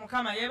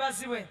 mukama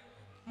yeebazibwe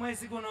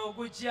mwezi guno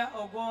ogujja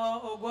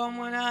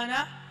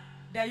ogw'omunaana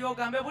ddayo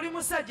ogambe buli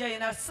musajja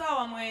yena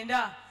ssaawa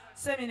 9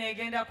 semina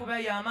egenda kuba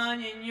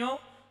y'amaanyi nnyo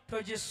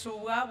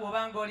togisuubwa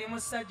bw'oba ng'oli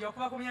musajja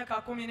okuva ku myaka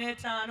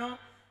 15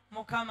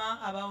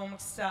 mukama abawa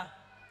omukisa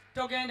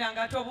togenda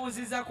nga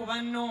tobuuziza ku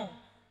banno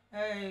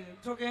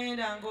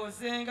togenda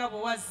ng'ozenga bwe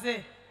wazze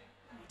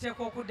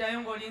oteeka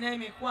okuddayo ng'olina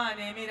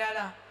emikwano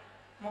emirala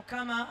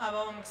mukama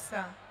abawa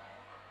omukisa